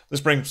all,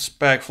 this brings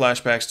back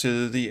flashbacks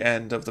to the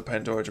end of the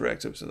Pandora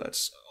Directive, so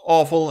that's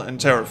awful and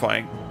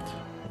terrifying.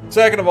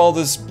 Second of all,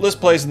 this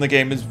place in the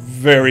game is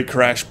very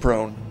crash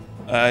prone.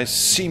 I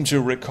seem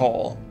to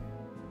recall.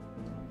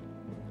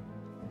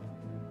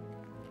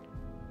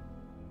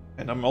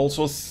 And I'm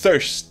also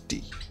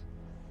thirsty.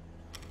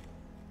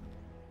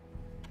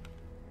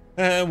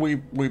 And we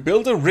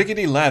build a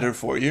rickety ladder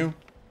for you.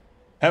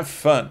 Have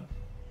fun.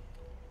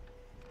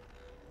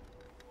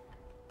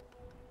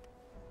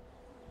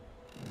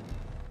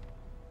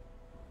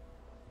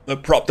 The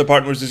prop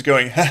department was just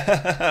going, ha ha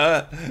ha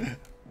ha.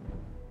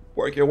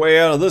 Work your way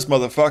out of this,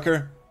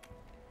 motherfucker.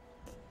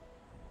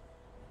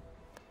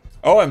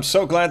 Oh, I'm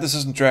so glad this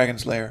isn't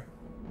Dragon's Lair.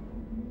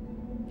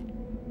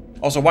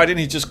 Also, why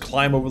didn't he just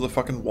climb over the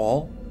fucking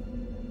wall?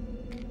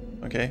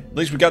 Okay, at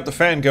least we got the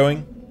fan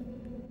going.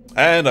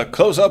 And a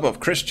close-up of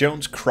Chris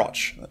Jones'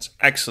 crotch. That's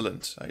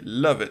excellent. I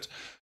love it.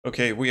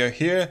 Okay, we are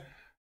here.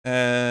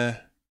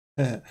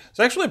 It's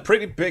actually a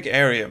pretty big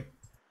area.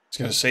 It's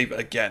gonna save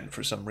again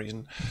for some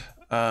reason.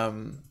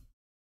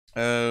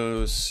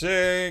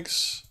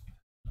 06...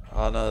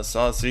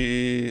 Anasask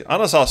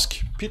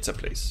pizza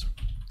place.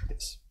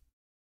 Yes.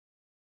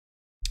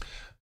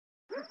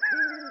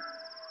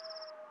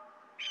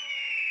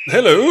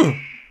 Hello.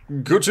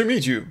 Good to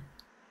meet you.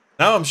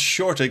 Now I'm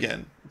short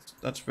again.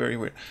 That's very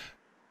weird.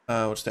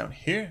 What's down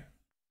here?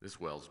 This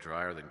well's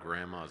drier than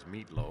Grandma's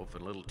meatloaf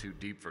and a little too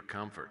deep for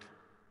comfort.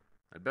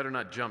 I'd better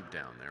not jump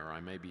down there, or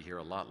I may be here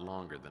a lot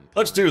longer than planned.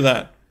 Let's do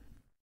that.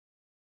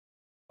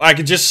 I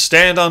could just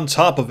stand on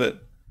top of it.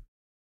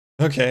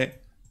 Okay.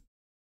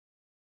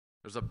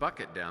 There's a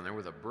bucket down there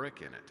with a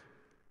brick in it.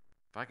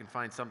 If I can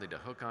find something to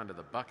hook onto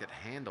the bucket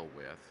handle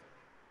with,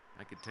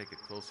 I could take a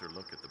closer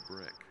look at the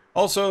brick.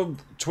 Also,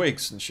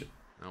 twigs and shit.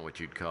 Not what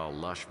you'd call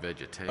lush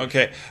vegetation.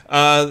 Okay,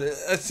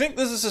 I think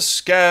this is a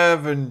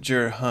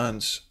scavenger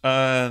hunt.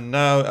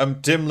 Now I'm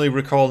dimly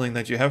recalling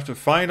that you have to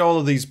find all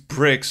of these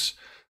bricks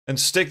and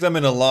stick them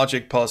in a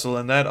logic puzzle,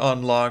 and that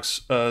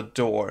unlocks a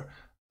door.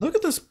 Look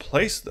at this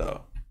place,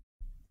 though.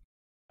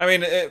 I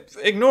mean,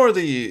 ignore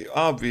the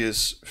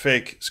obvious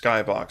fake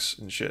skybox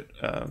and shit.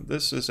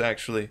 This is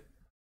actually...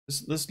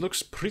 This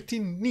looks pretty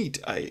neat,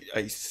 I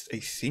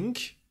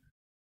think.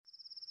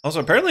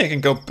 Also, apparently I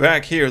can go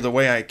back here the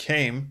way I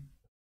came.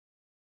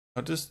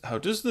 How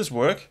does this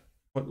work?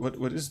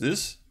 What is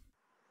this?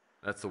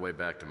 That's the way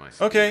back to my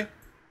speeder. Okay.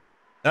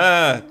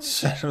 I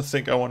don't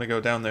think I want to go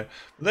down there.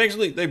 But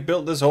actually, they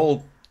built this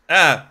whole...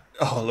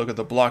 Oh, look at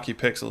the blocky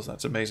pixels.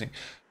 That's amazing.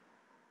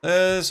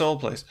 This whole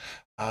place.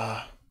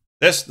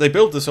 Yes, they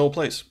built this whole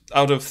place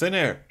out of thin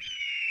air.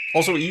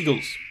 Also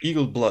eagles.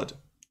 Eagle blood.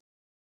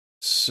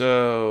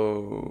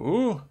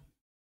 So...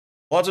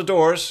 Lots of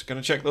doors.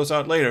 Gonna check those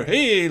out later.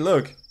 Hey,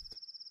 look.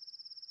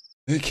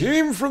 It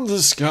came from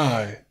the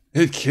sky.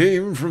 It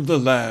came from the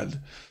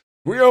land.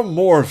 We are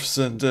morphs,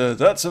 and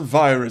that's a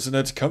virus, and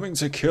it's coming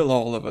to kill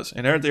all of us.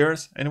 Inherit the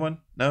Earth? Anyone?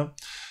 No?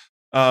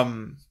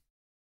 I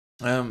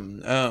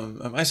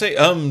say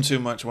too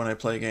much when I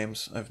play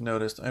games, I've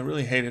noticed. I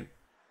really hate it.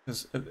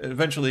 Because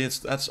eventually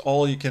that's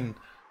all you can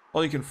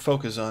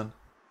focus on.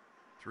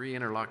 3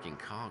 interlocking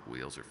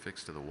cogwheels are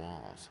fixed to the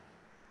walls.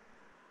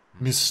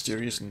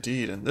 Mysterious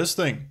indeed. And this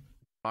thing.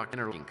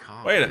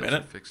 Wait a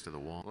minute. Fixed to the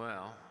wall.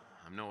 Well,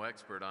 I'm no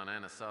expert on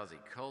Anasazi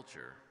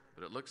culture,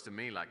 but it looks to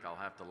me like I'll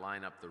have to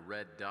line up the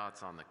red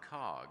dots on the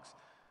cogs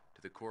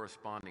to the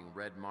corresponding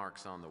red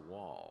marks on the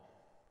wall.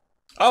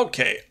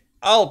 Okay,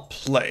 I'll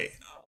play.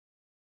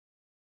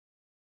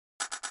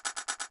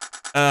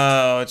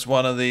 Oh, it's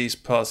one of these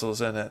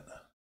puzzles, isn't it?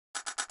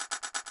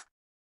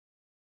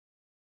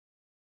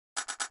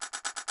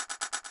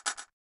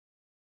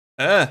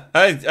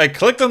 I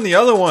clicked on the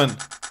other one.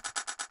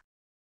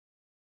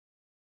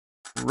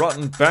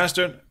 Rotten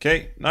bastard.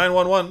 Okay,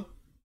 911.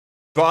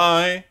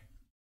 Bye.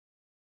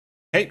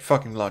 Hate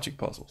fucking logic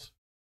puzzles.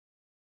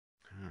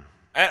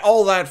 And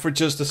all that for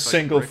just a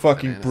single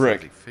fucking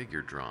brick.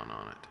 Figure drawn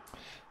on it.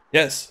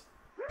 Yes.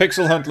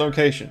 Pixel hunt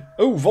location.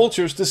 Oh,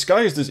 vultures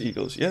disguised as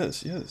eagles.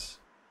 Yes, yes.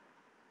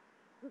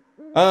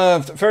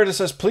 Ferris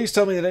says, please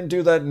tell me they didn't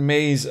do that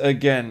maze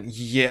again.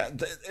 Yeah,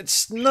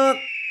 it's not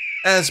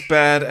as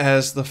bad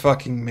as the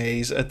fucking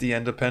maze at the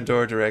end of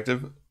Pandora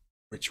Directive,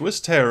 which was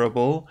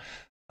terrible.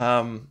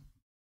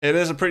 It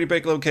is a pretty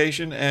big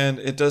location, and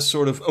it does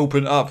sort of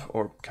open up,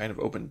 or kind of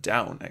open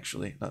down,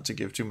 actually, not to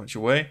give too much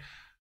away.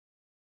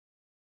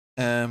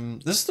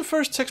 This is the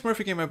first Tex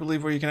Murphy game, I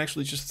believe, where you can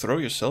actually just throw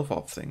yourself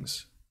off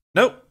things.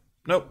 Nope.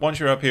 Nope. Once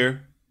you're up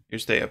here, you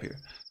stay up here.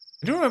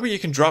 I do remember you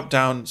can drop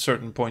down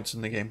certain points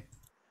in the game,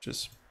 which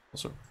is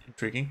also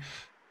intriguing.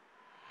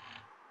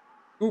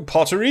 Ooh,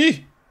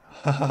 pottery!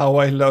 How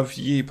I love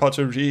ye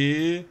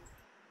pottery!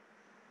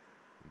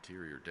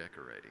 Interior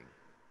decorating,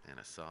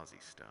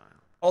 Anasazi style.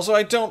 Also,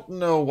 I don't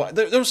know why.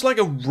 There was like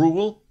a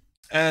rule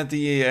at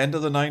the end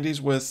of the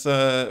 90s with,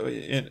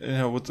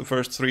 with the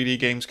first 3D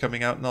games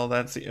coming out and all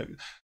that. The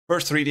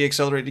first 3D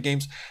accelerated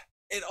games.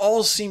 It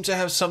all seemed to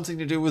have something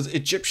to do with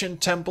Egyptian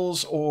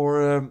temples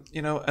or,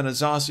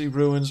 Anasazi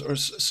ruins or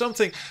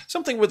something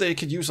where they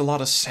could use a lot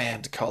of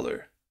sand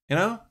color, you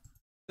know?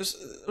 It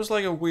was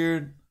like a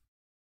weird...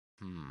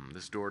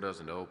 This door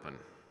doesn't open.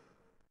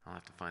 I'll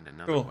have to find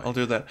another Cool, way. I'll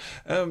do that.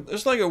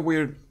 There's like a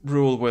weird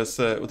rule with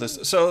this.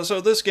 So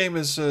this game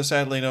is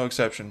sadly no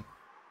exception.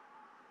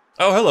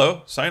 Oh,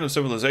 hello. Sign of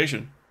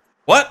civilization.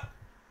 What?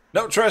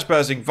 No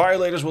trespassing.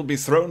 Violators will be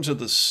thrown to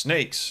the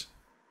snakes.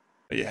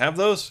 You have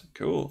those?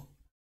 Cool.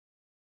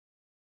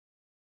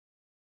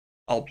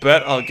 I'll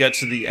bet I'll get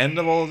to the end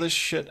of all of this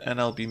shit and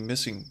I'll be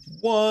missing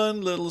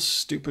one little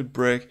stupid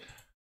brick.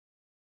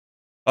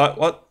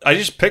 What? I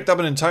just picked up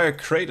an entire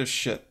crate of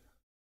shit.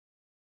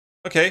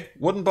 Okay,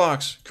 wooden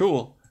box.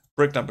 Cool.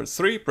 Brick number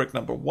 3, brick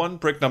number 1,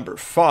 brick number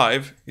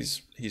 5.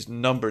 He's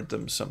numbered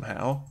them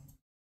somehow.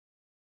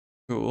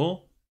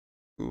 Cool.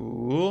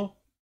 Cool.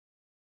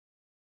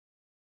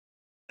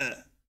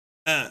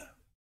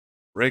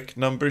 Brick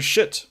number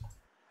shit.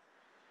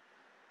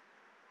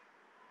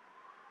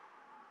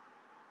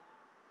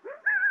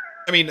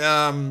 I mean,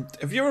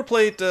 have you ever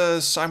played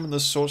Simon the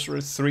Sorcerer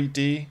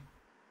 3D?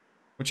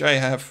 Which I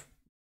have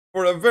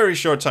for a very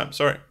short time.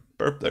 Sorry,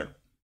 burp there.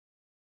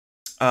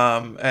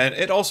 And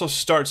it also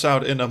starts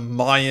out in a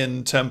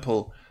Mayan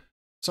temple.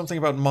 Something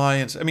about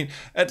Mayans. I mean,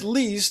 at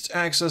least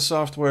Access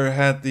Software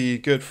had the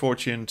good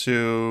fortune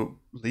to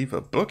leave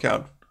a book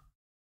out.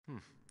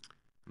 An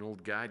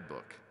old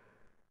guidebook.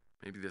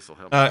 Maybe this will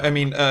help.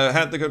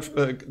 Had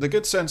the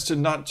good sense to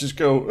not just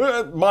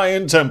go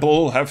Mayan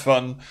temple, have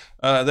fun.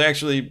 They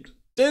actually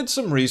did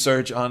some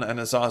research on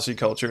Anasazi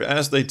culture,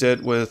 as they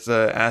did with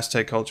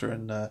Aztec culture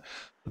and the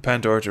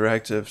Pandora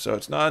Directive. So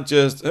it's not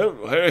just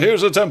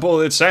here's a temple,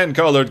 it's sand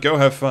colored, go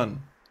have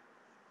fun.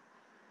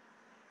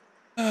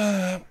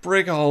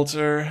 Brick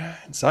altar.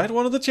 Inside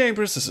one of the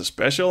chambers is a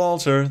special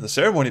altar. The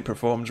ceremony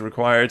performed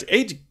required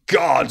 8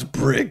 god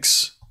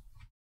bricks.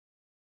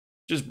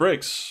 Just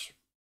bricks.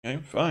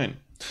 Okay, fine.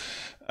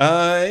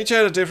 Each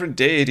had a different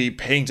deity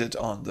painted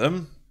on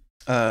them.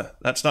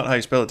 That's not how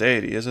you spell a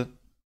deity, is it?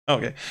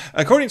 Okay.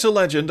 According to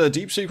legend, a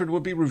deep secret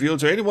would be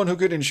revealed to anyone who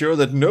could ensure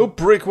that no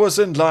brick was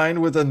in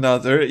line with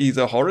another,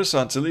 either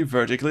horizontally,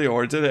 vertically,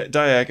 or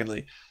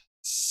diagonally.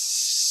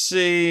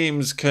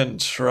 Seems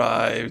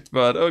contrived,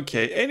 but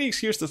okay. Any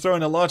excuse to throw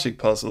in a logic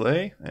puzzle,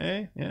 eh?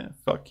 Eh? Yeah,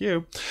 fuck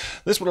you.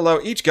 This would allow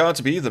each god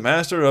to be the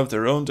master of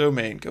their own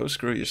domain. Go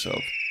screw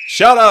yourself.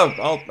 Shut up!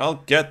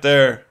 I'll get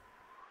there.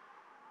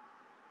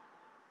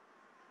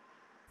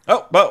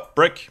 Oh, well,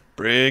 brick.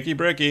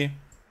 Bricky.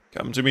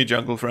 Come to me,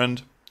 jungle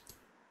friend.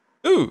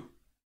 Ooh!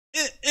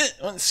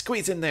 Want to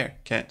squeeze in there.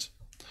 Can't.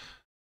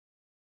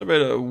 A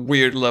bit of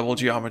weird level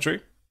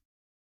geometry.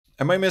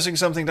 Am I missing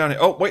something down here?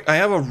 Oh, wait, I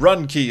have a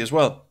run key as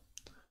well.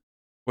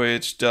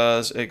 Which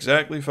does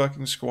exactly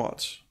fucking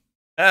squats.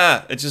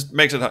 Ah, it just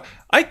makes it hard.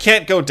 I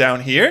can't go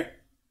down here.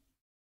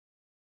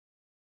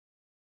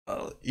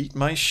 I'll eat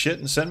my shit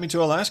and send me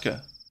to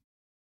Alaska.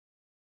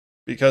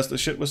 Because the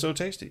shit was so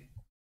tasty.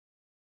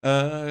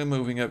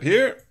 Moving up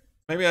here.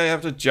 Maybe I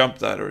have to jump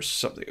that or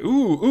something.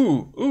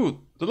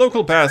 Ooh. The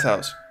local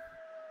bathhouse.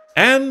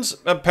 And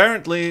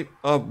apparently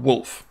a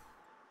wolf.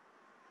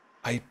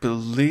 I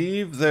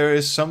believe there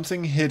is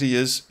something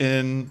hideous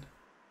in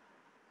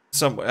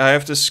some. I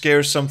have to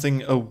scare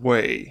something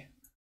away.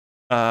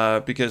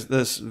 Because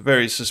this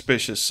very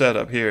suspicious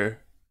setup here.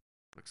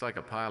 Looks like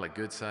a pile of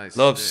good-sized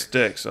Love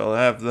sticks. I'll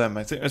have them.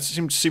 I think I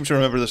seem to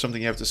remember there's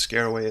something you have to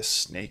scare away a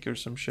snake or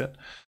some shit.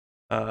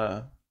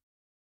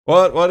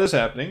 What is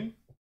happening?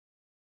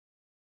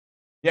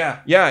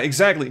 Yeah,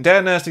 exactly.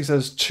 Dan Nasty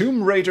says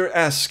Tomb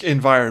Raider-esque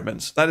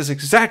environments. That is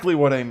exactly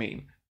what I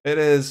mean. It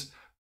is,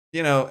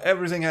 you know,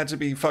 everything had to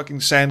be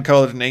fucking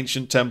sand-colored and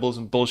ancient temples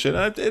and bullshit.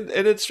 And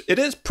it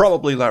is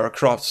probably Lara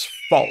Croft's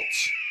fault.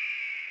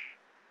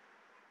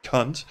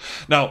 Cunt.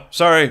 No,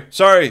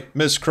 sorry,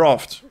 Miss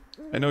Croft.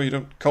 I know you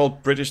don't call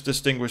British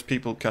distinguished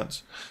people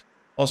cunts.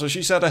 Also,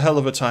 she's had a hell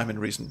of a time in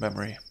recent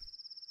memory.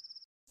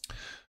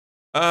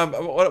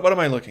 What am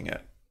I looking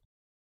at?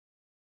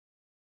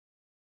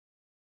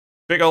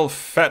 Big old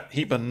fat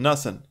heap of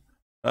nothing.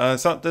 I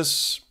thought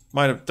this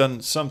might have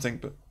done something,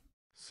 but...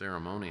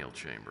 Ceremonial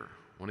chamber.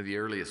 One of the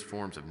earliest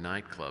forms of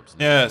nightclubs.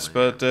 Yes,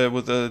 but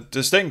with a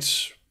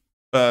distinct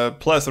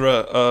plethora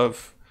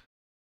of,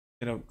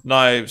 you know,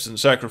 knives and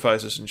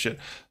sacrifices and shit.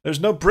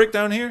 There's no brick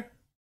down here?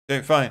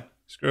 Okay, fine.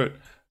 Screw it.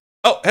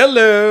 Oh,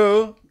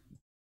 hello!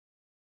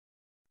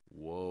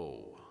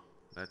 Whoa.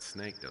 That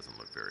snake doesn't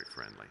look very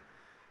friendly.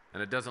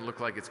 And it doesn't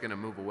look like it's gonna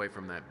move away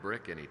from that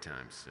brick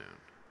anytime soon.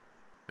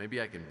 Maybe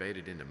I can bait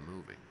it into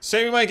moving.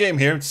 Saving my game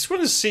here. Just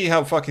want to see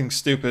how fucking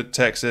stupid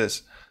Tex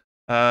is.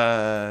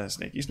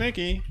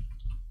 Snaky.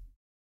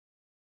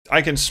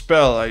 I can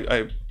spell.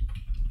 I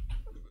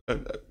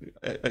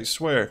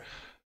swear.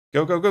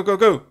 Go.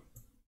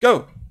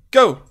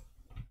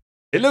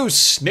 Hello,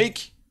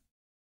 snake.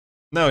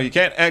 No, you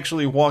can't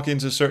actually walk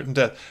into certain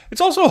death.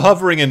 It's also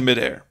hovering in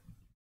midair,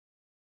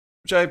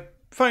 which I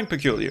find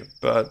peculiar.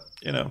 But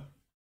you know,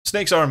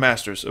 snakes are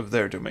masters of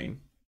their domain.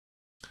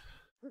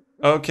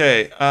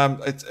 Okay,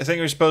 I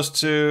think we're supposed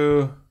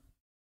to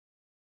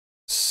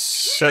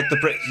set the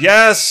brick.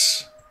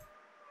 Yes! I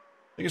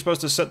think you're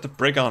supposed to set the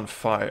brick on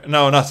fire.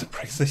 No, not the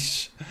brick.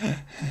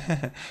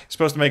 You're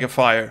supposed to make a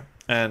fire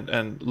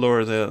and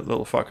lure the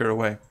little fucker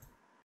away.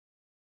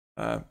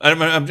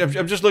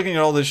 I'm just looking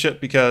at all this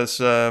shit because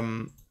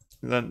then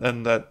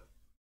that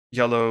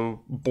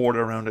yellow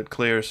border around it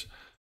clears,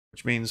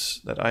 which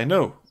means that I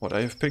know what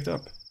I have picked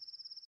up.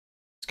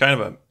 It's kind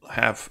of a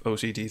half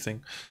OCD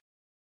thing.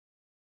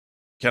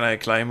 Can I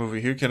climb over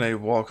here? Can I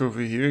walk over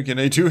here? Can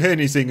I do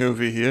anything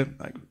over here?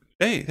 Like,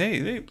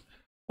 hey.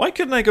 Why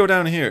couldn't I go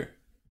down here?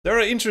 There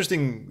are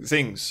interesting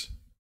things,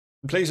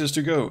 places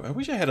to go. I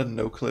wish I had a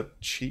no-clip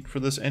cheat for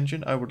this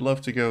engine. I would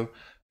love to go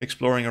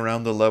exploring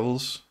around the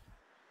levels.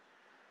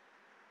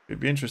 Could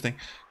be interesting.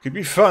 Could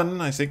be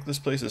fun. I think this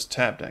place is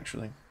tapped,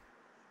 actually.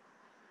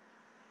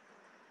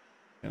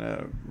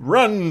 Gonna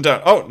run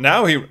down. Oh,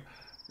 now he...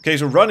 Okay,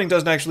 so running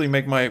doesn't actually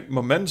make my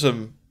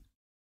momentum...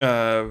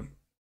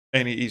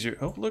 any easier.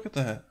 Oh, look at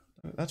that.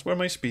 That's where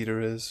my speeder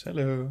is.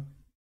 Hello.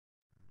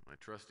 My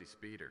trusty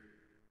speeder.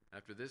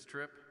 After this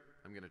trip,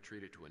 I'm gonna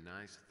treat it to a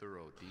nice,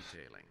 thorough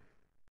detailing.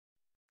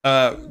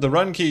 The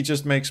run key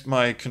just makes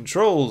my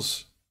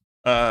controls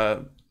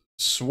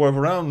swerve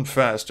around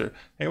faster.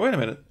 Hey, wait a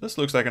minute. This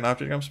looks like an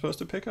object I'm supposed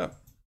to pick up.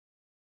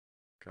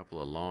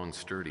 Couple of long,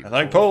 sturdy I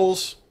like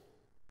poles.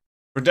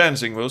 For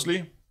dancing,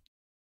 mostly.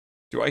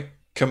 Do I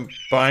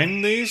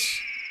combine these?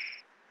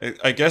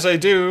 I guess I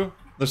do.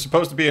 There's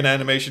supposed to be an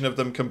animation of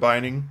them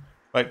combining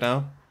right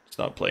now. It's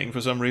not playing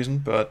for some reason,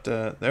 but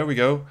there we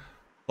go.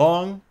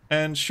 Long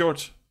and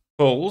short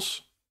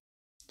poles.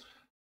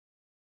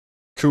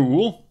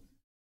 Cool.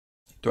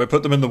 Do I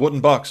put them in the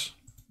wooden box?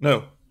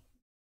 No.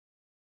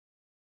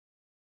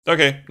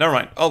 Okay, never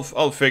mind.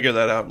 I'll figure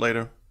that out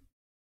later.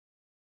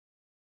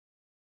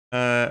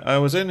 I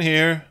was in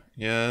here.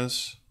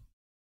 Yes.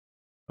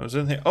 I was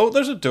in here. Oh,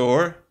 there's a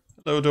door.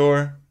 Hello,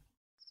 door.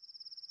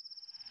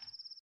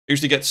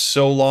 Usually get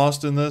so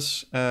lost in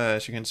this.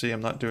 As you can see, I'm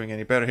not doing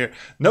any better here.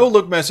 No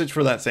look message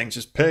for that thing.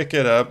 Just pick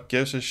it up.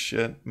 Gives a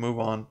shit. Move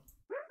on.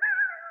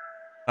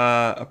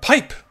 A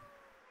pipe.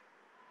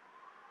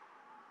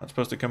 Not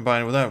supposed to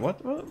combine with that.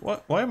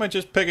 What? Why am I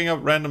just picking up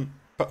random...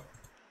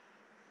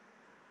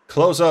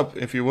 Close up,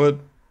 if you would.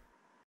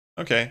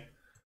 Okay.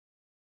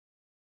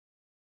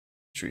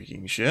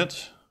 Intriguing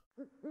shit.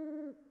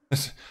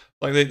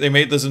 Like they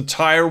made this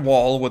entire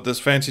wall with this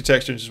fancy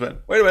texture and just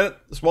went, wait a minute,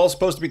 this wall's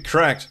supposed to be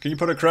cracked. Can you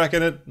put a crack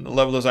in it? And the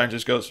level design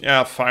just goes,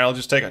 yeah, fine, I'll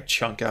just take a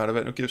chunk out of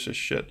it. Who gives a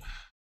shit?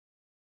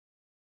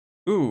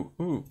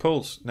 Ooh,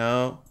 pulse.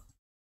 No.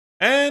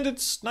 And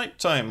it's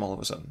nighttime all of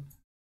a sudden.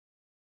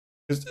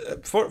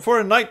 For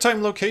a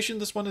nighttime location,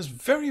 this one is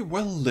very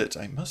well lit,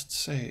 I must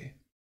say.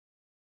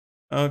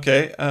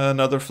 Okay,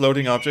 another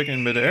floating object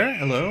in midair.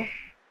 Hello.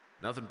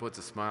 Nothing puts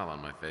a smile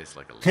on my face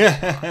like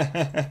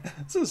a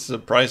This is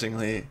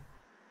surprisingly...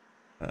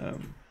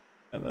 and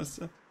that's...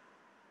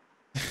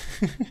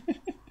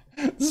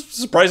 This is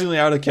surprisingly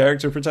out of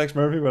character for Tex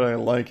Murphy, but I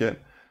like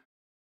it.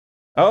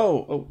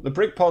 Oh, the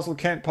brick puzzle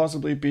can't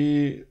possibly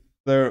be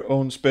their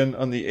own spin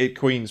on the 8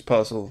 Queens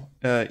puzzle.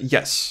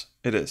 Yes,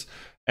 it is.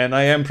 And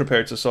I am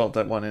prepared to solve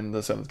that one in the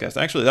 7th Guest.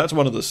 Actually, that's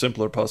one of the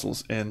simpler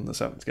puzzles in the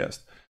 7th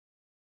Guest.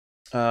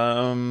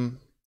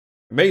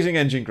 Amazing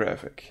engine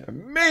graphic.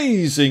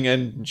 Amazing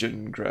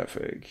engine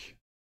graphic.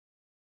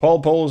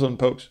 Poles on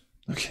pokes.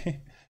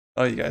 Okay.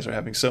 Oh, you guys are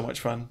having so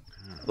much fun.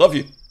 Love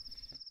you.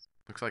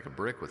 Looks like a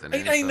brick with an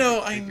I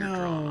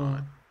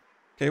know.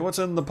 Okay, what's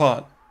in the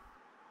pot?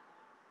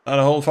 Not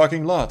a whole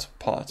fucking lot.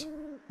 Pot.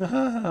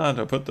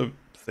 To put the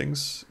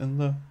things in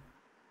the...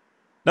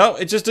 No,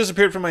 it just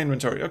disappeared from my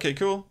inventory. Okay,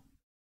 cool.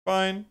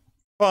 Fine.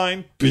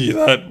 Be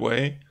that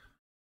way.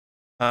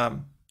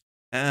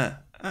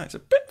 It's a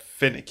bit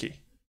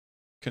finicky.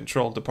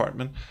 Control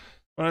department.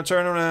 I'm gonna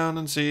turn around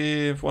and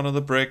see if one of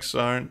the bricks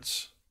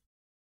aren't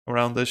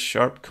around this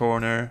sharp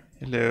corner.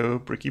 Hello,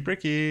 bricky.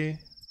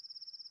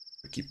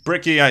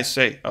 Bricky, I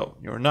say. Oh,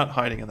 you're not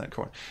hiding in that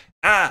corner.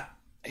 Are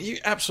you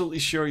absolutely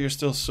sure you're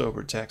still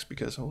sober, Tex?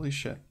 Because holy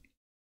shit.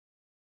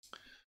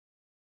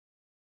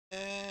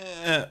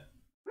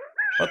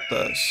 What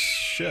the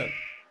shit?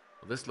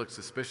 Well, this looks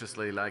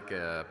suspiciously like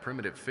a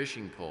primitive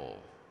fishing pole.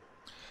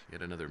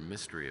 Yet another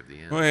mystery of the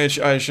end. Which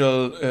I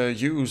shall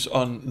use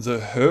on the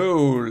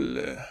hole.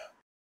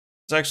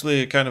 It's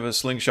actually kind of a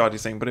slingshotty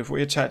thing, but if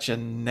we attach a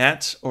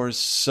net or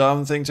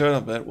something to it, I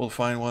bet we'll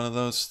find one of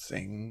those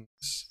things.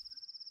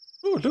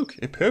 Oh, look,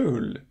 a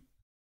pole.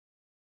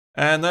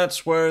 And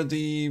that's where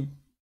the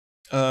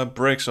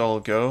bricks all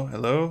go.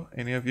 Hello?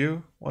 Any of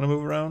you want to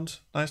move around?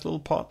 Nice little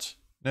pot.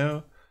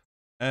 No?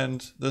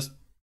 And this...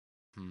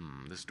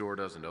 This door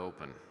doesn't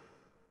open.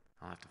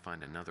 I'll have to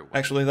find another way.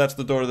 Actually, that's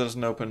the door that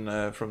doesn't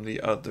open from the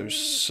other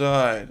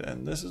side.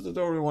 And this is the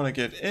door we want to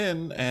get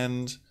in,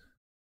 and...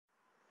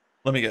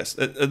 Let me guess.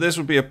 This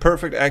would be a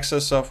perfect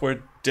access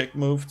software dick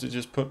move to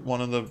just put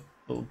one of the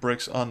little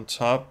bricks on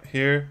top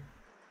here.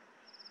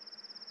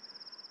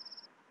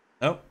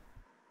 Nope.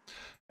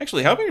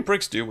 Actually, how many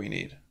bricks do we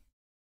need?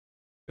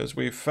 Because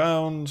we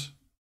found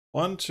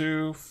 1,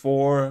 2,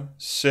 4,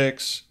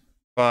 6,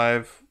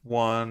 5,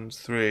 1,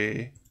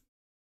 3,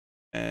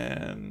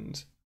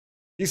 and...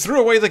 He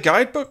threw away the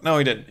guidebook? No,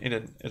 he didn't. He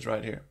didn't. It's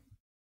right here.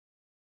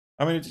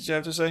 How many did you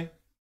have to say?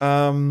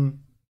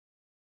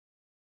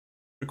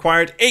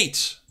 Required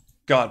 8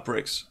 god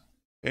bricks.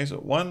 Okay, so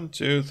 1,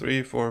 2,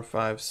 3, 4,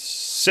 5,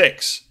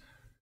 6.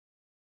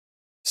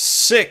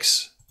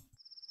 6.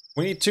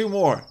 We need 2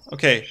 more.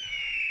 Okay.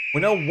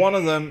 We know one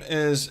of them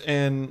is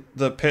in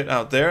the pit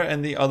out there,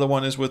 and the other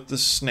one is with the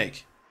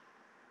snake.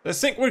 I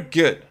think we're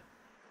good.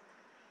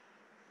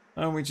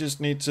 And we just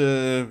need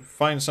to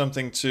find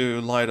something to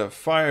light a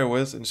fire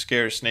with and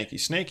scare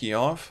Snakey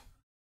off.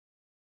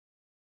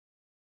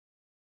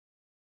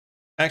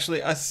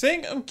 Actually, I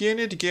think I'm going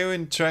to go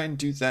and try and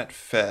do that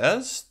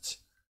first.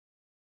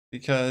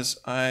 Because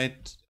I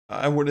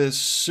would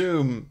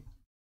assume,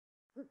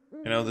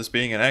 you know, this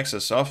being an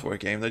Access software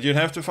game, that you'd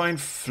have to find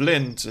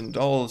flint and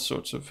all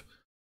sorts of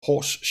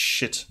horse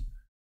shit.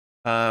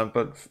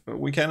 But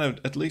we can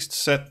at least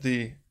set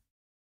the...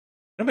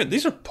 I mean,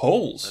 these are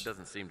poles. That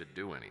doesn't seem to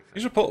do anything.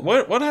 These are poles.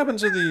 What happened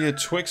to the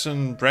twigs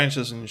and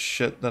branches and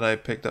shit that I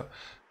picked up?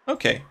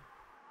 Okay.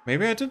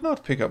 Maybe I did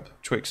not pick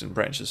up twigs and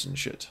branches and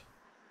shit.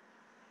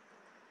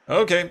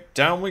 Okay,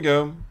 down we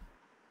go.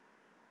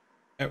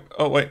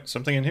 Oh, wait,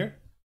 something in here?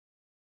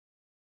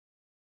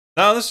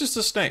 No, that's just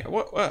a snake.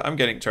 What? I'm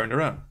getting turned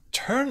around.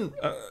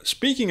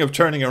 Speaking of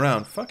turning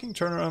around, fucking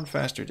turn around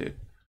faster, dude.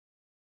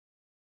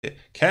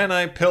 Can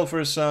I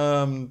pilfer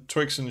some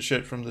twigs and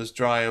shit from this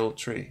dry old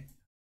tree?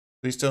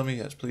 Please tell me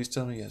yes, please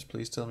tell me yes,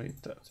 please tell me...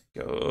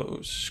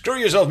 Go screw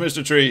yourself,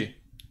 Mr. Tree!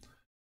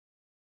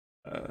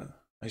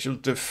 I shall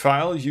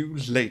defile you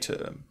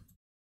later.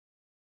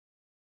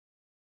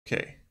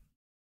 Okay.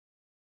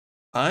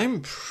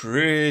 I'm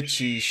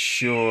pretty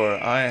sure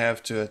I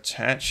have to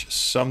attach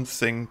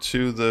something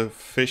to the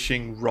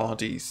fishing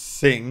roddy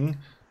thing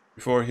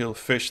before he'll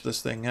fish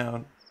this thing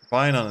out.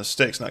 Vine on a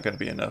stick's not going to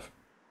be enough.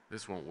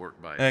 This won't work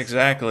by itself.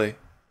 Exactly.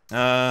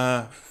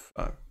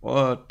 Fuck.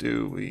 What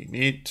do we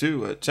need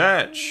to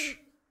attach?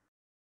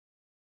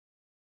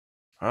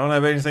 I don't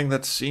have anything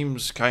that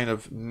seems kind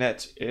of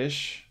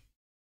net-ish.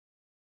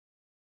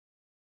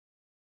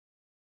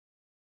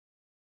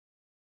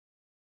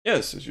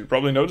 Yes, as you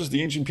probably noticed,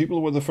 the ancient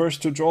people were the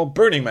first to draw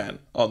Burning Man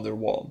on their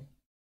wall.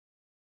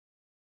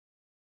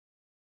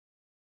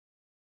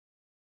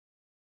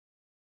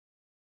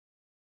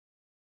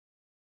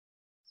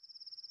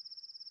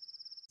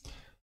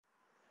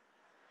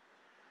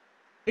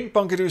 Pink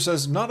Punkadoo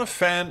says, not a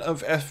fan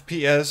of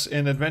FPS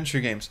in adventure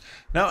games.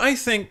 Now, I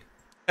think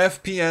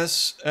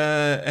FPS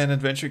and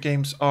adventure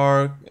games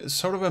are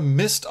sort of a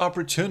missed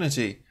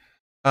opportunity.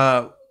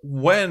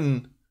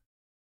 When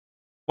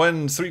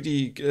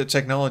 3D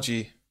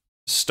technology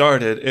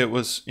started, it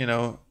was, you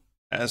know,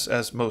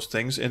 as most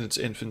things, in its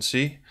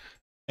infancy.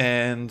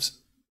 And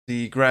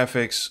the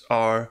graphics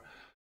are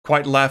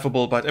quite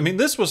laughable, but I mean,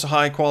 this was a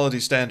high quality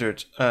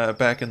standard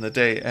back in the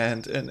day,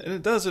 and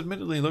it does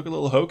admittedly look a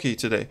little hokey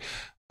today.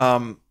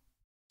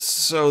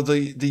 So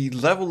the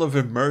level of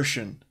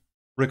immersion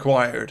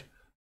required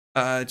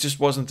just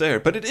wasn't there,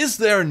 but it is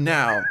there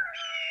now,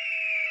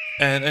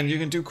 and you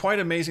can do quite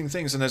amazing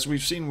things. And as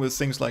we've seen with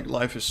things like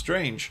Life is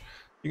Strange,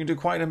 you can do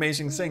quite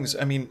amazing things.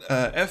 I mean,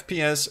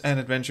 FPS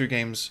and adventure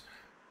games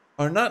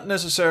are not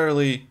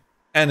necessarily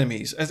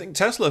enemies. I think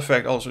Tesla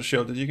Effect also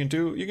showed that you can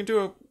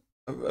do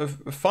a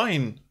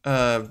fine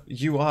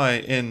UI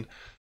in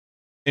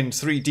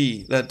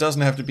 3D that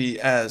doesn't have to be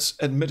as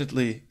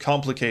admittedly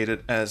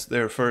complicated as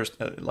their first,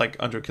 like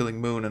Under Killing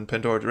Moon and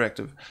Pandora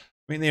Directive.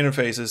 I mean, the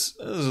interface is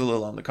a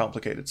little on the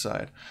complicated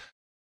side.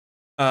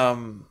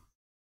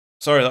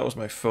 Sorry, that was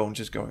my phone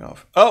just going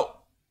off. Oh!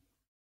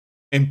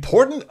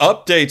 Important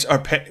updates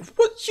are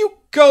Would you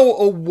go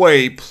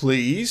away,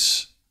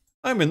 please?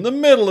 I'm in the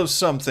middle of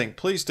something.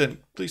 Please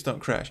don't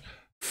crash.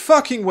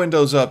 Fucking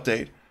Windows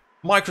Update.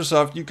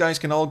 Microsoft, you guys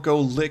can all go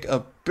lick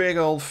a big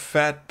old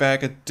fat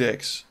bag of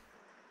dicks.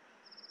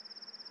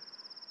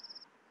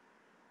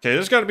 Okay,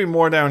 there's got to be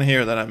more down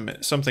here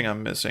that something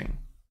I'm missing.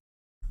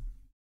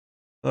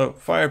 Oh,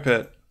 fire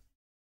pit.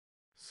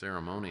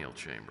 Ceremonial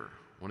chamber.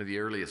 One of the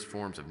earliest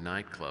forms of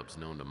nightclubs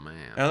known to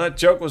man. Now that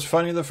joke was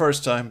funny the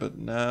first time, but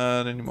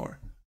not anymore.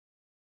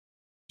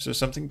 Is there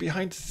something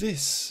behind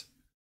this?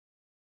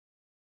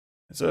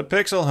 It's a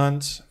pixel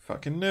hunt.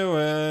 Fucking knew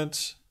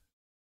it.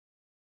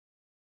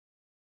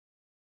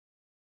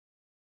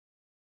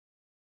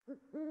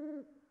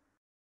 You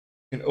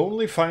can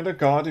only find a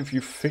god if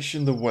you fish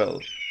in the well.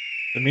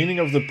 The meaning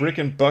of the brick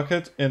and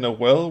bucket in a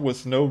well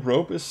with no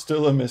rope is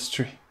still a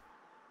mystery.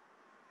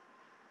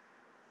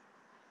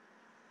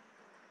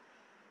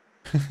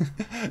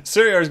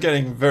 Syriar is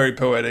getting very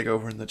poetic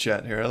over in the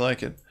chat here. I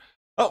like it.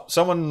 Oh,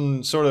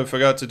 someone sort of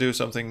forgot to do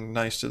something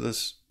nice to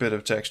this bit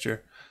of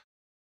texture.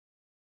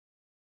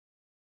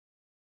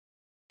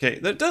 Okay,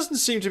 there doesn't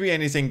seem to be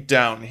anything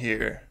down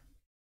here.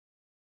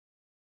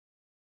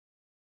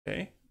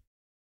 Okay.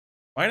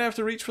 Might have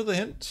to reach for the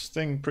hint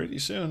thing pretty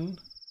soon.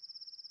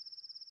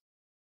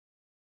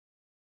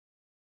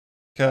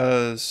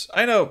 Because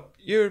I know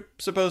you're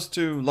supposed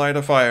to light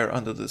a fire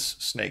under this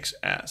snake's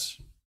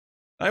ass.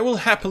 I will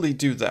happily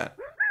do that.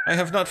 I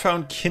have not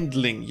found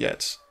kindling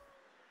yet.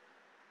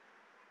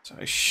 So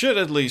I should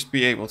at least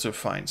be able to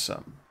find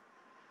some.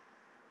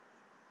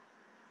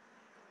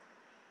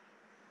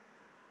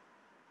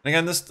 And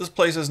again, this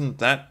place isn't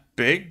that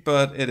big,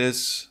 but it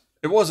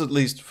was at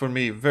least for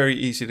me very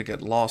easy to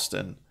get lost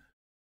in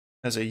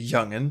as a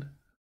youngin'.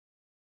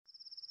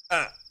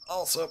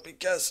 Also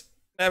because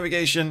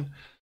navigation.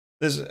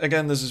 This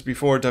is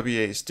before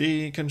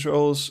WASD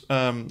controls.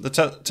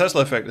 The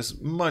Tesla Effect is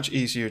much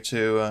easier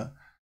to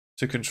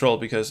control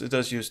because it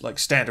does use like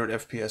standard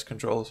FPS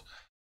controls.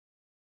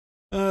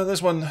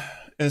 This one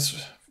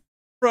is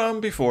from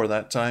before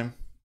that time.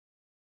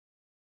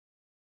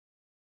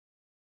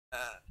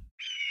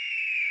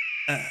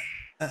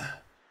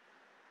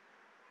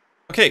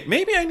 Okay,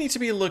 maybe I need to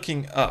be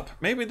looking up.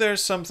 Maybe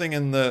there's something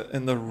in the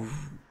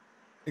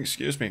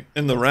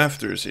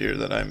rafters here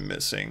that I'm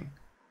missing.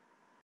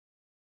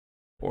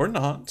 Or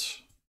not.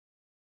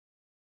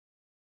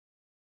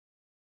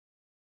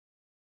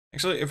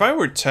 Actually, if I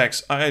were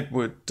Tex, I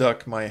would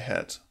duck my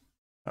head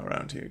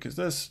around here because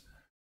this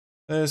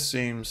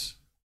seems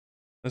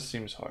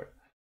hard.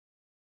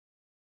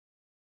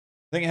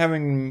 I think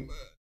having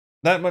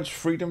that much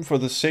freedom for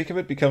the sake of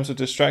it becomes a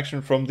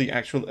distraction from the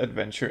actual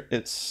adventure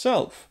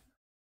itself.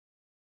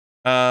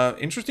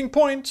 Interesting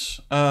point.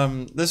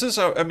 This is,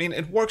 I mean,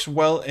 it works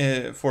well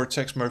for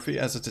Tex Murphy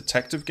as a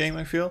detective game,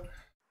 I feel.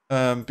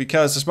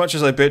 Because as much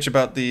as I bitch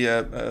about the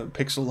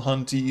pixel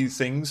hunty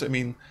things, I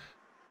mean,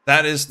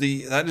 that is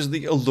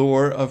the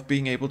allure of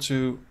being able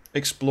to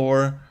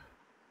explore,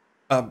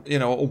 you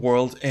know, a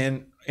world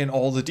in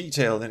all the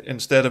detail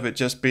instead of it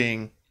just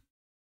being,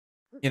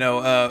 you know,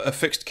 a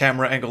fixed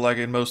camera angle like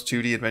in most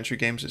 2D adventure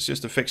games. It's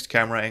just a fixed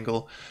camera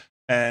angle,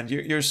 and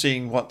you're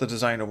seeing what the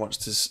designer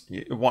wants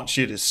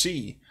you to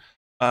see,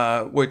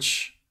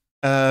 which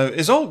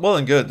is all well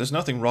and good. There's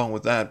nothing wrong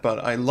with that, but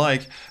I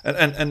like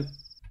and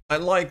I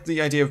like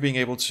the idea of being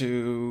able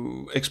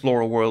to explore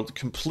a world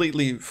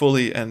completely,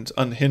 fully, and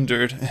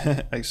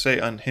unhindered. I say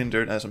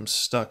unhindered as I'm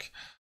stuck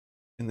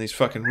in these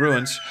fucking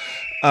ruins.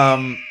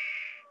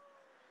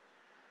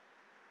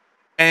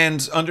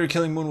 And Under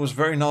Killing Moon was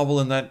very novel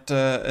in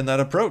that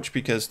approach,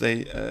 because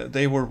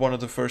they were one of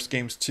the first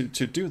games to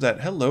do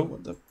that. Hello,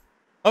 what the?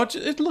 Oh,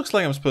 it looks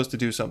like I'm supposed to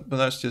do something, but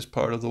that's just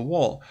part of the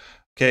wall.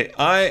 Okay,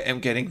 I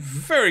am getting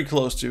very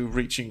close to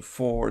reaching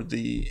for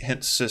the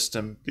hint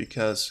system,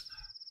 because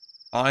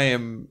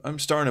I'm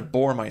starting to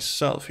bore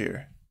myself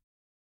here.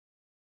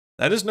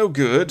 That is no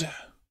good.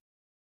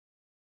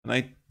 And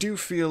I do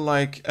feel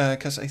like,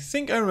 because I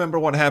think I remember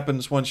what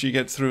happens once you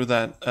get through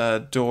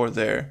that door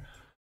there.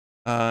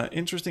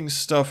 Interesting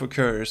stuff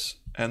occurs,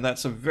 and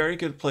that's a very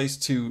good place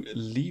to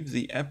leave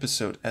the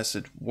episode, as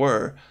it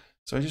were.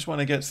 So I just want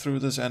to get through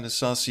this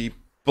Anasazi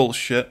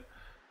bullshit.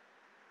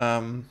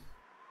 So,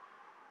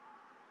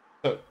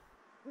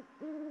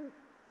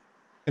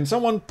 can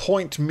someone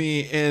point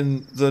me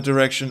in the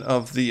direction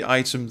of the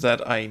item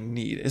that I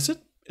need? Is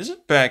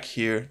it back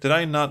here? Did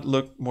I not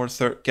look more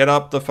get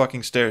up the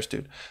fucking stairs,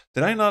 dude.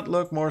 Did I not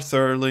look more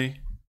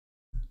thoroughly,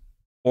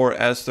 or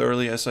as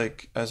thoroughly as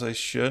I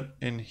should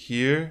in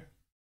here?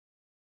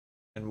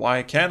 And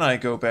why can't I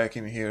go back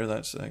in here?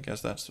 I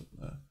guess that's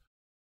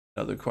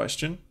another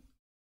question.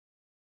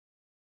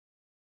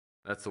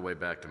 That's the way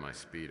back to my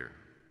speeder.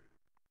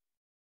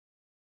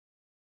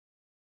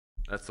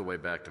 That's the way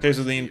back to my speeder. Okay,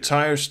 so the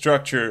entire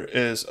structure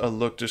is a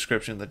look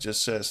description that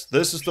just says,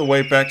 this is the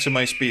way back to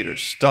my speeder.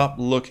 Stop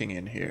looking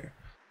in here.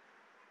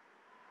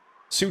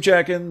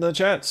 Sujack in the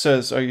chat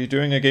says, are you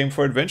doing a game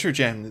for Adventure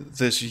Jam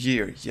this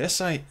year?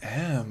 Yes, I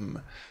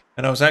am.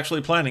 And I was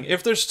actually planning,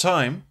 if there's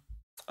time,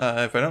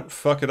 if I don't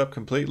fuck it up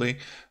completely,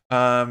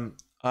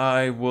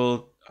 I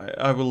will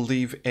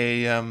leave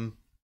a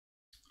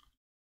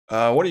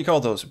what do you call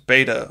those,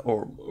 beta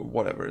or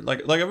whatever,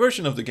 like a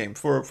version of the game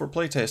for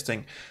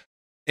playtesting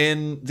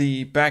in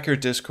the backer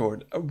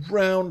Discord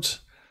around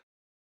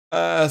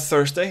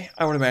Thursday,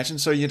 I would imagine.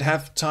 So you'd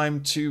have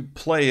time to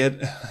play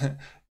it.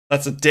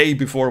 That's a day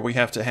before we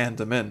have to hand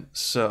them in,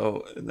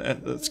 so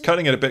it's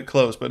cutting it a bit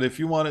close. But if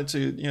you wanted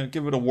to,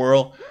 give it a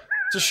whirl,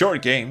 it's a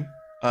short game.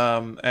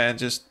 And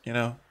just,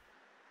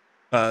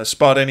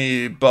 spot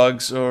any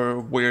bugs or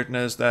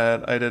weirdness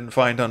that I didn't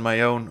find on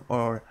my own,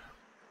 or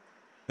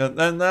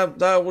then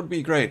that would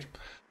be great.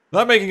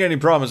 Not making any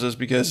promises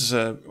because,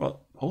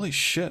 well, holy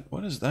shit,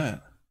 what is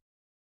that?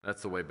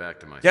 That's the way back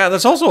to my... Yeah,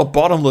 that's also a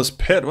bottomless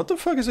pit. What the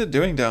fuck is it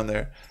doing down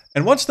there?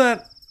 And what's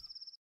that?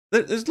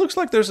 It looks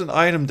like there's an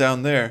item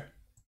down there.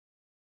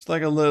 It's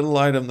like a little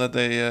item that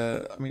they,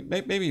 I mean,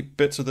 maybe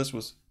bits of this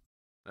was...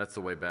 That's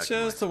the way back.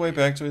 Just the way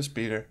back to his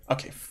speeder.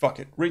 Okay, fuck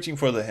it. Reaching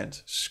for the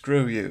hint.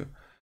 Screw you.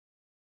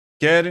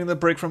 Getting the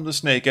brick from the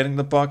snake. Getting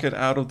the bucket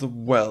out of the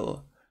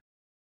well.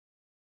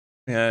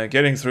 Yeah,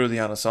 getting through the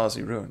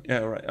Anasazi ruin. Yeah,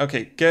 right.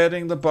 Okay,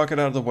 getting the bucket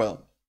out of the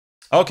well.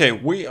 Okay,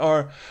 we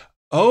are...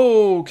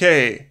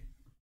 Okay.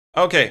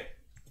 Okay.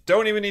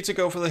 Don't even need to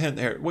go for the hint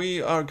here.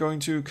 We are going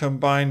to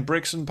combine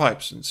bricks and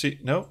pipes and see...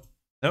 No.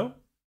 No.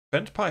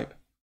 Bent pipe.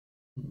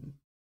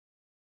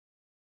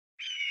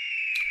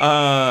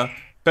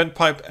 Bent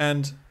pipe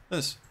and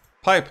this.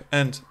 Pipe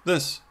and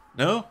this.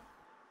 No?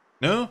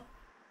 No?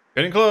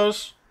 Getting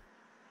close.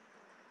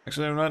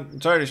 Actually, I'm not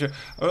entirely sure.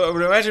 I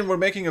would imagine we're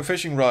making a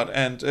fishing rod,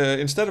 and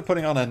instead of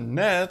putting on a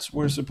net,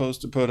 we're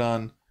supposed to put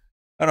on...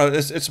 I don't know,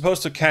 it's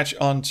supposed to catch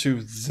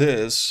onto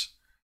this.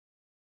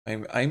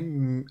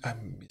 I'm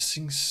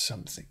missing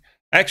something.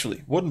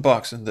 Actually, wooden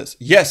box in this.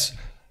 Yes!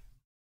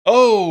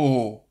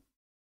 Oh!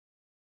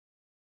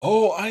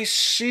 Oh, I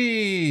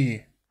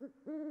see!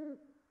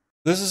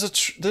 This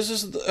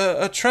is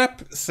a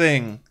trap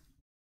thing.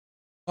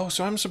 Oh,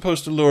 so I'm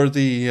supposed to lure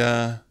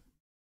the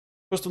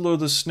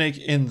snake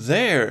in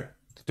there.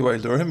 Do I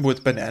lure him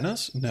with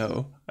bananas?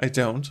 No, I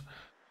don't.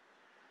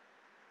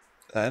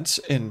 That's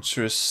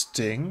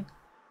interesting.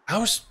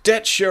 How's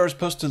Dead Share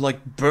supposed to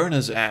like burn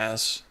his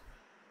ass?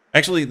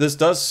 Actually, this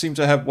does seem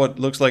to have what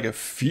looks like a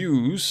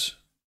fuse,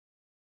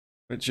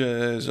 which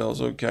is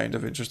also kind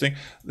of interesting.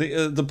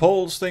 The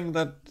poles thing,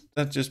 that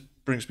just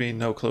brings me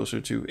no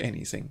closer to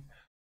anything.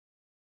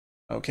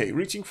 Okay,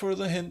 reaching for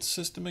the hint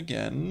system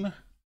again.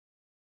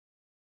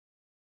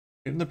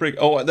 In the brick.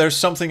 Oh, there's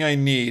something I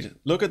need.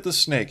 Look at the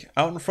snake.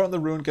 Out in front of the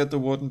ruin, get the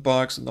wooden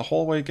box. In the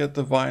hallway, get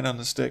the vine on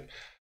the stick.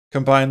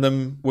 Combine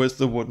them with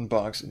the wooden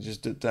box, and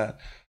just did that.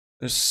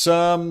 There's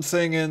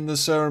something in the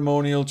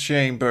ceremonial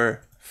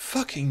chamber.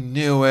 Fucking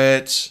knew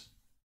it.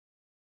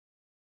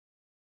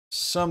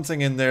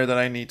 Something in there that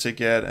I need to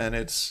get, and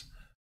it's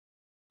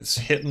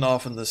hidden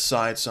off in the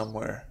side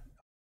somewhere.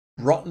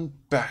 Rotten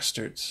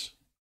bastards.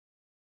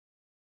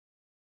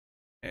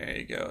 There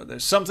you go.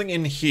 There's something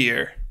in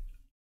here.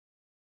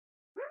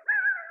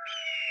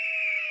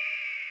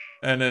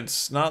 And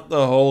it's not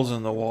the holes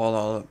in the wall,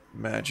 I'll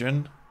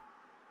imagine.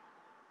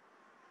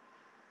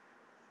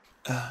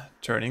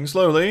 Turning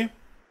slowly.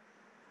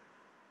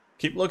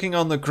 Keep looking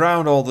on the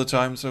ground all the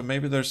time, so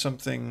maybe there's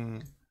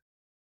something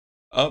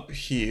up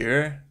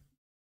here.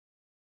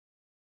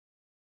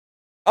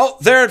 Oh,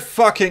 there it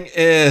fucking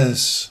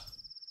is.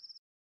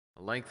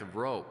 A length of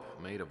rope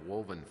made of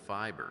woven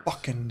fibers.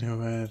 Fucking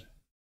knew it.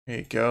 Here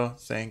you go.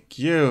 Thank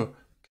you.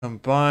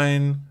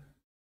 Combine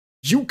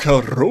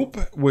yucca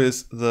rope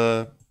with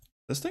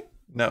this thing?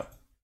 No.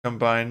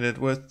 Combine it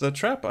with the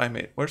trap I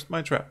made. Where's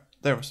my trap?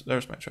 There's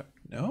my trap.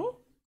 No?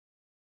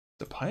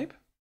 The pipe?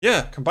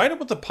 Yeah, combine it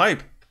with the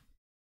pipe.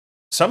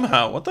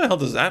 Somehow. What the hell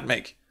does that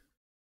make?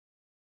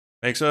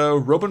 Makes a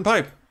rope and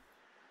pipe.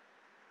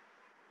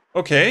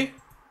 Okay.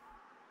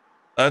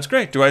 That's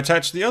great. Do I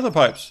attach the other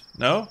pipes?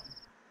 No.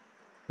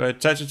 Do I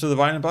attach it to the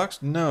vinyl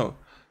box? No.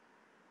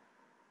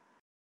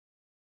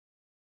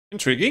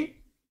 Intriguing.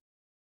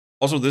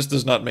 Also, this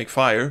does not make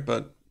fire,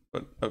 but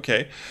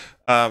okay.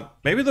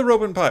 Maybe the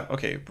rope and pipe.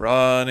 Okay,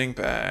 running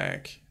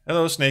back.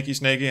 Hello,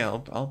 Snaky.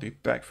 I'll be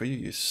back for you,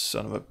 you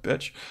son of a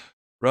bitch.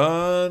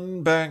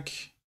 Run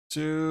back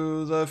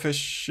to the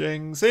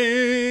fishing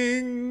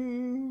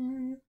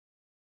thing.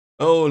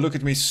 Oh, look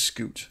at me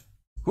scoot.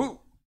 Whoo!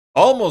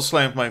 Almost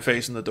slammed my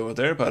face in the door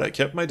there, but I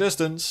kept my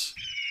distance.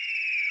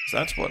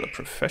 That's what a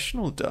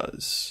professional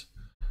does.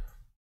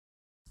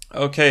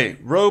 Okay,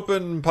 rope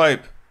and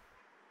pipe.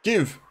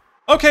 Give.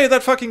 Okay,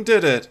 that fucking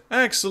did it.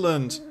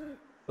 Excellent.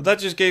 But that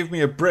just gave me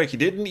a brick. He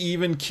didn't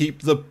even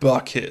keep the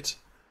bucket.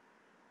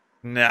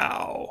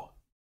 Now,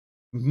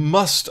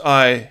 must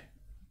I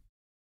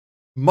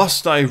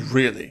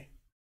really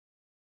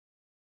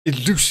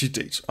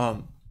elucidate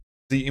on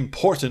the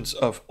importance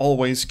of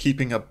always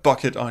keeping a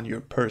bucket on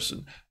your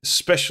person,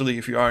 especially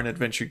if you are an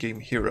adventure game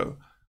hero?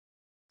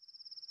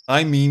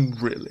 I mean,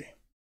 really.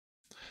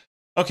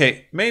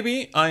 Okay,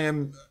 maybe I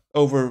am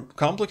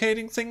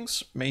overcomplicating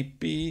things.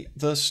 Maybe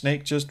the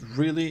snake just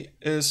really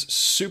is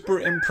super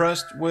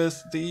impressed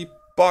with the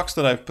box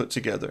that I've put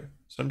together.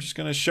 So I'm just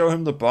going to show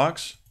him the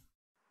box.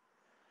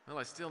 Well,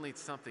 I still need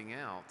something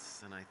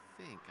else, and I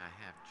think I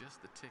have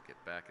just the ticket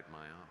back at my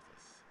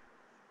office.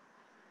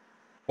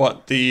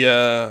 What,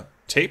 the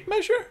tape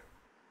measure?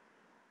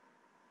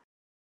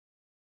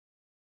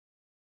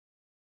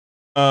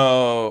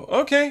 Oh,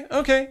 okay.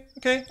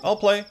 I'll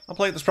play.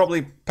 There's probably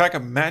a pack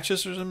of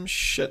matches or some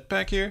shit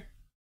back here.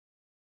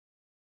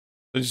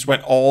 I just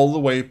went all the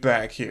way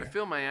back here. I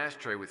fill my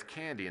ashtray with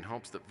candy in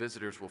hopes that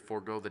visitors will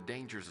forego the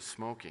dangers of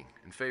smoking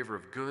in favor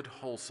of good,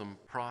 wholesome,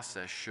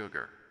 processed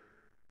sugar.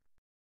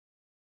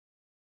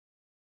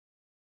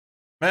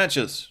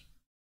 Matches,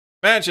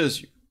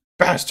 you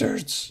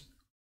bastards!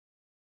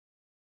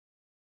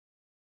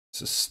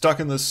 This is stuck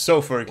in the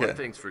sofa again. One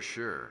thing's for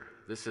sure,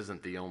 this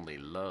isn't the only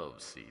love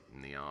seat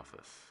in the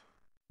office.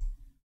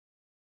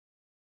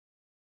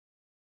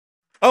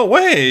 Oh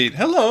wait,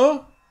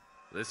 hello!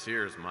 This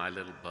here's my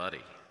little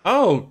buddy.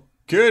 Oh,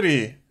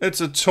 goody. It's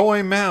a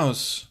toy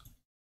mouse.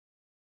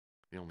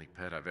 The only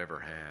pet I've ever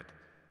had.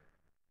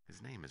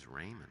 His name is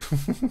Raymond.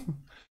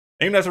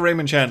 Named after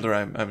Raymond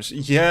Chandler,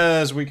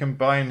 yes, we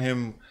combine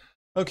him.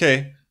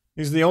 Okay,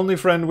 he's the only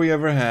friend we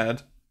ever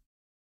had.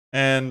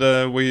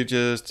 And we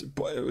just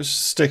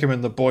stick him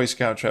in the Boy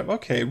Scout trap.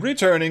 Okay,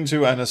 returning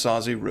to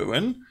Anasazi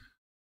Ruin.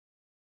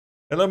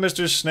 Hello,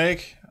 Mr.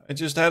 Snake. I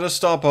just had a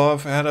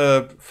stop-off, had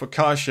a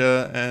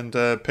focaccia, and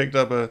picked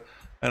up an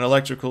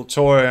electrical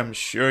toy. I'm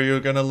sure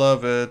you're gonna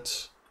love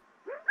it.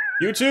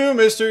 You too,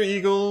 Mr.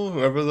 Eagle,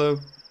 whoever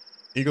the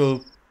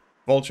eagle,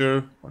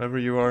 vulture, whatever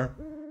you are.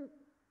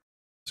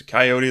 There's a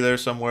coyote there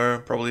somewhere,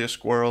 probably a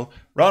squirrel.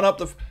 Run up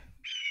the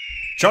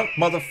chunk,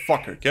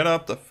 motherfucker. Get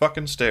up the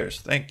fucking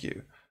stairs. Thank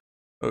you.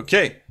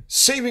 Okay,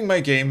 saving my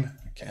game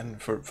again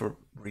for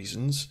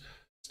reasons.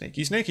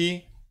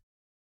 Snaky.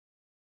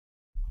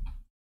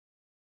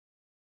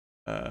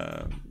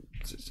 I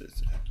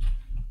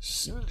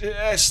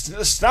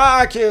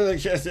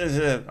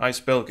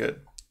spell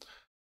good.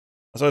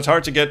 So it's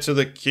hard to get to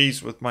the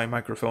keys with my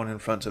microphone in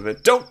front of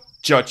it. Don't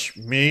judge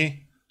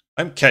me.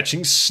 I'm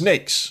catching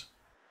snakes.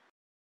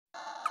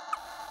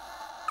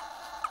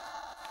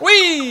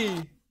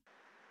 Whee!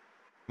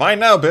 Mine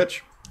now,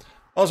 bitch.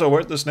 Also,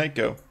 where'd the snake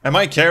go? Am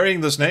I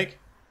carrying the snake?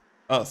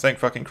 Oh, thank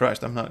fucking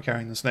Christ, I'm not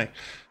carrying the snake.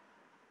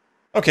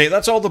 Okay,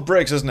 that's all the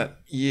bricks, isn't it?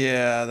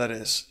 Yeah, that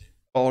is.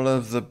 All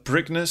of the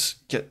brickness.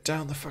 Get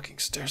down the fucking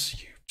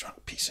stairs, you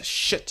drunk piece of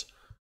shit.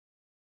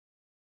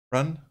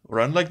 Run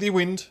like the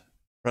wind.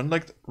 Run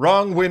like the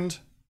wrong wind.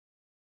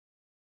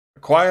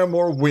 Acquire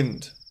more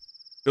wind.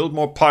 Build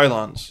more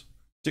pylons.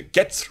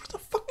 Get through the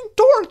fucking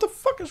door. What the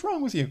fuck is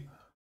wrong with you?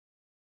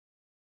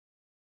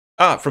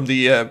 Ah, from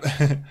the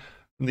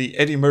from the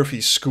Eddie Murphy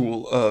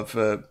school of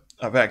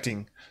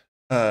acting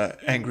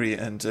angry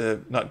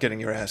and not getting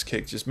your ass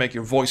kicked. Just make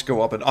your voice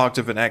go up an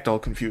octave and act all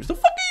confused. The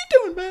fuck are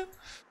you doing,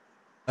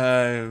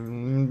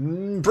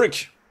 man?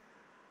 Brick.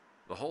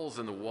 The holes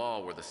in the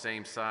wall were the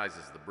same size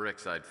as the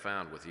bricks I'd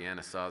found with the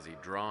Anasazi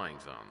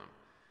drawings on them.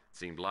 It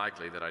seemed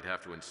likely that I'd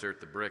have to insert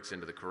the bricks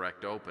into the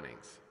correct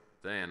openings.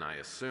 Then I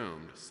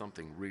assumed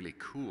something really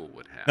cool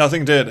would happen.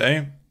 Nothing did,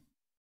 eh?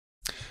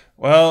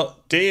 Well,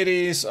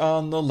 deities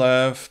on the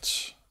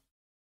left.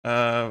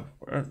 Where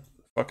the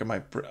fuck am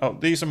I? Oh,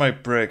 these are my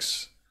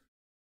bricks.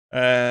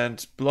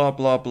 And blah,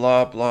 blah,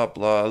 blah, blah,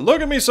 blah.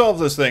 Look at me solve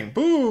this thing.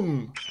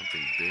 Boom.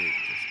 Something big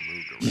just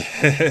moved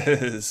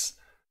around. Yes.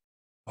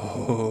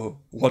 Oh,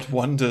 what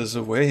wonders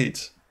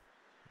await.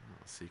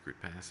 Oh, secret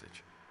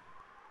passage.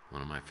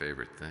 One of my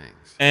favorite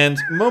things. And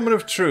moment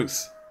of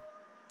truth.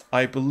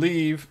 I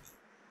believe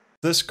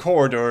this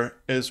corridor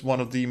is one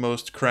of the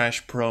most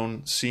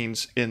crash-prone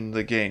scenes in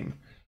the game.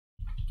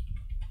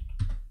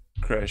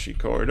 Crashy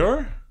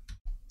corridor.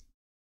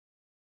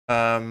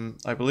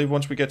 I believe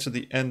once we get to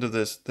the end of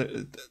this,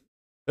 there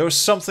was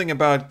something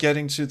about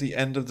getting to the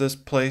end of this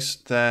place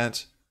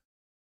that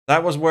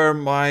was where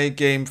my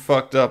game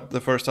fucked up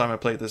the first time I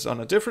played this on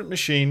a different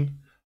machine.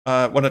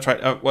 When I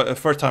tried, the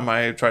first time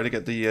I tried to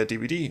get the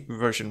DVD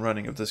version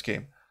running of this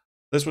game,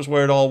 this was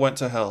where it all went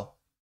to hell.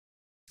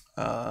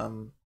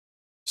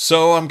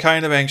 So I'm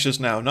kind of anxious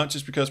now, not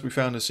just because we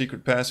found a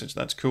secret passage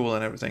that's cool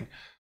and everything,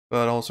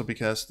 but also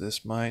because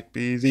this might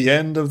be the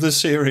end of the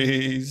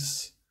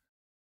series.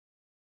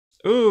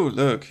 Ooh,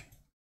 look.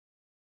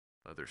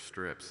 Other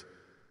strips.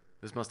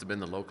 This must have been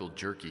the local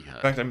jerky hut.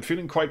 In fact, I'm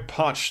feeling quite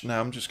parched now.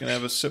 I'm just going to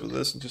have a sip of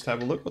this and just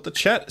have a look what the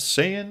chat is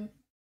saying.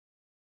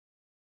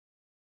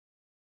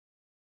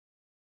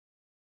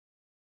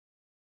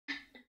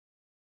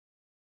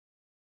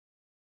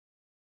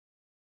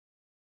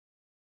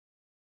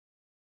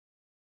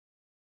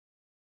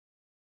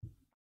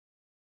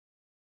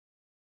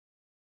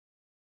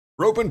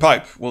 Rope and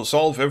pipe will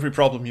solve every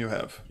problem you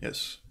have.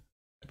 Yes.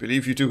 I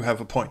believe you do have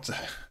a point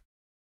there.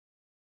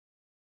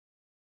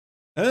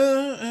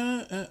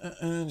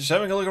 Just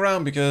having a look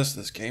around because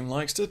this game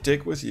likes to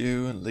dig with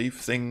you and leave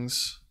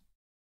things.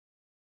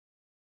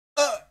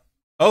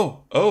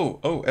 Oh,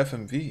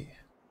 FMV.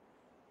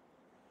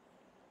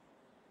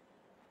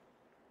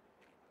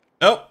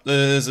 Nope,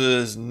 this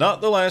is not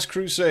the last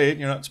crusade.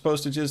 You're not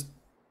supposed to just,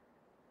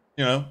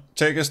 you know,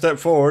 take a step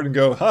forward and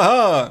go,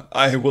 haha,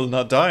 I will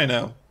not die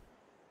now.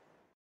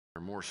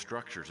 There are more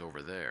structures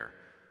over there.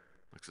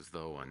 Looks as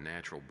though a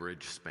natural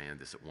bridge spanned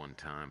this at one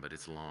time, but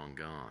it's long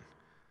gone.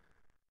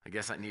 I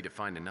guess I need to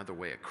find another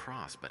way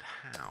across, but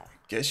how?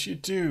 Guess you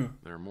do.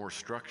 There are more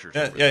structures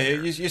over there.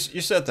 Yeah, you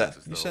said that.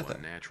 You said that.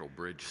 A natural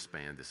bridge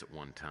spanned this at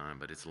one time,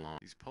 but it's long.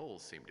 These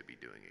poles seem to be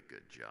doing a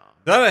good job.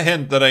 Not a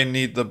hint that I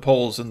need the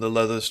poles and the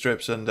leather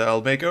strips, and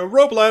I'll make a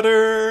rope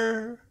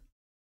ladder.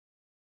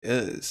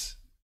 Yes.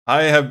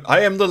 I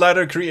am the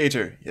ladder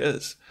creator.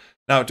 Yes.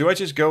 Now, do I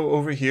just go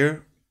over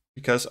here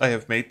because I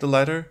have made the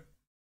ladder?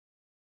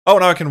 Oh,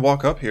 now I can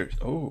walk up here.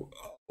 Oh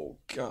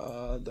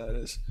God, that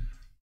is...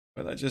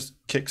 Well, that just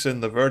kicks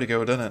in the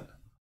vertigo, doesn't it?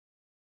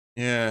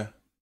 Yeah.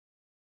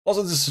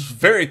 Also, this is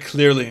very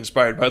clearly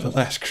inspired by The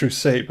Last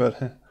Crusade,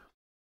 but...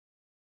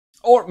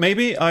 Or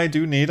maybe I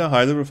do need a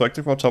highly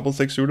reflective or double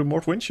thick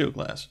pseudomorph windshield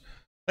glass.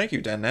 Thank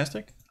you, Dan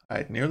Nastic.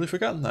 I'd nearly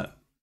forgotten that.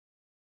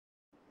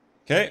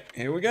 Okay,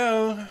 here we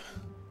go.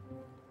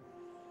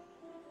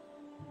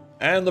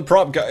 And the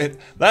prop guy...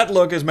 That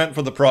look is meant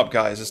for the prop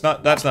guys. It's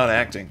not. That's not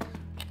acting.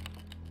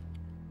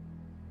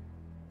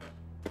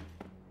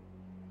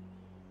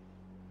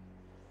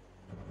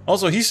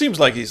 Also, he seems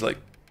like he's like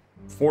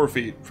 4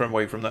 feet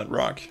away from that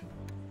rock.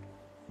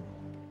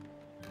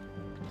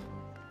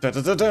 Da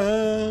da da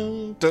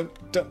da da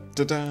da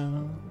da da.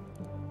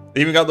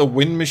 They even got the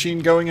wind machine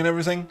going and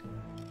everything.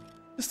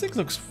 This thing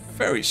looks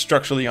very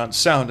structurally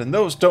unsound, and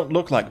those don't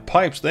look like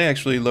pipes. They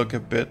actually look a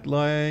bit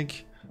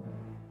like,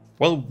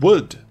 well,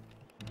 wood.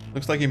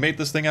 Looks like he made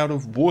this thing out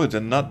of wood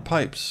and not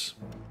pipes.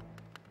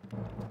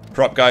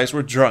 Prop guys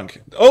were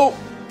drunk. Oh,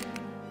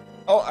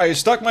 I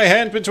stuck my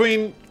hand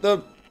between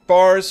the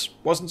bars.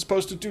 Wasn't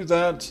supposed to do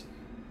that.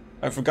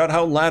 I forgot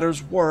how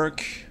ladders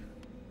work.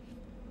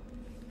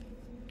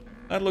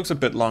 That looks a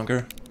bit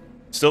longer.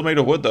 Still made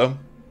of wood though.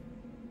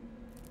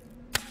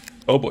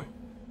 Oh boy.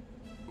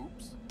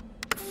 Oops.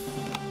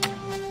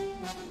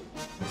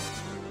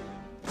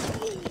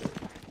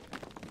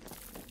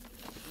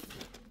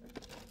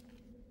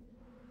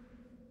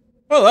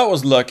 Well, that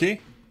was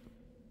lucky.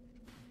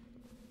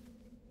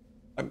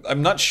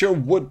 I'm not sure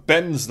wood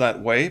bends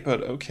that way,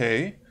 but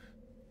okay.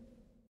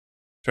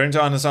 Turn to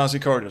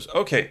Anasazi corridors.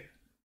 Okay.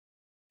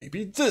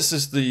 Maybe this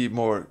is the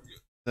more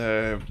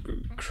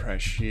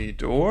crashy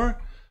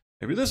door.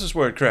 Maybe this is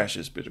where it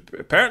crashes, but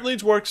apparently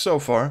it's worked so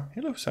far.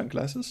 Hello,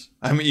 sunglasses.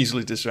 I'm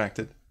easily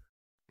distracted.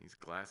 These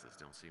glasses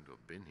don't seem to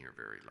have been here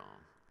very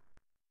long.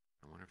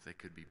 I wonder if they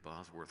could be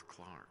Bosworth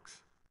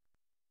Clark's.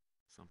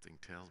 Something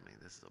tells me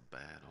this is a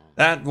bad omen.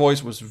 That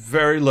voice was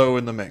very low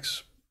in the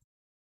mix.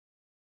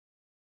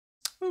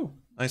 Ooh,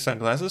 nice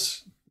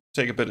sunglasses.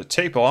 Take a bit of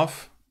tape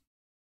off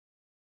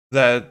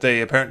that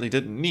they apparently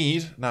didn't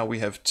need. Now we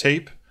have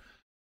tape.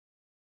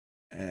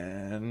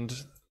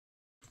 And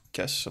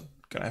guess I'm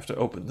gonna have to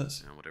open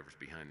this. Now whatever's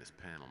behind this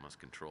panel must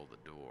control the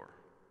door.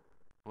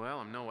 Well,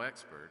 I'm no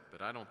expert,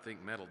 but I don't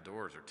think metal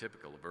doors are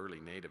typical of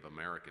early Native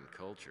American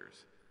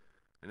cultures.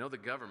 I know the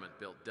government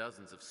built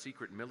dozens of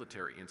secret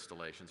military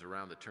installations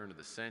around the turn of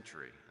the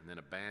century and then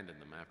abandoned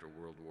them after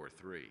World War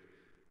III.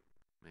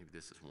 Maybe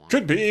this is one.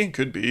 Could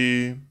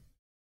be.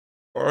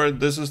 Or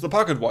this is the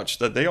pocket watch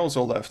that they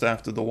also left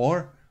after the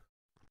war.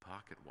 A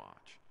pocket watch.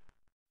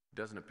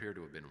 Doesn't appear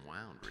to have been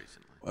wound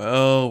recently.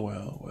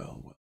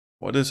 Well.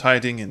 What is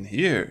hiding in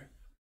here?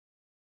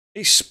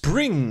 A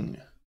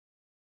spring!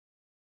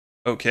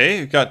 Okay,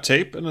 you've got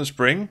tape and a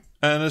spring,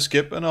 and a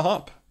skip and a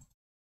hop.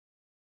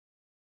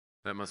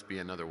 That must be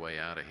another way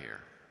out of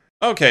here.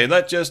 Okay,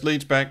 that just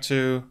leads back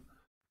to...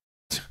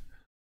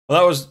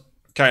 Well, that was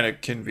kind of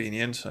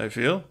convenient, I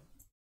feel.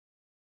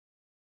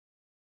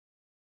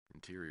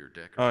 Interior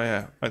decoration. Oh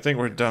yeah, I think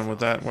we're done with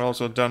that. We're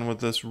also done with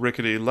this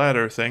rickety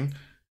ladder thing.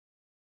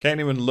 Can't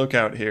even look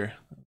out here.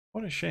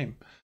 What a shame.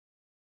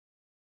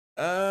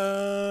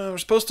 We're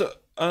supposed to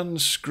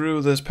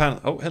unscrew this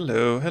panel. Oh,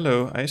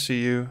 hello, I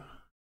see you.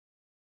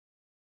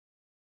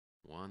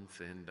 One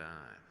thin dime.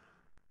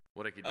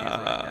 What I could use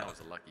right now is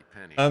a lucky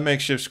penny. A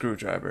makeshift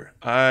screwdriver.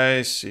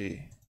 I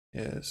see.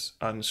 Yes,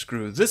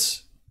 unscrew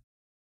this.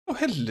 Oh,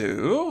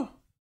 hello.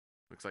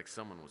 Looks like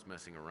someone was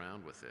messing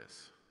around with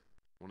this.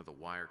 One of the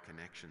wire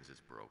connections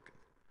is broken.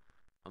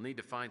 I'll need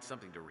to find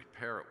something to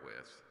repair it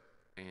with.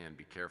 And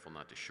be careful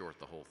not to short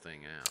the whole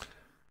thing out.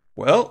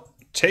 Well,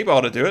 tape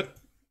ought to do it.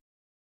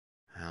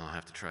 I'll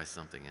have to try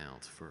something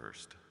else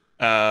first.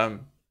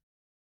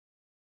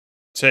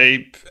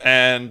 Tape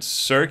and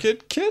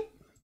circuit kit?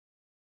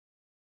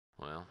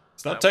 Well,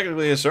 it's not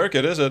technically a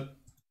circuit, is it?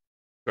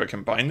 Do I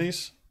combine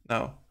these?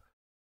 No.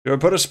 Do I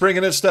put a spring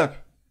in its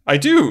step? I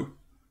do!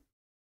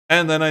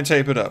 And then I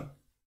tape it up.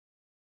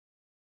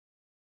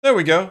 There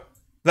we go.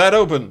 That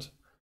opened.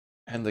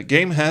 And the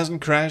game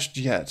hasn't crashed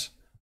yet.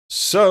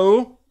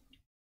 So,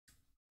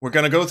 we're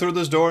going to go through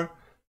this door.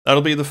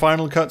 That'll be the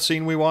final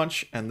cutscene we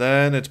watch. And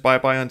then it's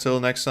bye-bye until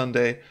next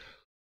Sunday.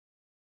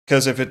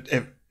 Because if it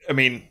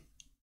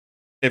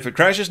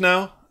crashes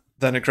now,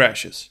 then it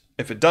crashes.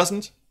 If it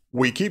doesn't,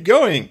 we keep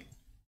going.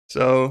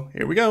 So,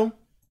 here we go.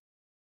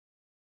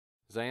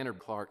 As I entered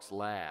Clark's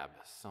lab,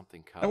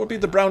 something caught That would be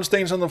the brown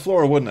stains on the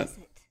floor, wouldn't it?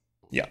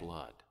 Yeah.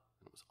 Blood.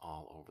 It was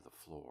all over the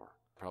floor.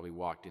 Probably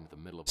walked into the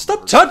middle of...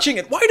 Stop touching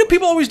it! Why do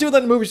people always do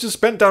that in movies?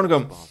 Just bend down and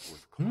go,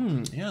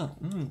 yeah,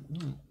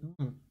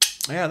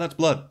 that's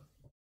blood.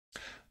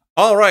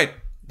 Alright,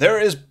 there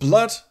is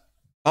blood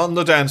on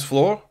the dance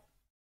floor.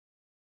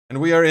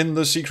 And we are in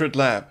the secret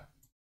lab.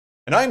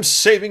 And I'm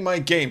saving my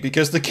game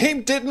because the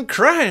game didn't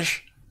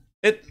crash.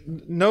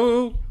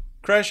 No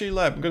crashy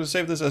lab. I'm going to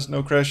save this as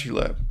no crashy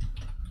lab.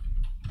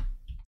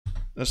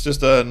 That's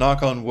just a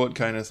knock on wood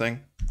kind of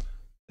thing.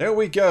 There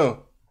we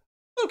go.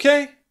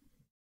 Okay.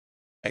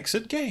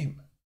 Exit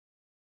game.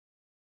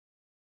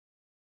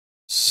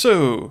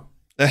 So,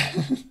 I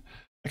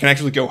can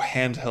actually go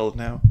handheld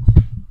now.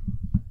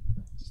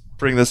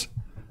 Bring this.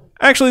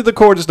 Actually, the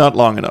cord is not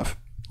long enough.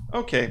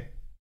 Okay.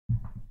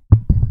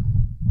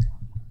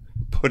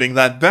 Putting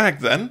that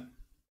back then.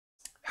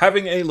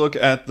 Having a look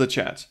at the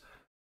chat.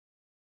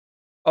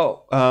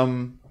 Oh,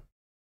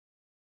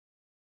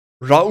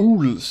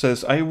 Raoul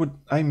says,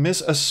 I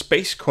miss a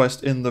space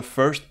quest in the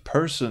first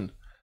person.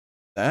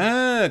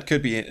 That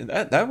could be,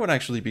 that would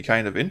actually be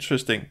kind of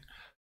interesting.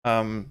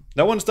 No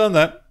one's done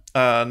that.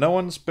 No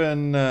one's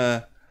been,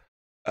 no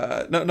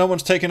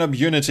one's taken up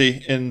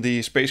Unity in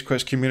the Space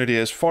Quest community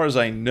as far as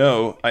I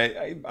know.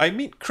 I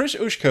meet Chris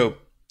Ushko,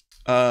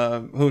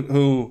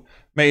 who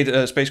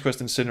made Space Quest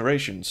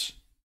Incinerations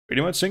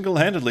pretty much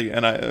single-handedly,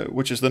 and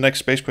which is the next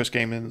Space Quest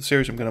game in the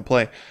series I'm going to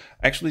play.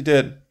 Actually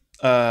did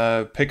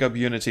pick up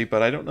Unity,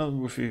 but I don't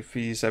know if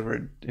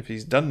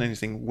he's done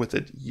anything with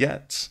it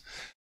yet.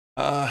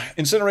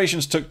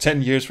 Incinerations took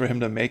 10 years for him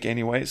to make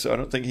anyway, so I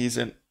don't think he's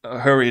in a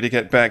hurry to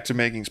get back to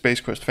making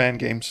Space Quest fan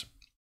games.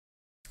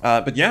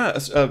 But yeah,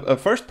 a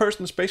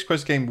first-person Space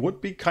Quest game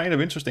would be kind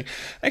of interesting.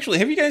 Actually,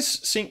 have you guys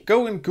seen...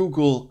 Go and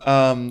Google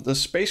the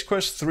Space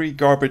Quest 3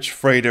 Garbage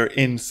Freighter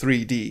in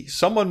 3D.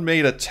 Someone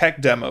made a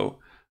tech demo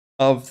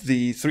of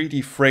the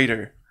 3D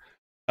freighter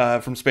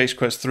from Space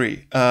Quest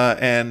 3.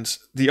 And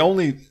the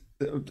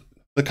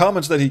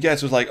comments that he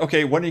gets was like,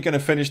 okay, when are you going to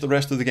finish the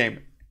rest of the game?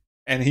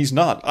 And he's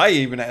not. I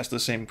even asked the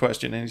same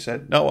question, and he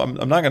said, no, I'm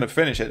not going to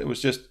finish it. It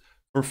was just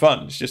for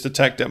fun. It's just a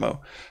tech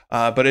demo.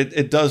 But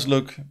it does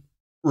look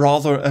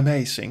rather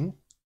amazing,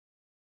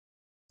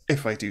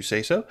 if I do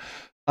say so.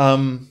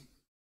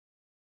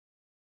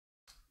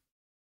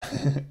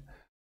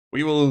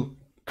 We will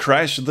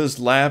crash this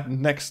lab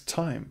next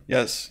time.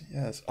 Yes.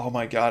 Oh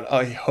my god.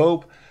 I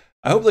hope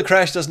the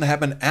crash doesn't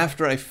happen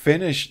after I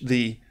finish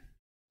the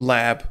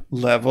lab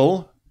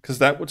level, because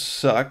that would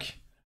suck.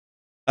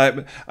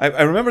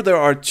 I remember there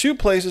are two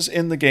places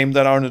in the game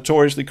that are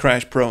notoriously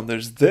crash prone.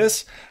 There's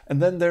this,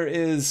 and then there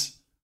is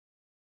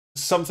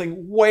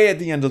something way at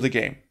the end of the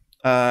game.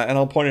 And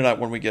I'll point it out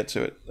when we get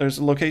to it. There's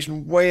a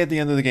location way at the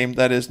end of the game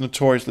that is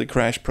notoriously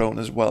crash prone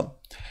as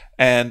well.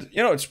 And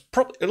you know,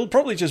 it'll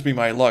probably just be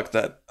my luck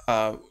that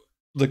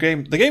the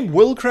game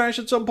will crash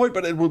at some point,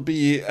 but it will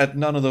be at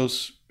none of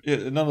those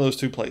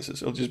two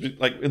places. It'll just be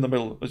like in the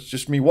middle. It's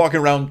just me walking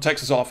around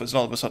Texas office, and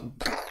all of a sudden,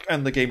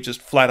 and the game just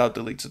flat out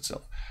deletes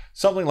itself.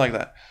 Something like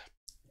that.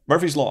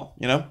 Murphy's Law,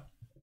 you know?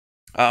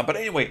 But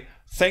anyway,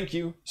 thank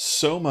you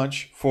so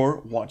much for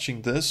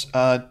watching this.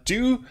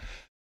 Do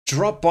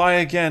drop by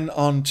again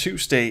on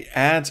Tuesday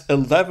at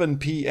 11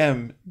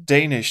 p.m.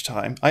 Danish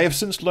time. I have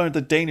since learned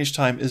that Danish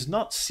time is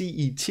not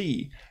CET,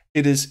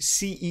 it is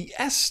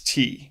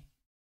CEST.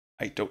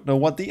 I don't know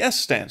what the S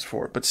stands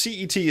for, but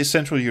CET is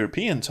Central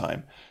European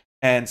time,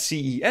 and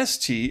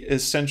CEST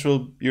is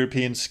Central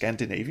European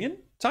Scandinavian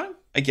time,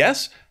 I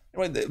guess.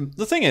 Anyway,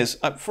 the thing is,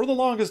 for the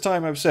longest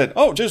time I've said,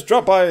 oh, just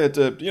drop by at,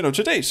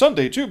 today,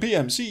 Sunday, 2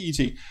 p.m.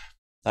 CET.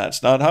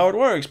 That's not how it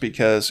works,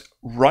 because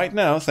right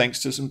now,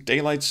 thanks to some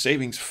daylight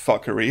savings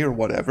fuckery or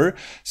whatever,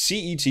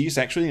 CET is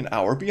actually an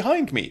hour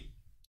behind me.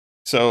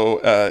 So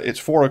it's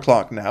 4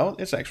 o'clock now,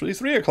 it's actually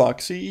 3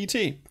 o'clock CET.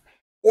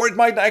 Or it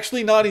might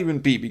actually not even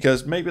be,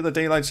 because maybe the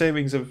daylight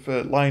savings have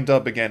lined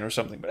up again or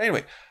something. But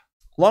anyway,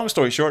 long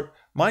story short,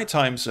 my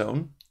time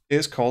zone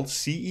is called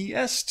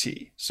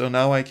CEST. So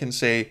now I can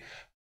say,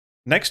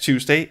 next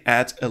Tuesday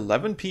at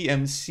 11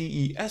 p.m.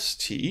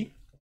 CEST,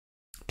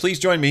 please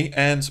join me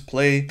and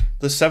play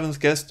The Seventh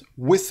Guest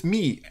with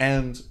me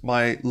and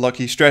my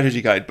Lucky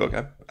Strategy Guidebook.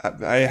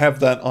 I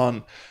have that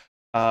on,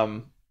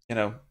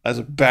 as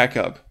a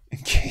backup in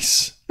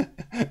case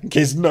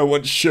no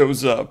one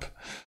shows up,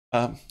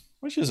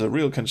 which is a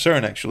real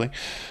concern, actually.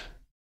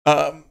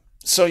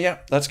 So yeah,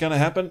 that's gonna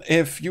happen.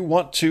 If you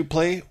want to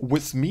play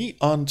with me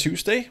on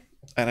Tuesday,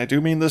 and I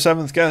do mean The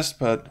Seventh Guest,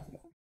 but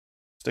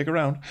stick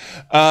around.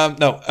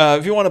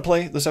 If you want to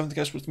play The Seventh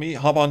Guest with me,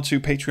 hop on to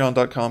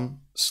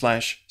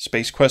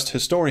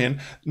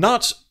patreon.com/SpaceQuestHistorian,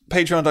 not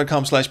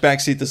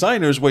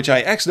patreon.com/BackseatDesigners, which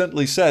I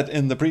accidentally said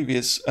in the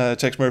previous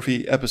Tex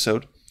Murphy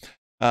episode.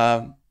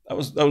 That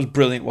was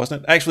brilliant,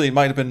 wasn't it? Actually, it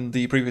might have been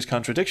the previous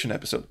contradiction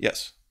episode.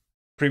 Yes.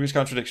 Previous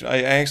contradiction.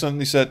 I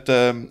accidentally said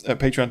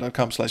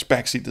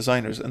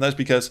patreon.com/BackseatDesigners, and that's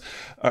because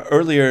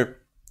earlier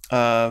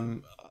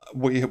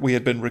we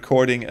had been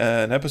recording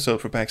an episode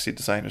for Backseat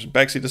Designers.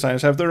 Backseat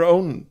Designers have their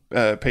own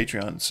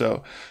Patreon,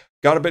 so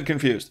got a bit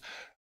confused.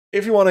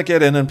 If you want to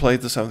get in and play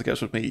The Seventh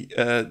Guest with me,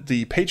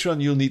 the Patreon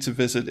you'll need to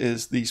visit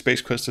is the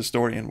Space Quest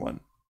Historian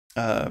one.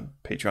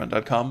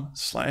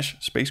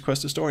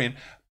 Patreon.com/SpaceQuestHistorian.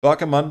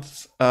 $1 a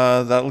month,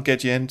 that'll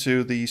get you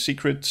into the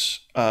secret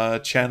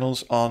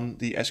channels on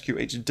the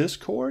SQH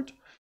Discord,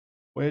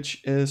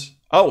 which is,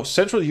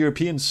 Central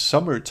European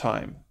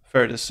Summertime,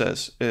 Ferdis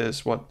says,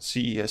 is what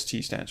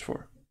CEST stands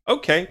for.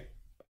 Okay,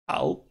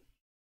 I'll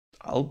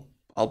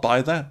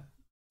buy that.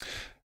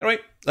 Anyway,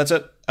 that's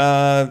it.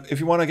 If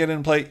you want to get in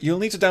and play, you'll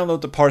need to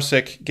download the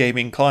Parsec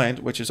Gaming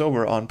client, which is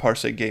over on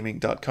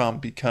parsecgaming.com,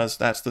 because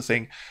that's the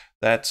thing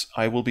that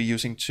I will be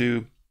using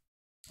to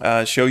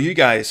show you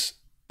guys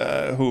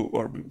who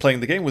are playing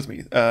the game with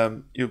me.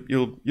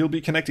 You'll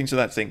be connecting to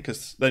that thing,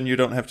 because then you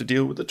don't have to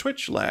deal with the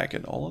Twitch lag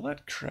and all of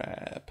that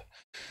crap.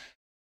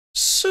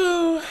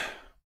 So, you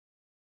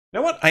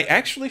know what? I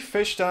actually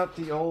fished out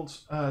the old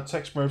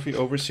Tex Murphy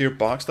Overseer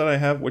box that I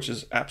have, which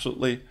is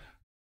absolutely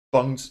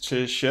bunged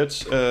to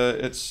shit.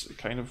 It's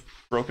kind of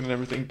broken and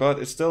everything, but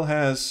it still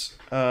has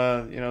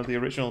the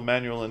original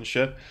manual and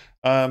shit.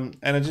 And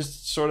I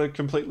just sort of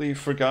completely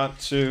forgot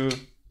to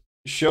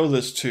show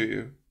this to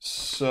you.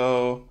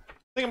 So I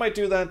think I might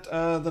do that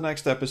the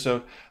next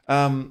episode.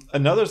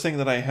 Another thing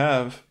that I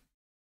have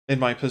in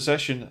my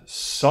possession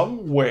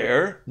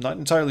somewhere, not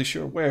entirely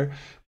sure where,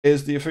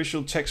 is the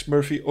official Tex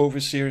Murphy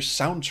Overseer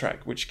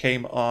soundtrack, which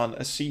came on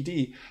a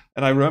CD.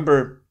 And I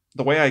remember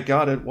the way I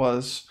got it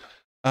was,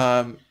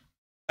 I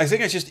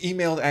think I just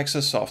emailed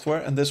Access Software,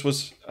 and this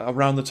was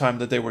around the time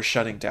that they were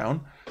shutting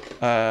down.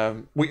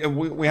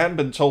 We hadn't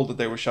been told that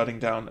they were shutting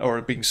down or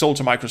being sold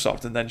to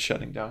Microsoft and then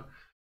shutting down.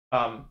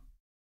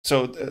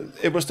 So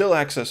it was still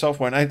Access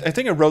Software, and I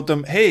think I wrote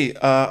them, hey,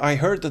 I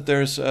heard that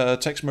there's a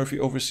Tex Murphy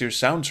Overseer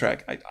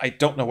soundtrack. I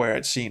don't know where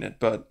I'd seen it,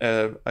 but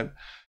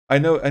I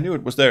knew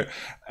it was there.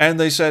 And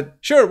they said,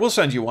 sure, we'll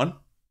send you one.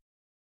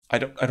 I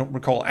don't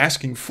recall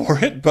asking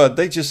for it, but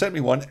they just sent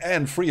me one,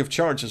 and free of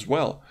charge as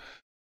well,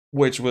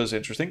 which was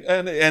interesting.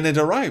 And it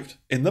arrived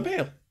in the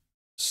mail.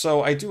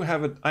 So I do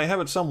have it. I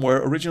have it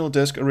somewhere. Original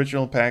disc,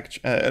 original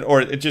package,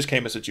 or it just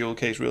came as a jewel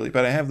case, really.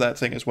 But I have that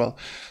thing as well.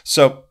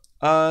 So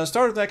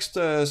start of next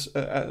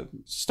Overseer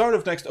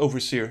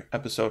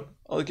episode,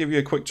 I'll give you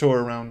a quick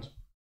tour around,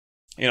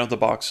 the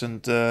box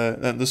and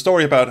the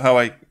story about how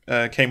I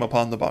came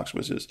upon the box,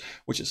 which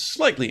is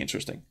slightly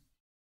interesting.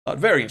 Not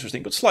very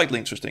interesting, but slightly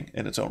interesting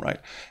in its own right.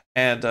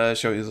 And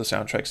show you the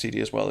soundtrack CD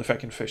as well, if I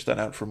can fish that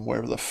out from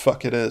wherever the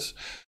fuck it is.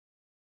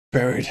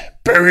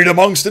 Buried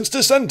amongst its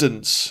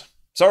descendants.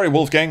 Sorry,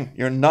 Wolfgang,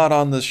 you're not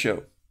on this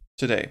show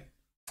today.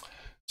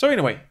 So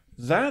anyway,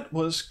 that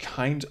was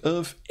kind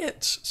of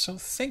it. So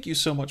thank you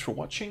so much for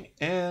watching,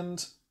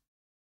 and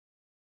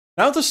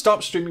now the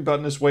stop streaming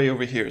button is way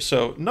over here.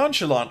 So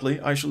nonchalantly,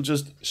 I shall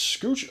just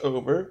scooch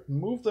over,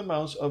 move the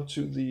mouse up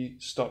to the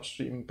stop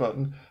streaming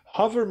button,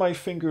 hover my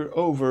finger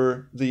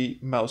over the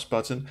mouse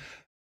button,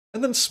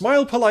 and then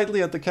smile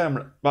politely at the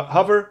camera.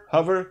 Hover,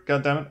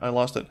 goddammit, I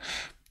lost it.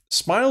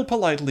 Smile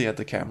politely at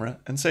the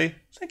camera and say,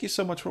 thank you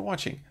so much for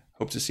watching.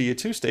 Hope to see you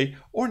Tuesday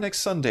or next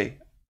Sunday.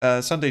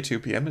 Sunday 2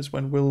 p.m. is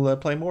when we'll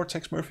play more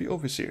Tex Murphy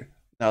Overseer,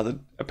 now that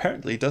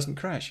apparently it doesn't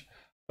crash.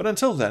 But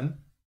until then,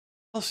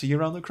 I'll see you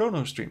around the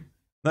chrono stream.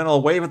 Then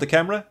I'll wave at the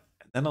camera,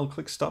 and then I'll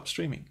click stop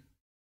streaming.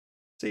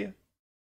 See ya.